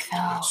sick,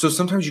 though. So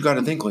sometimes you got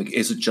to think, like,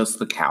 is it just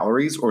the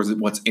calories or is it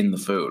what's in the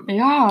food?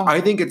 Yeah. I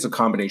think it's a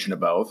combination of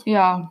both.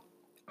 Yeah.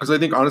 Because I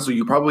think, honestly,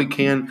 you probably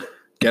can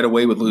get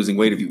away with losing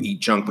weight if you eat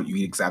junk, but you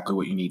eat exactly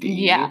what you need to eat.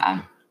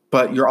 Yeah.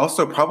 But you're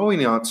also probably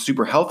not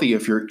super healthy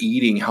if you're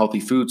eating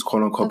healthy foods,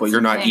 quote unquote, but you're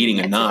not eating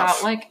enough. It's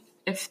about, like,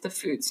 if the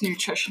food's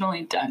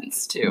nutritionally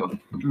dense, too.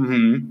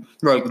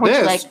 Like, which,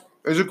 this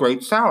is a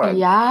great salad.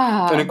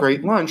 Yeah. And a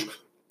great lunch.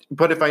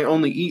 But if I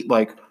only eat,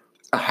 like,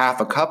 a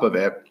half a cup of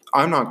it,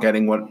 I'm not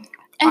getting what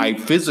I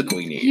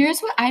physically need. Here's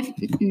what I've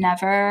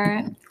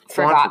never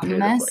forgotten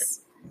this.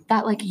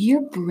 That, like,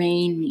 your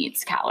brain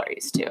needs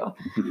calories, too.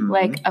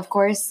 Like, of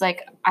course,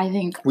 like, I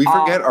think we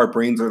forget our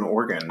brain's an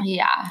organ.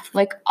 Yeah.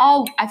 Like,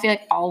 I feel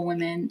like all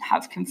women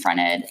have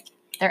confronted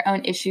their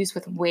own issues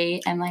with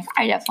weight, and, like,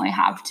 I definitely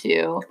have,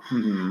 too.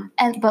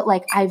 But,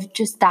 like,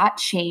 that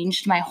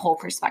changed my whole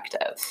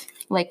perspective.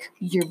 Like,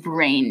 your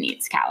brain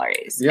needs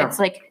calories. Yeah. It's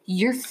like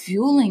you're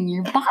fueling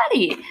your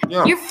body.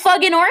 Yeah. Your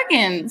fucking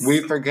organs.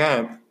 We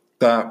forget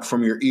that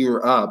from your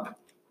ear up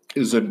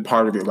is a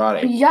part of your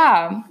body.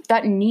 Yeah.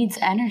 That needs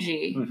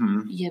energy.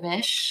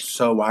 Yibbish.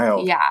 So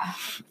wild. Yeah.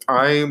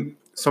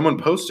 Someone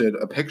posted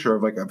a picture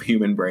of, like, a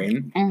human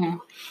brain.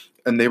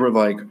 And they were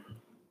like,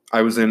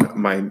 I was in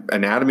my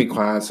anatomy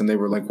class and they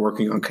were, like,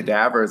 working on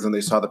cadavers and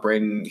they saw the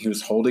brain and he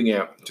was holding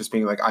it, just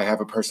being like, I have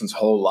a person's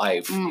whole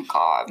life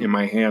in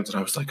my hands. And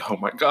I was like, oh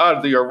my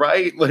God, you're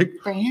right. Like,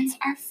 brains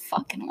are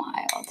fucking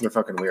wild. They're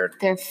fucking weird.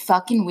 They're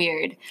fucking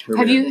weird.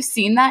 Have you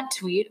seen that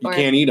tweet? You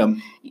can't eat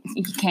them.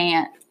 You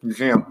can't. You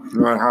can't.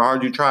 No matter how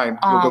hard you try,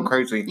 you'll go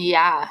crazy.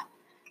 Yeah.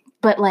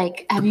 But,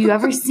 like, have you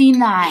ever seen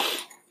that?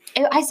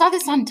 I saw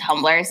this on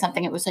Tumblr or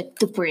something. It was like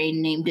the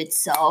brain named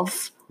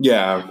itself.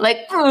 Yeah.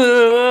 Like,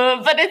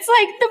 but it's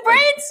like the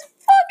brain's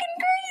fucking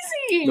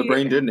crazy. The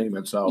brain did name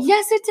itself.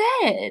 Yes, it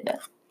did.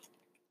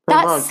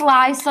 That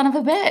sly son of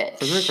a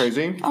bitch. Isn't it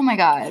crazy? Oh my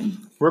God.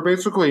 We're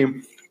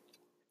basically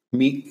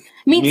Meat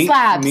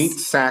slabs. Meat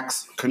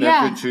sacks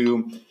connected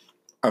to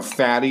a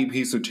fatty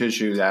piece of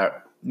tissue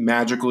that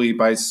magically,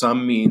 by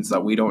some means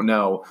that we don't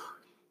know,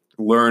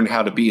 learned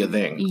how to be a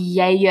thing.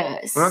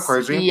 Yes. Isn't that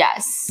crazy?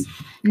 Yes.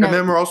 No. And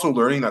then we're also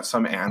learning that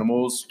some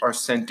animals are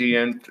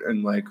sentient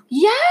and like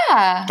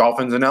yeah,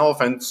 dolphins and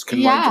elephants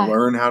can like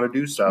learn how to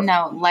do stuff.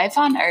 No, life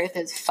on Earth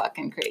is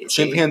fucking crazy.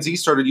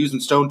 Chimpanzees started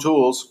using stone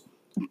tools.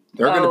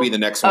 They're going to be the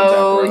next ones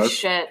after us. Oh,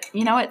 shit.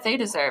 You know what? They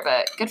deserve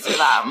it. Good for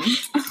them.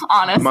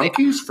 Honestly.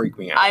 Monkeys freak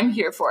me out. I'm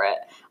here for it.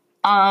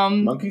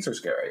 Monkeys are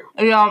scary.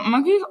 Yeah,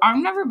 monkeys.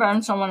 I've never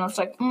been someone that's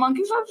like,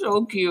 monkeys are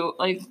so cute.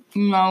 Like,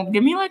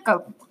 give me like a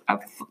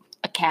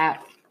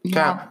cat.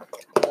 Cat.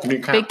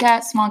 Big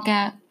cat, small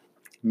cat.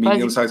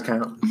 Medium-sized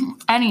cat.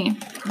 Any.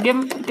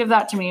 Give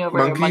that to me over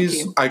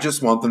monkeys, monkey. I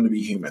just want them to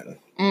be human.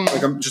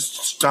 Like, I'm just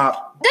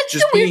stop. That's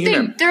just the weird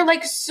thing. They're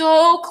like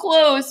so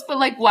close, but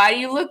like, why do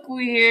you look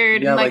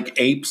weird? Yeah, like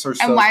apes are so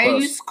close. And why are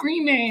you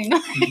screaming?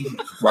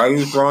 Why are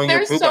you throwing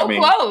your poop at me?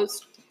 They're so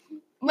close.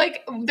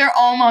 Like, they're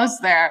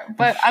almost there.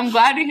 But I'm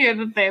glad to hear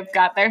that they've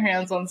got their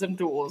hands on some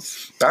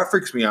tools. That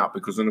freaks me out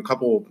because in a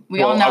couple,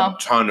 a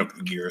ton of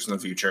years in the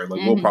future,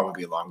 like, we'll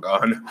probably be long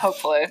gone.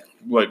 Hopefully.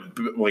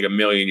 Like a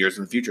million years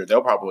in the future,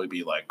 they'll probably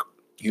be, like,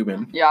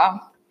 human. Yeah.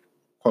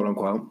 Quote,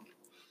 unquote.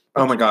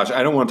 Oh, my gosh.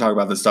 I don't want to talk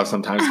about this stuff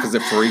sometimes because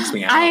it freaks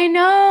me out. I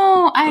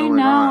know.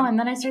 God. And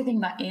then I start thinking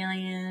about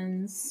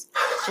aliens.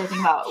 I start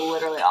thinking about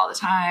literally all the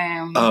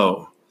time.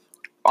 Oh.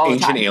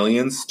 Ancient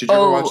Aliens. Did you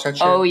ever watch that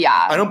shit? Oh,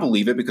 yeah. I don't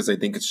believe it because I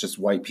think it's just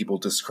white people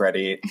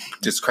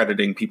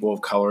discrediting people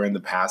of color in the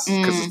past.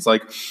 Because it's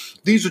like,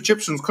 these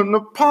Egyptians couldn't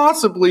have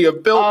possibly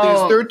have built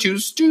these. They're too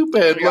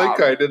stupid, like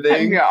kind of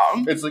thing.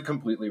 Yeah. It's like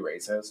completely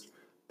racist.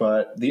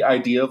 But the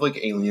idea of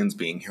like aliens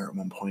being here at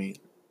one point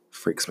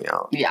freaks me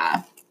out.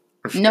 Yeah.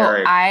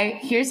 No,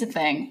 here's the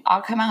thing.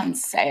 I'll come out and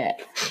say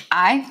it.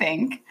 I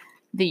think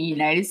the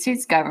United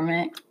States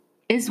government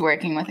is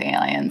working with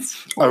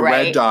aliens. A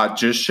red dot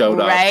just showed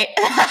up. Right?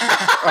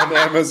 On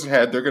Emma's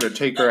head. They're going to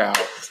take her out.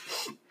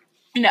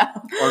 No.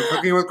 On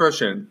Cooking with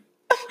Christian.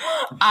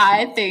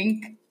 I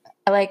think,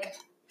 like,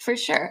 for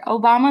sure,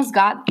 Obama's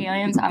got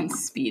aliens on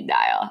speed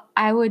dial.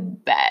 I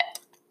would bet.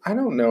 I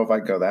don't know if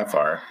I'd go that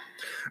far.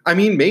 I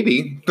mean,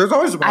 maybe. There's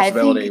always a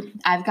possibility. I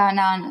think I've gone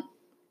down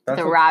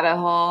the rabbit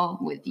hole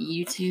with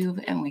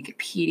YouTube and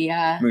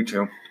Wikipedia. Me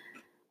too.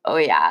 Oh,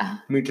 yeah.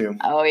 Me too.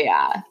 Oh,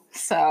 yeah.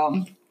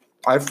 So...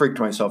 I've freaked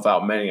myself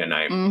out many a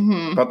night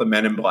about the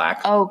Men in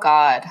Black. Oh,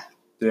 God.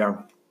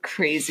 Yeah.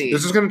 Crazy.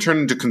 This is going to turn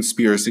into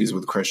conspiracies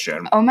with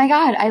Christian. Oh, my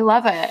God. I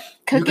love it.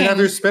 You can have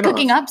your spin-off.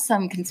 Cooking up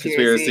some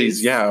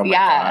conspiracies. Yeah. Oh, my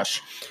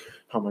gosh.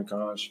 Oh, my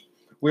gosh.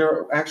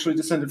 We're actually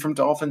descended from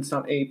dolphins,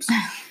 not apes.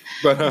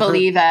 But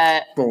Believe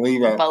it.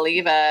 Believe it.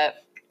 Believe it.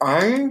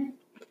 I'm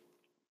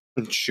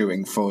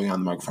chewing fully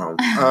on the microphone.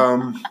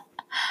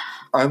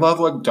 I love,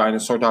 like,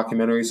 dinosaur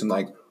documentaries and,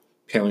 like,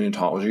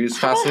 paleontology is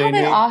fascinating.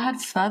 How they all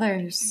had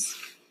feathers.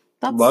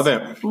 Love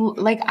it.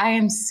 Like, I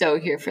am so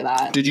here for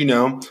that. Did you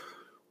know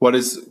what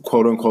is,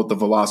 quote unquote, the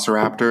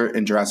Velociraptor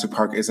in Jurassic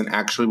Park isn't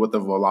actually what the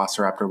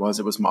Velociraptor was?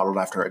 It was modeled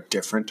after a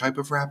different type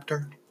of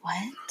raptor.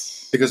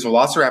 What? Because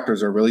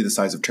Velociraptors are really the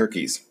size of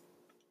turkeys.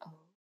 Oh.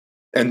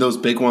 And those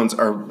big ones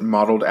are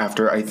modeled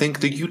after, I think,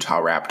 the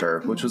Utah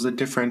Raptor, which was a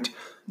different...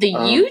 The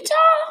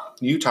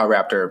Utah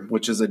Raptor,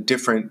 which is a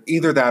different,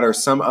 either that or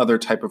some other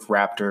type of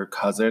raptor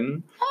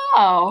cousin.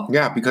 Oh.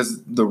 Yeah,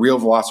 because the real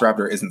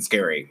Velociraptor isn't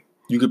scary.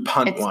 You could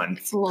punt one.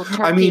 It's a little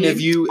turkey. I mean,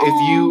 if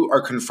you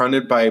are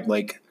confronted by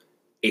like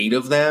 8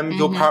 of them,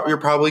 you're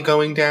probably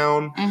going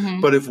down.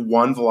 But if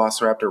one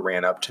Velociraptor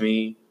ran up to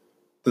me,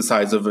 the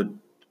size of a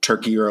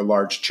turkey or a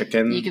large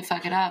chicken, you could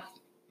fuck it up.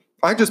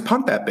 I just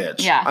punt that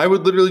bitch. Yeah. I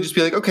would literally just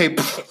be like, okay, and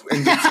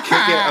just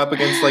kick it up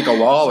against like a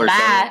wall or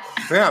something.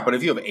 Yeah, but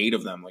if you have 8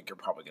 of them, like you're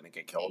probably gonna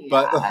get killed. Yeah.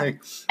 But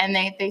like, and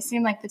they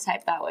seem like the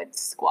type that would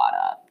squat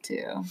up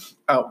too.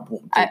 Oh,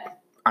 well,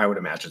 I would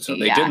imagine so.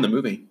 They did in the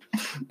movie.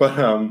 But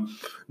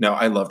no,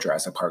 I love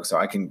Jurassic Park, so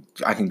I can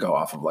go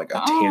off of like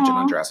a tangent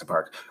on Jurassic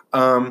Park.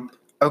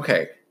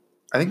 Okay.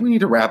 I think we need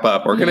to wrap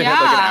up. We're gonna hit like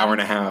an hour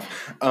and a half.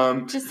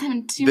 Just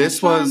having too much fun.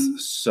 This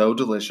was so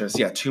delicious.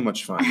 Yeah, too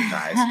much fun,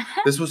 guys.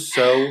 This was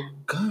so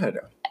good.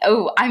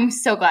 Oh, I'm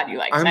so glad you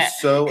liked it. I'm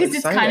so excited.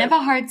 Because it's kind of a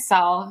hard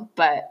sell,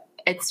 but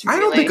it's really... I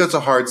don't think it's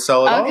a hard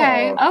sell at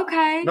all.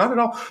 Okay. Not at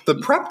all. The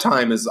prep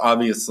time is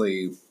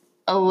obviously...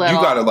 a little...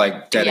 You gotta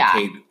like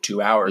dedicate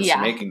 2 hours to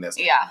making this.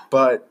 Yeah.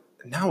 But...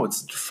 no,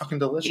 it's fucking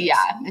delicious.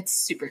 Yeah, it's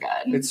super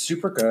good. It's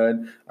super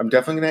good. I'm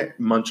definitely going to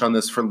munch on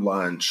this for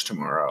lunch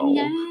tomorrow.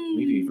 Yay.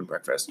 Maybe even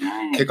breakfast.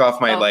 Nice. Kick off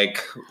my,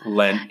 like,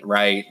 Lent,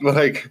 right?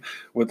 Like,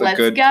 with Let's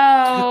a good... go.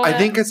 I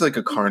think as, like,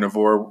 a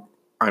carnivore,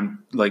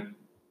 I'm, like,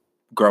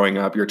 growing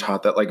up, you're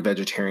taught that, like,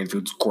 vegetarian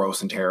food's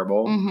gross and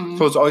terrible.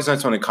 So it's always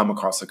nice when I come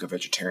across, like, a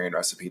vegetarian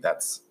recipe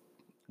that's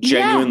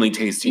genuinely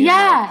tasty.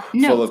 Yeah.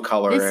 And, full of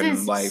color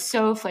and life. This is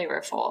so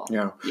flavorful.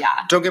 Yeah. Yeah.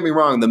 Don't get me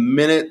wrong. The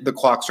minute the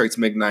clock strikes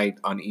midnight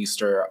on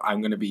Easter,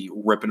 I'm going to be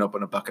ripping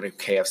open a bucket of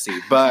KFC.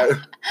 But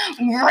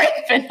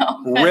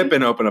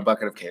ripping open a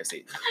bucket of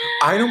KFC.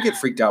 I don't get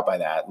freaked out by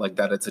that. Like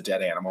that it's a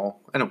dead animal.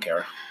 I don't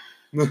care.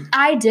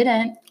 I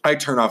didn't. I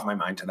turn off my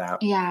mind to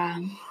that. Yeah.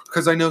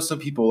 Because I know some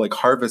people, like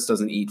Harvest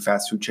doesn't eat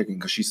fast food chicken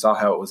because she saw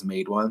how it was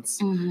made once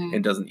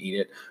and doesn't eat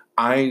it.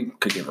 I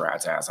could give a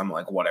rat's ass. I'm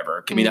like,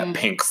 whatever. Give me that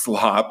pink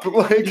slop.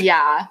 Like,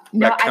 yeah.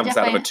 No, that comes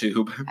out of a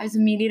tube. I was a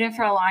meat eater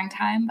for a long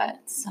time,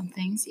 but some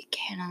things you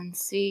can't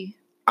unsee.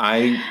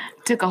 I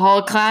took a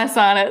whole class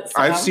on it.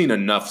 So. I've seen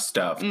enough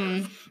stuff.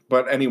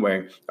 But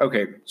anyway,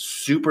 okay,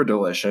 super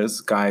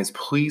delicious. Guys,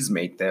 please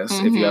make this.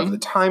 If you have the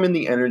time and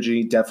the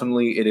energy,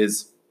 definitely it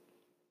is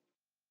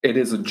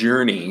a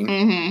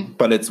journey,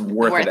 but it's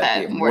worth it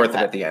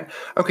at the end.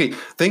 Okay,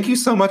 thank you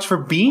so much for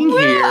being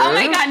here. Oh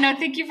my God, no,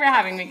 thank you for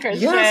having me,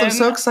 Christian. Yes, I'm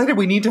so excited.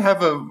 We need to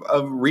have a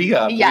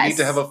re-up. Yes. We need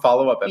to have a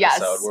follow-up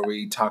episode where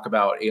we talk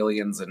about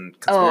aliens and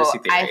conspiracy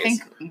theories. I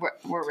think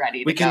we're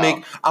ready to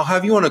go. I'll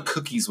have you on a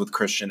Cookies with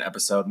Christian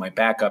episode, my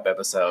backup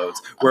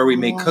episodes, where we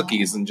make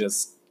cookies and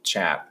just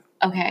chat.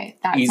 Okay,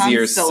 that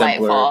sounds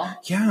delightful.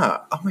 Yeah,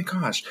 oh my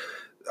gosh.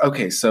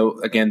 Okay, so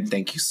again,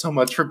 thank you so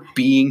much for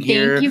being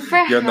here. Thank you for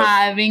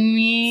having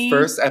me.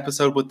 First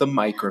episode with the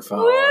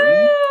microphone.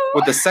 Woo!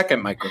 With the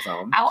second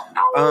microphone. Ow,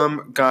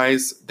 ow.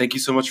 Guys, thank you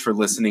so much for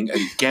listening.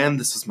 Again,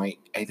 this is my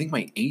 7th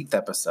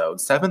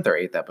or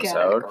 8th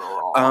episode.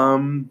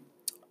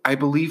 I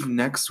believe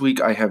next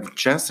week I have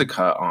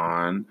Jessica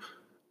on.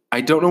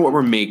 I don't know what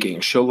we're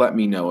making. She'll let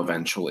me know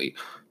eventually.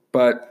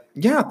 But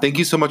yeah, thank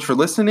you so much for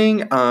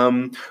listening.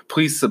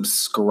 Please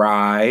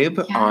subscribe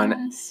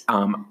on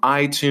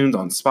iTunes,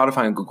 on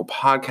Spotify, and Google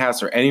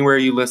Podcasts, or anywhere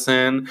you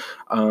listen.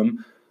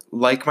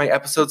 Like my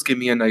episodes, give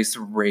me a nice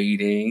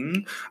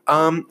rating.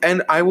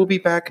 And I will be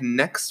back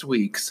next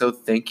week. So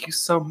thank you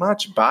so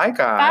much. Bye,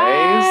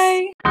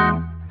 guys.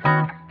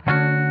 Bye.